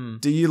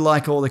 Do you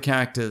like all the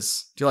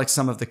characters? Do you like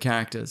some of the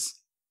characters?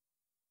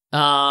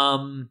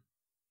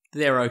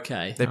 They're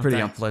okay. They're aren't pretty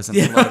they? unpleasant.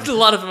 Yeah, a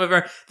lot of them are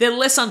very... They're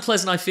less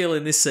unpleasant, I feel,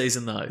 in this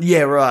season, though.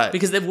 Yeah, right.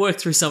 Because they've worked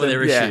through some of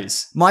their Yeah.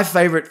 issues. One of my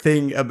favorite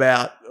things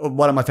about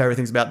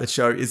the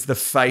show is the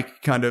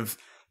fake kind of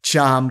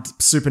charmed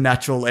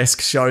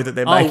supernatural-esque show that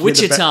they're making. in the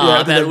Wichita,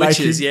 that they're about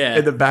witches, making yeah.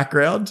 in the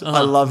background. Uh-huh.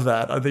 I love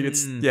that. I think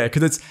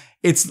because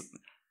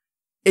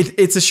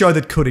it's a show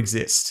that could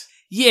exist.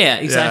 Yeah,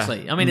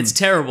 exactly. I mean, it's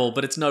terrible,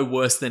 but it's no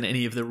worse than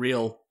any of the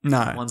real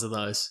No. ones of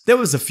those. There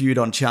was a feud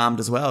on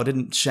Charmed as well.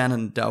 Didn't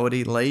Shannon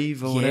Doherty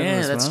leave or whatever? Yeah,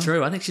 as that's well?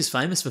 true. I think she's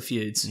famous for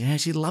feuds. Yeah,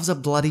 she loves a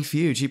bloody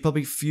feud. She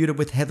probably feuded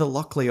with Heather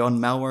Lockley on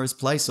Melrose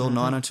Place or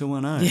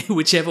 90210. Yeah,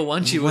 whichever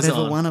one she was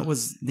Whatever on. one it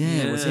was. Yeah,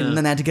 it was in. And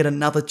then they had to get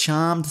another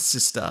Charmed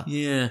sister.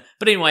 Yeah.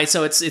 But anyway,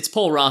 so it's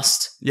Paul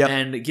Rust Yep.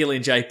 and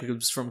Gillian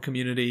Jacobs from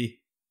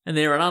Community, and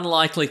they're an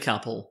unlikely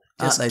couple.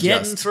 Aren't Just they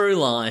getting just? through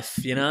life,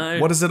 you know?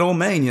 What does it all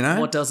mean, you know?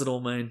 What does it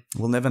all mean?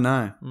 We'll never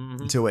know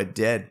until we're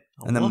dead.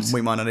 And then What? we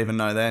might not even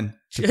know then.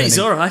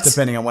 Jeez, all right.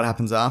 Depending on what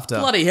happens after.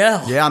 Bloody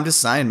hell. Yeah, I'm just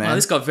saying, man. Oh,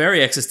 this got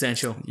very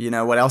existential. You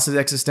know what else is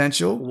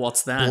existential?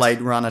 What's that? Blade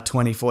Runner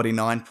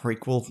 2049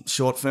 prequel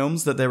short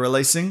films that they're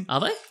releasing. Are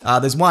they?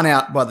 There's one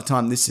out by the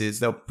time this is.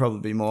 There'll probably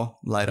be more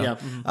later. Yeah.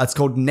 It's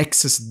called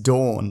Nexus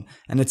Dawn,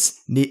 and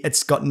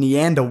it's got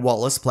Neander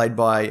Wallace, played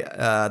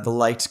by the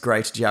late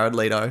great Jared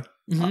Leto.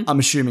 I'm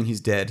assuming he's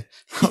dead.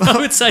 I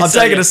would say I'm so,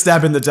 taking yeah. a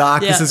stab in the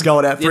dark. This is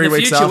going out 3 in the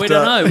weeks future, after. we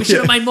don't know. We should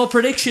have Yeah. made more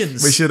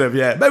predictions. We should have,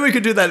 yeah. Maybe we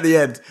could do that at the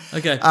end.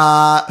 Okay.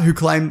 Who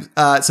claims?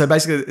 So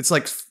basically, it's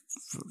like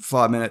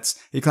 5 minutes.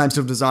 He claims to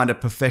have designed a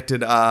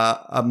perfected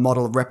a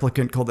model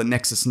replicant called the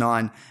Nexus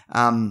 9.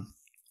 And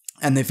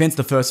the events of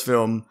the first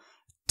film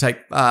take.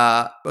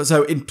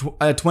 So in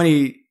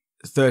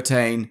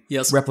 2013,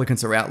 Yes.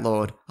 replicants are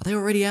outlawed. Are they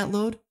already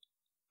outlawed?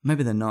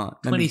 Maybe they're not.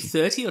 Maybe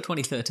 2030 or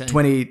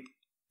 2013?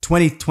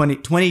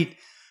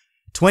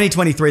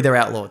 2023, they're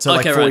outlawed. So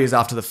Okay, like 4 right. years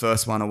after the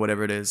first one or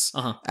whatever it is.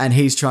 Uh-huh. And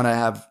he's trying to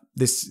have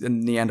this,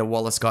 Neander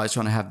Wallace guy is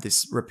trying to have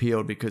this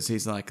repealed because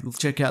he's like,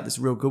 check out this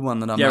real good one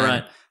that I made.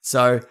 right.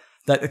 So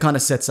that kind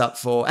of sets up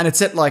for, and it's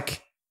set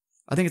like,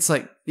 I think it's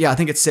set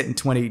in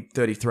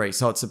 2033.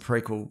 So it's a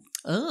prequel.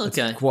 Oh,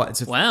 okay.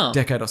 It's a Wow.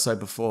 decade or so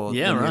before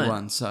Yeah, the new right.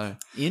 one. So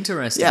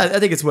Interesting. yeah, I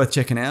think it's worth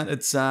checking out.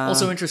 It's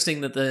Also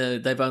interesting that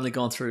they've only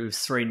gone through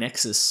 3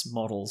 Nexus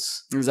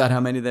models. is that how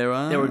many there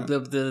are? There were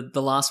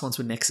the last ones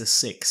were Nexus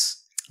 6.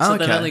 Oh, So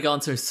okay. they've only gone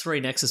through 3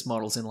 Nexus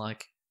models in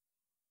like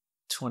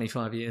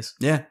 25 years.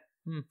 Yeah.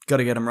 Got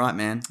to get them right,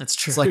 man. That's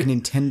true. It's like a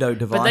Nintendo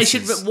device. But they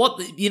should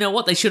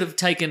they should have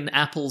taken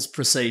Apple's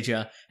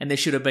procedure, and there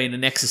should have been a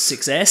Nexus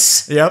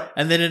 6S. Yep.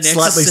 And then a Nexus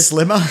Slightly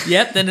slimmer.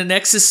 Yep, then a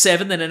Nexus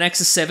 7, then a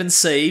Nexus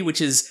 7C, which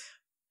is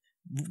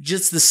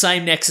just the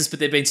same Nexus, but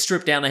they've been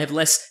stripped down. They have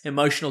less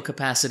emotional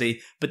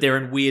capacity, but they're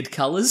in weird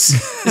colours.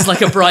 There's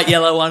like a bright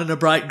yellow one and a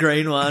bright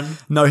green one.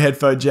 No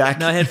headphone jack.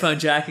 No headphone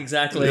jack,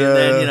 exactly.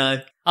 Yeah. And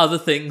then, other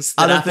things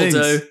that Apple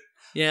do.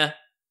 Yeah.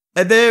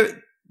 And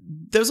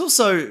there's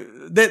also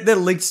they're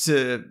linked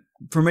to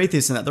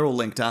Prometheus and that. They're all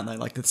linked, aren't they?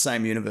 Like the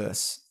same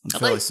universe. I'm Are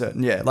fairly they?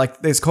 certain. Yeah.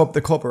 Like there's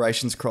the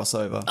corporations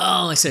crossover.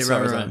 Oh, I see. as far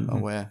Right, as right. I'm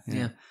aware.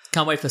 Yeah.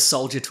 Can't wait for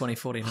Soldier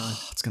 2049.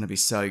 It's gonna be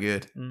so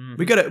good.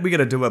 We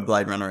gotta do a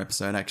Blade Runner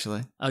episode.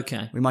 Actually,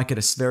 Okay. we might get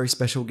a very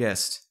special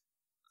guest.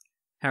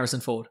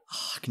 Harrison Ford.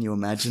 Can you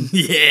imagine?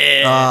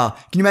 Yeah.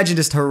 Can you imagine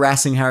just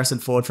harassing Harrison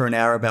Ford for an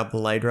hour about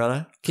Blade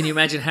Runner? Can you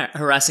imagine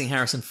harassing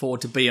Harrison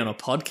Ford to be on a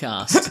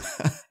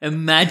podcast?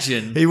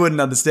 Imagine. He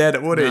wouldn't understand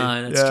it, would he?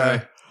 No, that's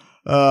true.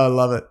 Oh, I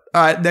love it.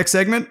 All right, next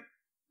segment.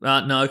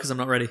 No, because I'm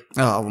not ready.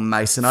 Oh, well,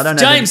 Mason, I don't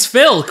know. James,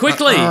 Phil,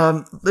 quickly.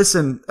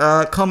 Listen,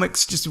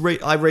 comics.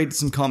 I read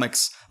some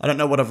comics. I don't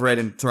know what I've read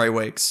in 3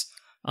 weeks.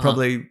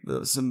 Probably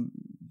the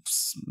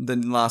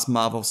last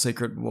Marvel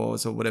Secret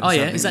Wars or whatever. Oh, yeah?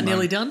 happening Is that at the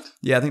nearly moment. done?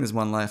 Yeah, I think there's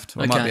one left.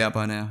 Or it might Okay. be out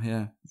by now.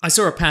 Yeah. I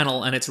saw a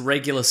panel and it's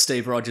regular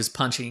Steve Rogers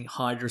punching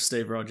Hydra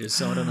Steve Rogers,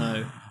 so I don't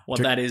know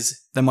what that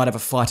is. They might have a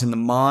fight in the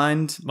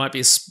mind. Might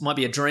be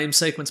a dream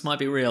sequence, might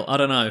be real. I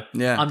don't know.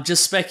 Yeah. I'm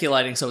just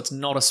speculating, so it's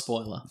not a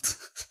spoiler.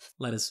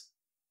 Letters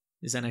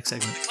is our next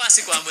segment. The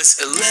classic one was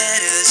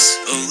letters,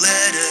 oh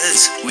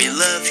letters, we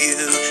love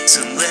you.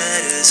 Some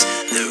letters,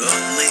 they're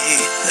only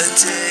a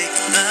day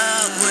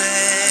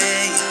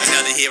away. I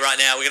know they're here right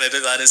now. We're gonna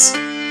do letters.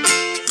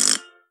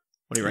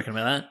 What do you reckon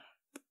about that?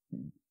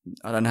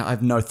 I don't know. I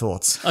have no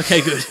thoughts. Okay,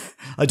 good.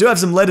 I do have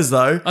some letters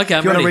though. Okay, I'm If you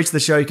want ready. to reach the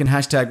show, you can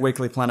hashtag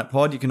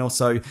weeklyplanetpod. You can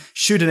also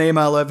shoot an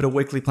email over to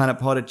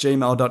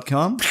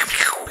weeklyplanetpod@gmail.com.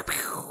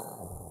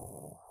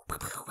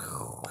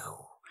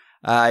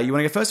 You want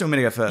to go first or want me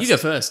to go first? You go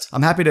first.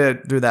 I'm happy to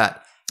do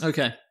that.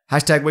 Okay.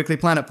 Hashtag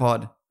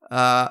weeklyplanetpod.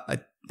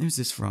 Who's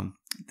this from?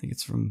 think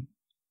it's from.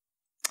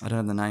 I don't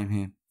have the name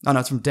here. Oh no,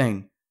 it's from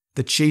Dean,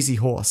 the cheesy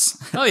horse.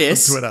 Oh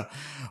yes. On Twitter.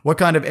 What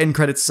kind of end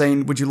credits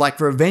scene would you like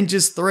for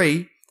Avengers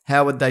 3?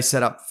 How would they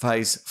set up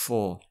Phase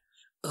 4?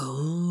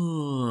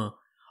 Oh,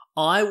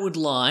 I would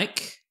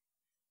like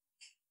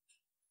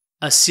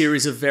a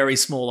series of very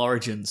small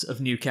origins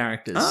of new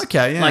characters.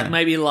 Okay, yeah. Like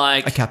maybe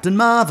like A Captain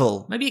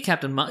Marvel. maybe a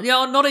Captain Marvel.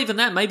 Yeah, not even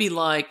that. Maybe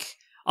like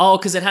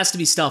because it has to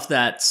be stuff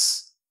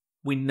that's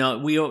we know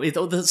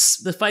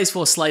the Phase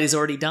 4 slate is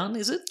already done.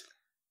 Is it?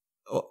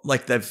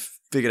 Like they've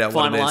figured out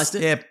what it is. Finalised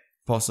it? Yeah,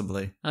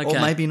 possibly. Okay.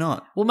 Or maybe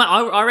not. Well,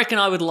 I reckon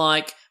I would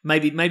like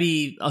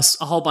maybe a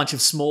whole bunch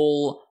of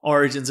small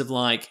origins of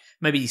like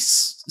maybe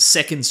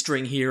second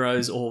string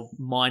heroes or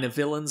minor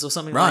villains or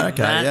something Right, like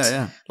okay, that.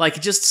 yeah. Like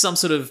just some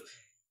sort of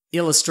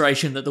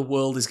illustration that the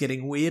world is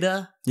getting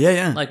weirder.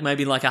 Yeah. Like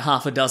maybe like a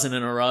half a dozen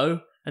in a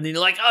row. And then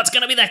you're like, oh, it's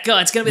going to be that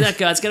guy. It's going to be that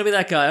guy. It's going to be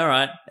that guy. All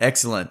right.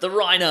 Excellent. The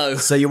Rhino.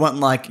 So you want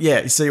like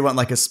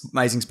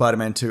Amazing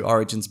Spider-Man 2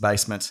 Origins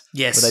basement.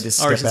 Yes. Where they just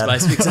step Origins out.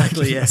 basement.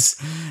 Exactly,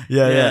 yes.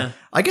 Yeah.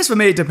 I guess for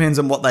me, it depends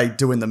on what they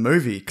do in the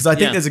movie. Because I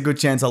think Yeah. there's a good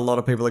chance a lot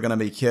of people are going to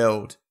be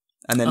killed.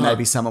 And then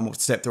maybe someone will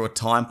step through a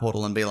time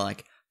portal and be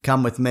like,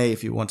 come with me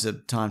if you want to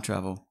time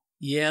travel.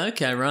 Yeah,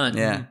 okay, right.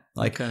 Yeah.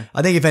 Like, okay.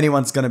 I think if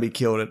anyone's going to be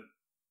killed,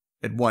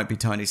 it won't be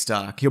Tony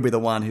Stark. He'll be the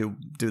one who'll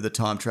do the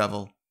time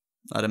travel,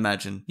 I'd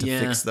imagine, to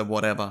fix the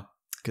whatever.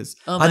 Because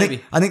I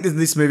think that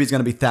this movie is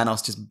going to be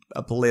Thanos just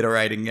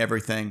obliterating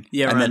everything.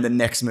 Yeah, and right. then the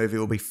next movie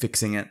will be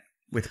fixing it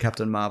with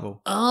Captain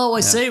Marvel. Oh,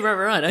 I see.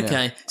 Right.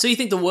 Okay. So you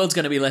think the world's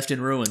going to be left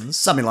in ruins?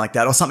 Something like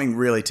that. Or something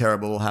really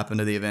terrible will happen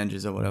to the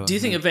Avengers or whatever. Do you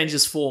think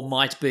Avengers 4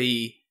 might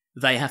be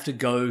they have to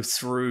go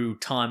through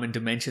time and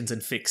dimensions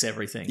and fix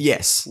everything?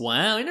 Yes.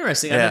 Wow,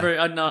 interesting.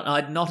 Yeah.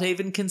 I'd not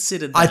even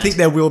considered that. I think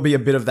there will be a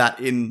bit of that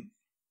in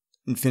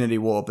Infinity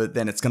War, but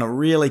then it's going to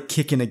really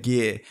kick in a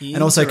gear.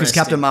 And also because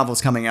Captain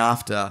Marvel's coming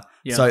after,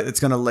 so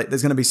it's going to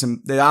there's going to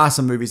be there are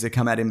some movies that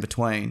come out in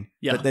between,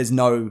 but there's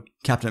no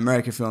Captain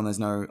America film, there's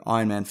no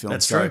Iron Man film.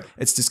 That's so true.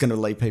 It's just going to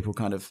leave people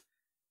kind of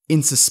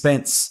in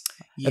suspense.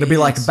 It'll be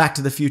like Back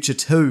to the Future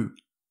 2.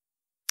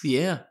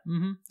 Yeah.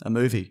 Mm-hmm. A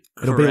movie.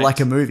 It'll be Correct. like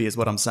a movie is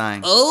what I'm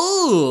saying.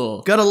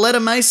 Oh! Got a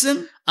letter,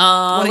 Mason?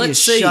 Why don't you Let's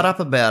see. shut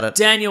up about it?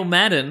 Daniel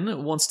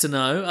Madden wants to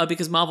know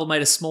because Marvel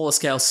made a smaller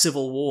scale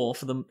Civil War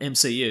for the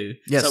MCU.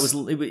 Yes.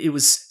 So it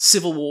was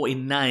Civil War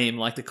in name,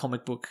 like the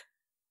comic book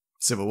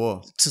Civil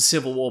War. to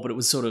Civil War, but it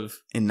was sort of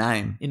In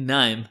name. in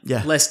name.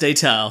 Yeah. Less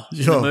detail in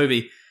Sure. the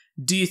movie.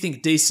 Do you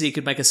think DC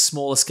could make a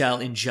smaller scale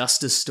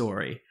Injustice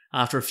story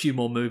after a few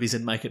more movies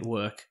and make it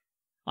work?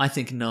 I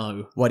think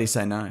no. Why do you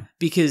say no?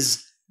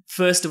 Because,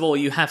 first of all,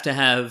 you have to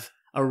have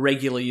a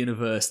regular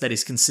universe that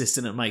is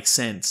consistent and makes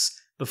sense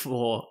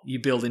before you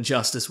build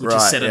Injustice, which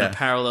is set in a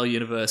parallel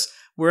universe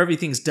where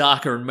everything's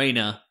darker and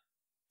meaner,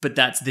 but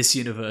that's this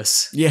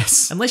universe.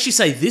 Yes. Unless you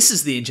say this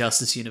is the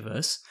Injustice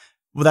universe.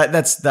 Well,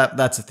 that's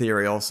a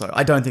theory also.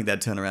 I don't think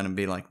they'd turn around and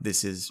be like,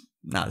 this is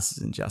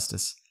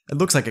Injustice. It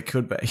looks like it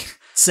could be.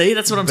 See,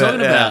 that's what I'm talking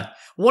yeah. about.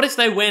 What if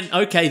they went,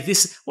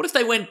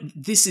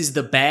 this is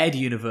the bad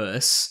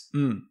universe,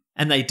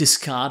 and they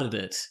discarded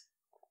it?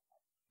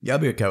 Yeah,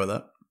 I'd be okay with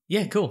that.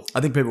 Yeah, cool.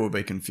 I think people would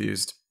be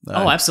confused. Though.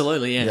 Oh,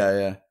 absolutely, yeah.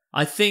 Yeah.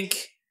 I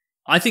think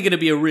it'd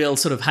be a real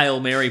sort of Hail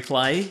Mary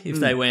play if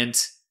they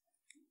went,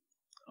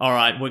 all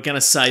right, we're going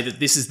to say that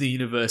this is the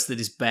universe that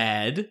is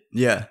bad.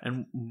 Yeah.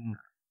 And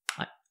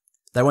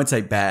they won't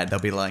say bad. They'll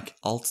be like,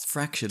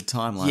 fractured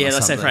timeline. yeah, or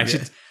they'll say something.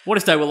 fractured. Yeah. What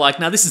if they were like,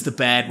 no, this is the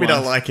bad one. We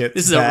don't like it.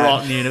 This is bad. a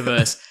rotten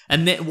universe.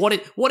 And then what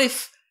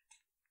if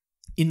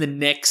in the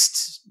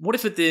next, what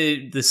if at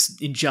this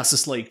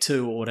Injustice League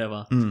 2 or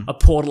whatever, a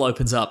portal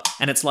opens up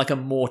and it's like a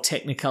more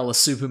Technicolor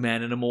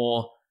Superman and a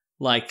more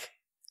like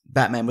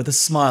Batman with a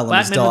smile on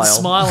his Batman dial. with a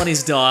smile on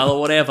his dial or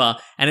whatever,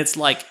 and it's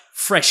like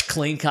fresh,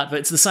 clean cut, but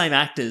it's the same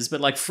actors, but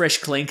like fresh,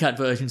 clean cut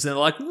versions. And they're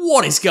like,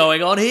 what is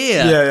going on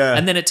here? Yeah.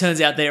 And then it turns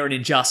out they're an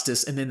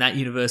Injustice, and then that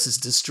universe is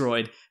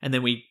destroyed, and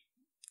then we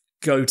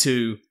go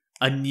to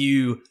a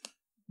new,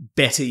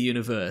 better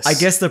universe. I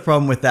guess the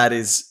problem with that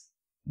is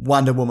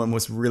Wonder Woman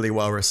was really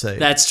well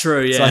received. That's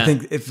true, yeah. So I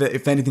think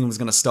if anything was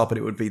going to stop it,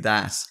 it would be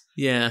that.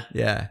 Yeah.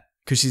 Yeah.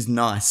 Because she's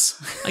nice.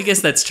 I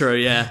guess that's true,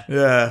 yeah.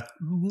 Yeah.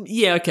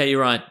 Yeah, okay,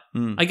 you're right.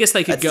 I guess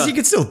they could go... You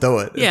could still do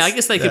it. Yeah, I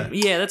guess they could...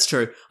 Yeah, that's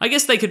true. I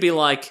guess they could be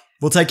like...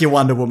 We'll take your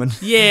Wonder Woman.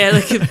 Yeah,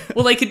 they could...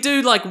 Well, they could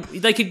do like...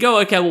 They could go,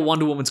 okay, well,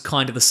 Wonder Woman's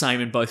kind of the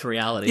same in both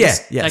realities. Yeah,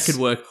 yes. That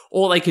could work.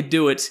 Or they could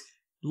do it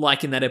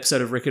like in that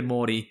episode of Rick and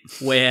Morty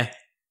where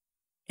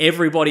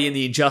everybody in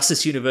the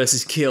Injustice universe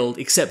is killed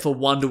except for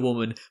Wonder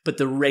Woman, but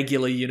the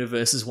regular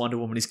universe's Wonder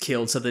Woman is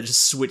killed, so they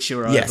just switch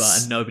her over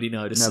and nobody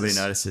notices. Nobody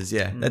notices,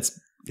 yeah. That's...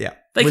 Yeah.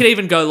 They could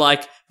even go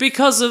like,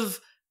 because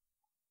of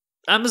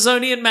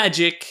Amazonian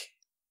magic,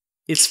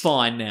 it's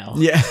fine now.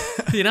 Yeah.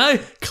 You know?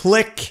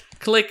 Click,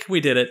 we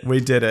did it. we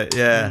did it,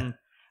 yeah.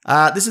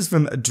 This is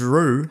from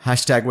Drew,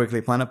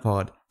 #WeeklyPlanetPod.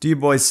 Where do you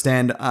boys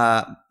stand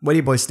on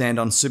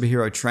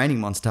superhero training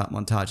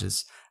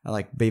montages,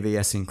 like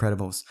BVS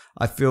Incredibles?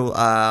 I feel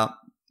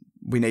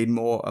we need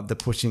more of the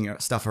pushing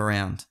stuff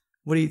around.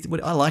 What do you?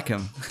 I like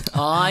him.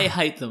 I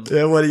hate them.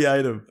 Yeah, what do you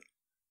hate him?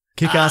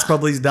 Kick-Ass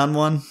probably's done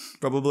one,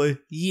 probably.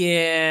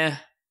 Yeah.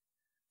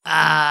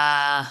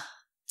 I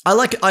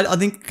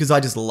think because I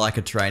just like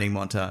a training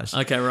montage.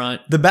 Okay, right.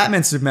 The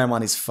Batman Superman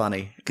one is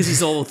funny. Because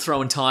he's all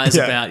throwing tires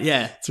Yeah. about.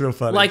 Yeah. It's real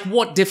funny. Like,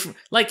 what different...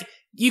 Like,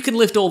 you can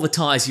lift all the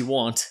tires you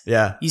want.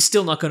 Yeah. You're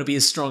still not going to be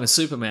as strong as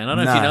Superman. I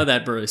don't know if you know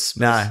that, Bruce.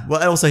 No.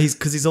 Well, also,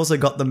 he's also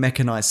got the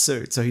mechanized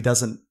suit, so he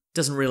doesn't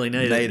really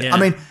need it. Yeah. I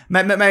mean,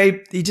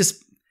 maybe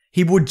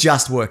he would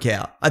just work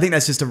out. I think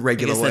that's just a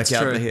regular I guess that's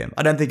workout true. for him.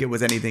 I don't think it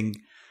was anything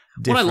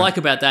different. What I like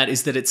about that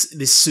is that it's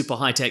this super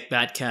high-tech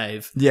bat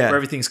cave Yeah. where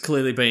everything's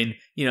clearly been,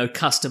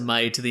 custom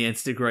made to the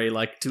nth degree,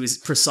 like to his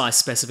precise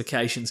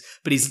specifications,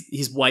 but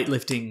his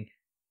weightlifting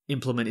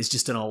implement is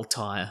just an old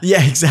tire.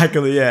 Yeah,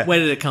 exactly, yeah. Where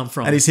did it come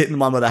from? And he's hitting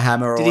one with a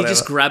hammer or Did whattever. he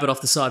just grab it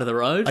off the side of the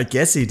road? I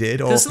guess he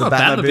did. Or 'Cause it's the not a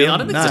Batmobile. Batmobile. I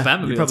don't think it's a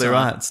Batmobile You're probably tire.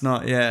 right. It's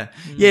not, yeah.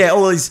 Yeah,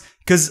 all these...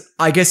 Because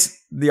I guess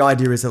the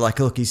idea is that, like,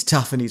 look, he's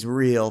tough and he's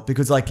real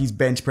because, like, his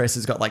bench press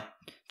has got, like,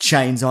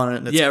 chains on it.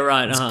 And it's, Yeah,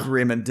 right, It's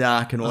grim and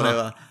dark and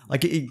whatever.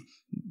 Like,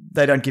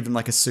 they don't give him,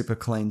 like, a super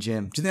clean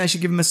gym. Do you think they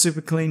should give him a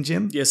super clean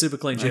gym? Yeah, super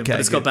clean gym. Okay, but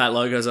it's got good. bat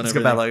logos on It's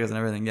everything. got bad logos and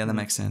everything. Yeah, that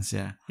makes sense,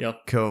 yeah. Yep.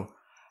 Cool.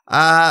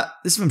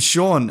 This is from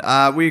Sean.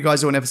 Will you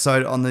guys do an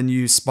episode on the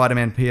new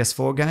Spider-Man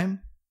PS4 game?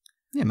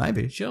 Yeah,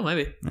 maybe. Sure,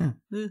 maybe. Yeah.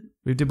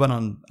 We did one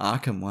on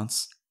Arkham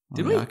once.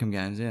 Did On we? the Arkham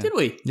games, yeah. Did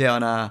we? Yeah,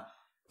 on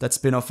that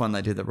spin-off one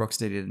they did that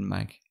Rocksteady didn't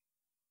make.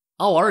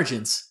 Oh,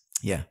 Origins.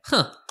 Yeah.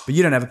 Huh. But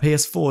you don't have a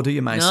PS4, do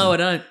you, Mason? No, I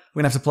don't.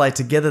 We're going to have to play it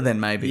together then,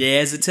 maybe. Yeah,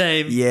 as a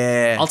team.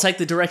 Yeah. I'll take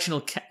the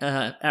directional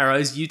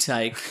arrows. You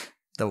take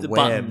the the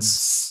webs.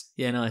 buttons.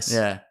 Yeah, nice.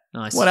 Yeah.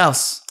 Nice. What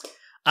else?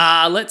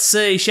 Let's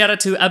see. Shout out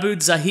to Abu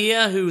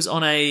Zahir, who's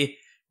on a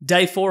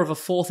day 4 of a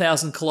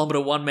 4,000-kilometer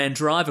one-man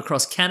drive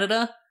across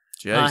Canada.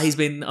 Jeez. He's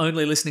been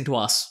only listening to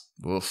us.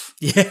 Woof.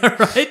 Yeah,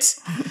 right?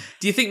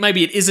 Do you think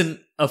maybe it isn't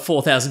a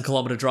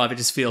 4,000-kilometer drive? It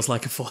just feels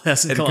like a It could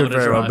 4,000-kilometer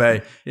very drive. well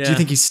be. Yeah. Do you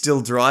think he's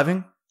still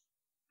driving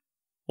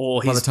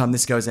Or by the he's... time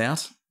this goes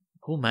out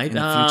Oh, maybe.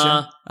 in the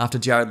future? After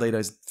Jared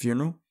Leto's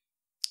funeral?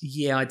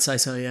 Yeah, I'd say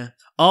so, yeah.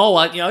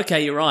 Oh, yeah,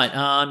 okay, you're right.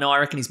 No, I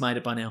reckon he's made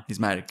it by now. He's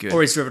made it good.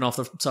 Or he's driven off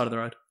the side of the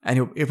road. And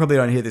he'll probably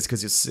don't hear this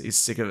because he's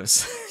sick of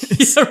us.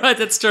 Yeah, right,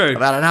 that's true.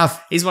 About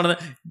enough. He's one of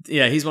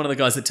the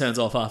guys that turns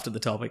off after the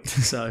topic.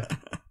 So,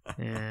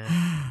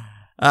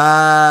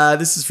 yeah.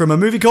 This is from a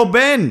movie called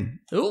Ben.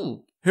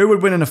 Ooh. Who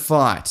would win in a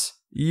fight?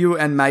 You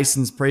and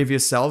Mason's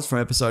previous selves from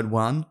episode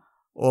 1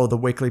 or the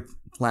Weekly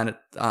Planet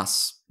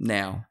us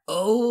now?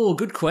 Oh,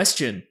 good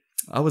question.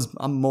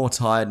 I'm more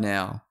tired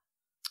now.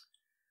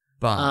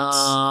 But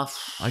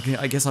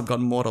I guess I've got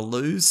more to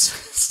lose.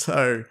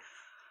 So,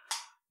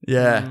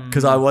 yeah,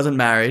 because I wasn't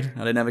married. I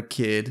didn't have a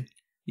kid.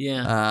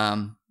 Yeah.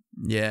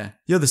 Yeah.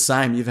 You're the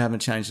same. You haven't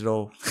changed at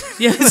all.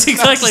 Yeah, that's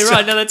exactly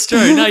right. No, that's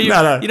true. No, you're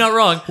not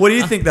wrong. What do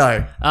you think,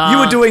 though?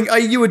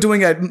 You were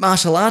doing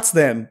martial arts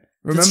then.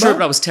 Remember? It's true,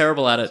 but I was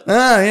terrible at it.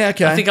 Oh, yeah,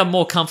 okay. I think I'm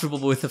more comfortable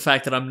with the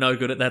fact that I'm no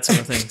good at that sort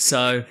of thing.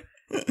 So,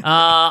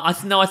 I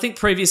think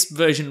previous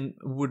version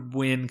would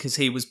win because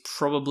he was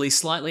probably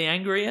slightly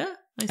angrier.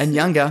 And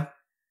younger.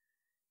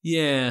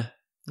 Yeah,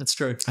 that's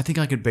true. I think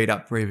I could beat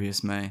up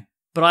previous me.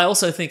 But I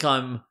also think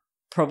I'm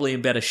probably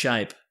in better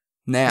shape.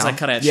 Now. Because I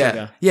cut out yeah.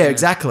 sugar. Yeah,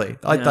 exactly.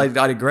 Yeah.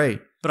 I'd agree.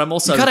 But I'm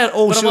also You cut out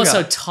all but sugar. I'm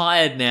also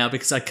tired now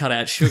because I cut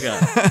out sugar.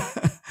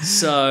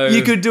 So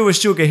You could do a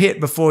sugar hit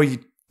before you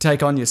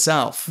take on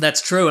yourself.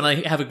 That's true, and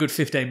I have a good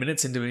 15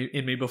 minutes in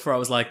me before I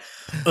was like,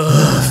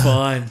 ugh,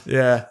 fine.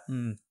 Yeah.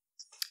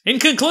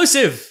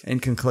 Inconclusive.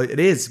 It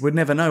is. We'd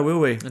never know, will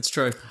we? That's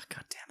true. Oh,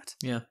 God damn it.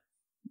 Yeah.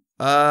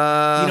 You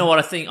You know what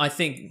I think? I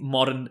think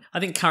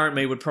current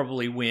me would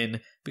probably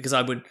win because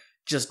I would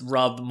just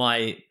rub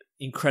my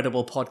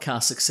incredible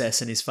podcast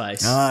success in his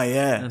face. Oh,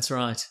 yeah. That's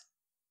right.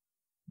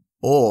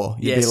 Or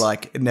you'd be Yes.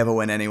 like, it never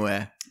went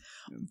anywhere.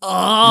 Oh,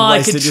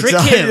 I could wasted your trick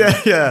time. him.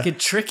 Yeah. I could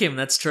trick him.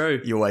 That's true.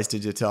 You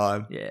wasted your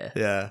time. Yeah.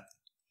 Yeah.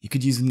 You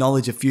could use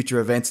knowledge of future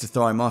events to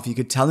throw him off. You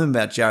could tell him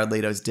about Jared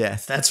Leto's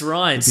death. That's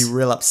right. He'd be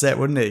real upset,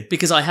 wouldn't he?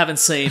 Because I haven't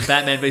seen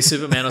Batman v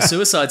Superman or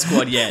Suicide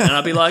Squad yet, and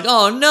I'd be like,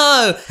 "Oh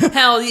no,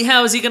 how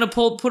is he going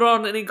to put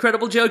on an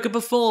incredible Joker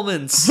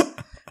performance?"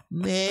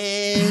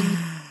 Man,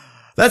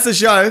 That's the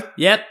show.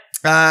 yep,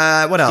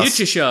 What else?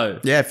 future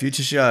show. Yeah,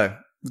 future show.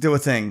 Do a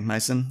thing,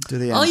 Mason. Do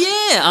the end. Oh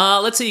yeah,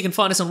 let's see. You can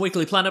find us on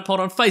Weekly Planet Pod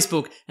on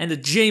Facebook and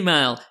at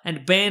Gmail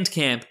and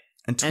Bandcamp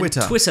And Twitter.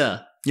 and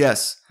Twitter.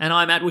 Yes. And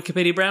I'm at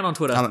Wikipedia Brown on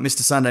Twitter. I'm at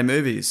Mr. Sunday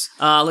Movies.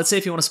 Let's see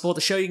if you want to support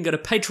the show. You can go to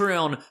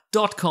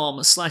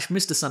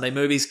patreon.com/Mr. Sunday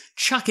Movies.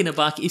 Chuck in a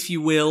buck if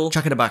you will.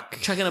 Chuck it a buck.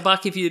 Chuck in a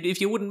buck if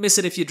you wouldn't miss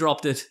it if you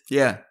dropped it.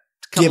 Yeah.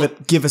 Couple-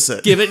 Give us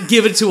it. Give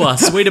it to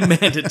us. We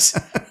demand it.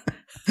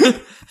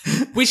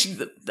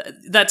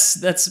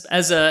 That's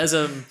as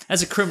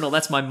a criminal,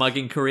 that's my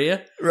mugging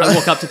career. Right. I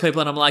walk up to people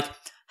and I'm like,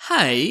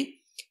 "Hey,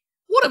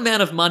 what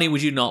amount of money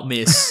would you not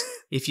miss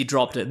if you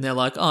dropped it?" And they're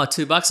like, "Oh,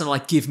 $2." And I'm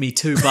like, "Give me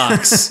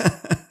 $2."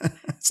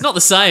 It's not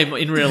the same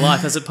in real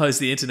life as opposed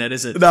to the internet,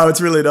 is it? No, it's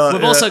really not.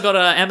 We've yeah. also got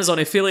an Amazon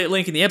affiliate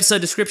link in the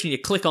episode description. You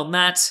click on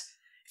that.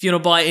 If If you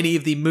want to buy any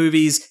of the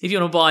movies, if you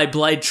want to buy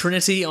Blade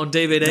Trinity on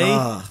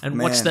DVD and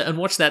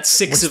watch that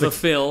six of a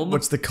film,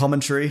 What's the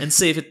commentary? and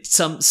see if it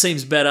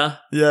seems better.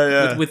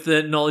 Yeah. With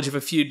the knowledge of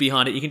a feud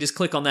behind it, you can just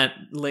click on that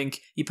link.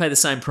 You pay the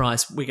same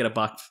price. We get $1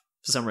 for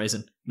some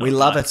reason. We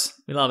love it.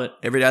 We love it.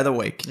 Every day of the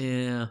week.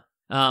 Yeah.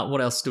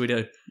 What else do we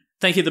do?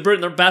 Thank you, the Brute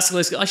and the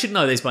Basilisk. I should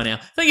know these by now.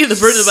 Thank you, the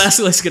Brute and the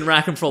Basilisk and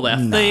Rackham for all our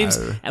themes.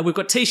 And we've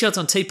got t-shirts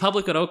on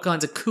TeePublic, got all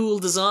kinds of cool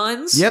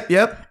designs. Yep.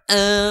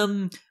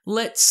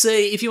 Let's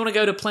see. If you want to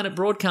go to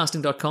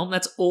planetbroadcasting.com,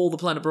 that's all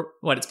the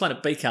Wait, it's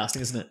Planet B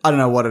Casting, isn't it? I don't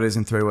know what it is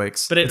in 3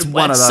 weeks. But it's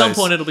one at of those. some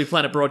point it'll be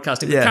Planet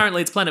Broadcasting. But Yeah.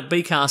 currently it's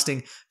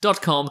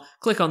planetbcasting.com.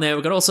 Click on there.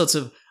 We've got all sorts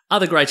of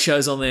other great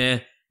shows on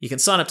there. You can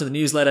sign up to the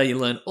newsletter. You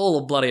learn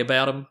all bloody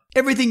about them.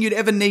 Everything you'd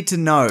ever need to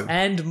know.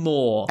 And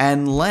more.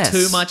 And less.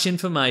 Too much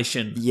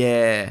information.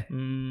 Yeah.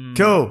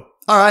 Cool.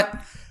 All right.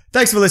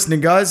 Thanks for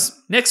listening, guys.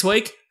 Next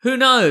week, who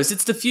knows?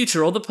 It's the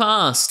future or the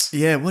past.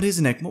 Yeah, what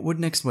would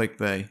next week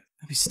be?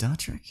 Maybe Star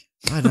Trek?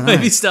 I don't know.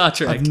 Maybe Star I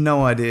Trek. have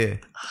no idea.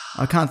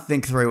 I can't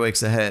think 3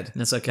 weeks ahead.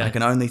 That's okay. I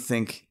can only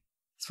think...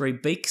 3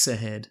 beaks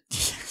ahead.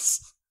 Yes.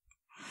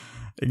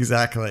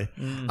 Exactly.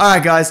 All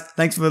right, guys.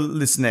 Thanks for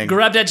listening.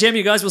 Grab that gem,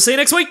 you guys. We'll see you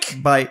next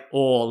week. Bye.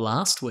 Or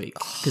last week,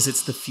 because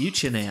it's the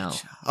future now.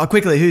 Oh,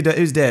 quickly,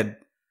 who's dead?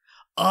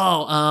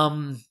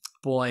 Oh,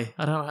 boy.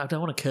 I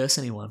don't want to curse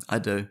anyone. I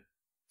do.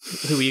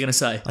 Who were you going to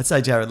say? I'd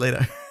say Jared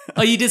Leto.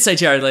 Oh, you did say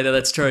Jared Leto.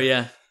 That's true,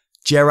 yeah.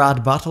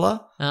 Gerard Butler?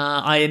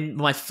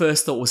 My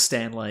first thought was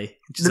Stan Lee,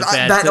 which is a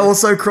bad That thing.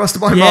 also crossed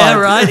my mind. Yeah,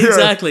 right,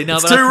 exactly. No,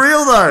 it's but too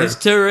real, though. It's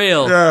too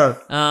real.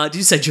 Yeah. Did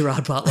you say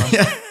Gerard Butler?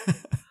 Yeah.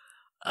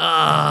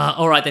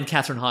 All right, then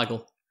Katherine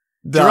Heigl.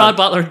 Done. Gerard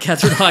Butler and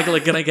Katherine Heigl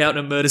are going to go out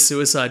in a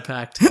murder-suicide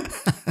pact.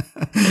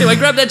 Anyway,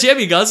 grab that gem,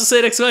 you guys. We'll see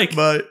you next week.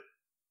 Bye.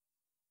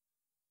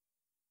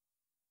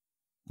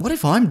 What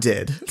if I'm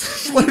dead?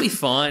 It'll be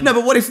fine. No,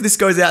 but what if this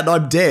goes out and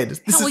I'm dead?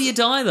 How will you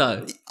die,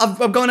 though?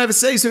 I'm going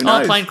overseas. Who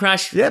knows? Oh, plane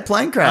crash. Yeah,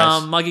 plane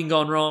crash. Mugging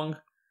gone wrong.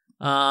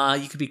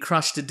 You could be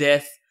crushed to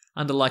death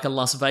under like a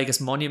Las Vegas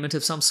monument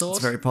of some sort.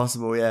 It's very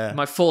possible, yeah. You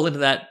might fall into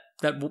that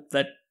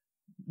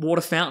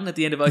water fountain at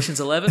the end of Ocean's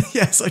 11.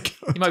 Yes, I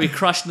could. You might be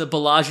crushed in the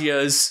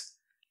Bellagio's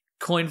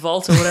coin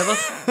vault or whatever.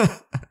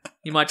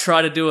 You might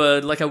try to do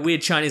a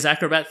weird Chinese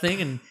acrobat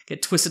thing and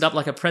get twisted up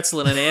like a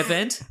pretzel in an air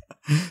vent.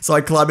 So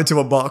I climb into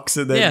a box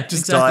and then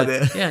just die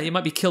there. Yeah, you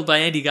might be killed by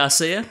Andy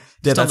Garcia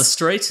Yeah, on the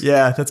street.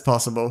 Yeah, that's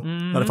possible.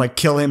 But if I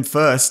kill him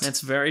first...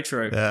 That's very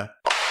true. Yeah.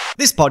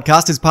 This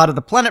podcast is part of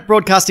the Planet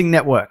Broadcasting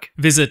Network.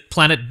 Visit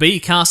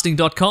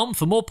planetbcasting.com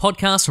for more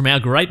podcasts from our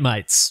great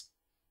mates.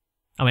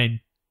 I mean,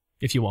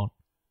 if you want.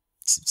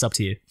 It's up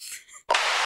to you.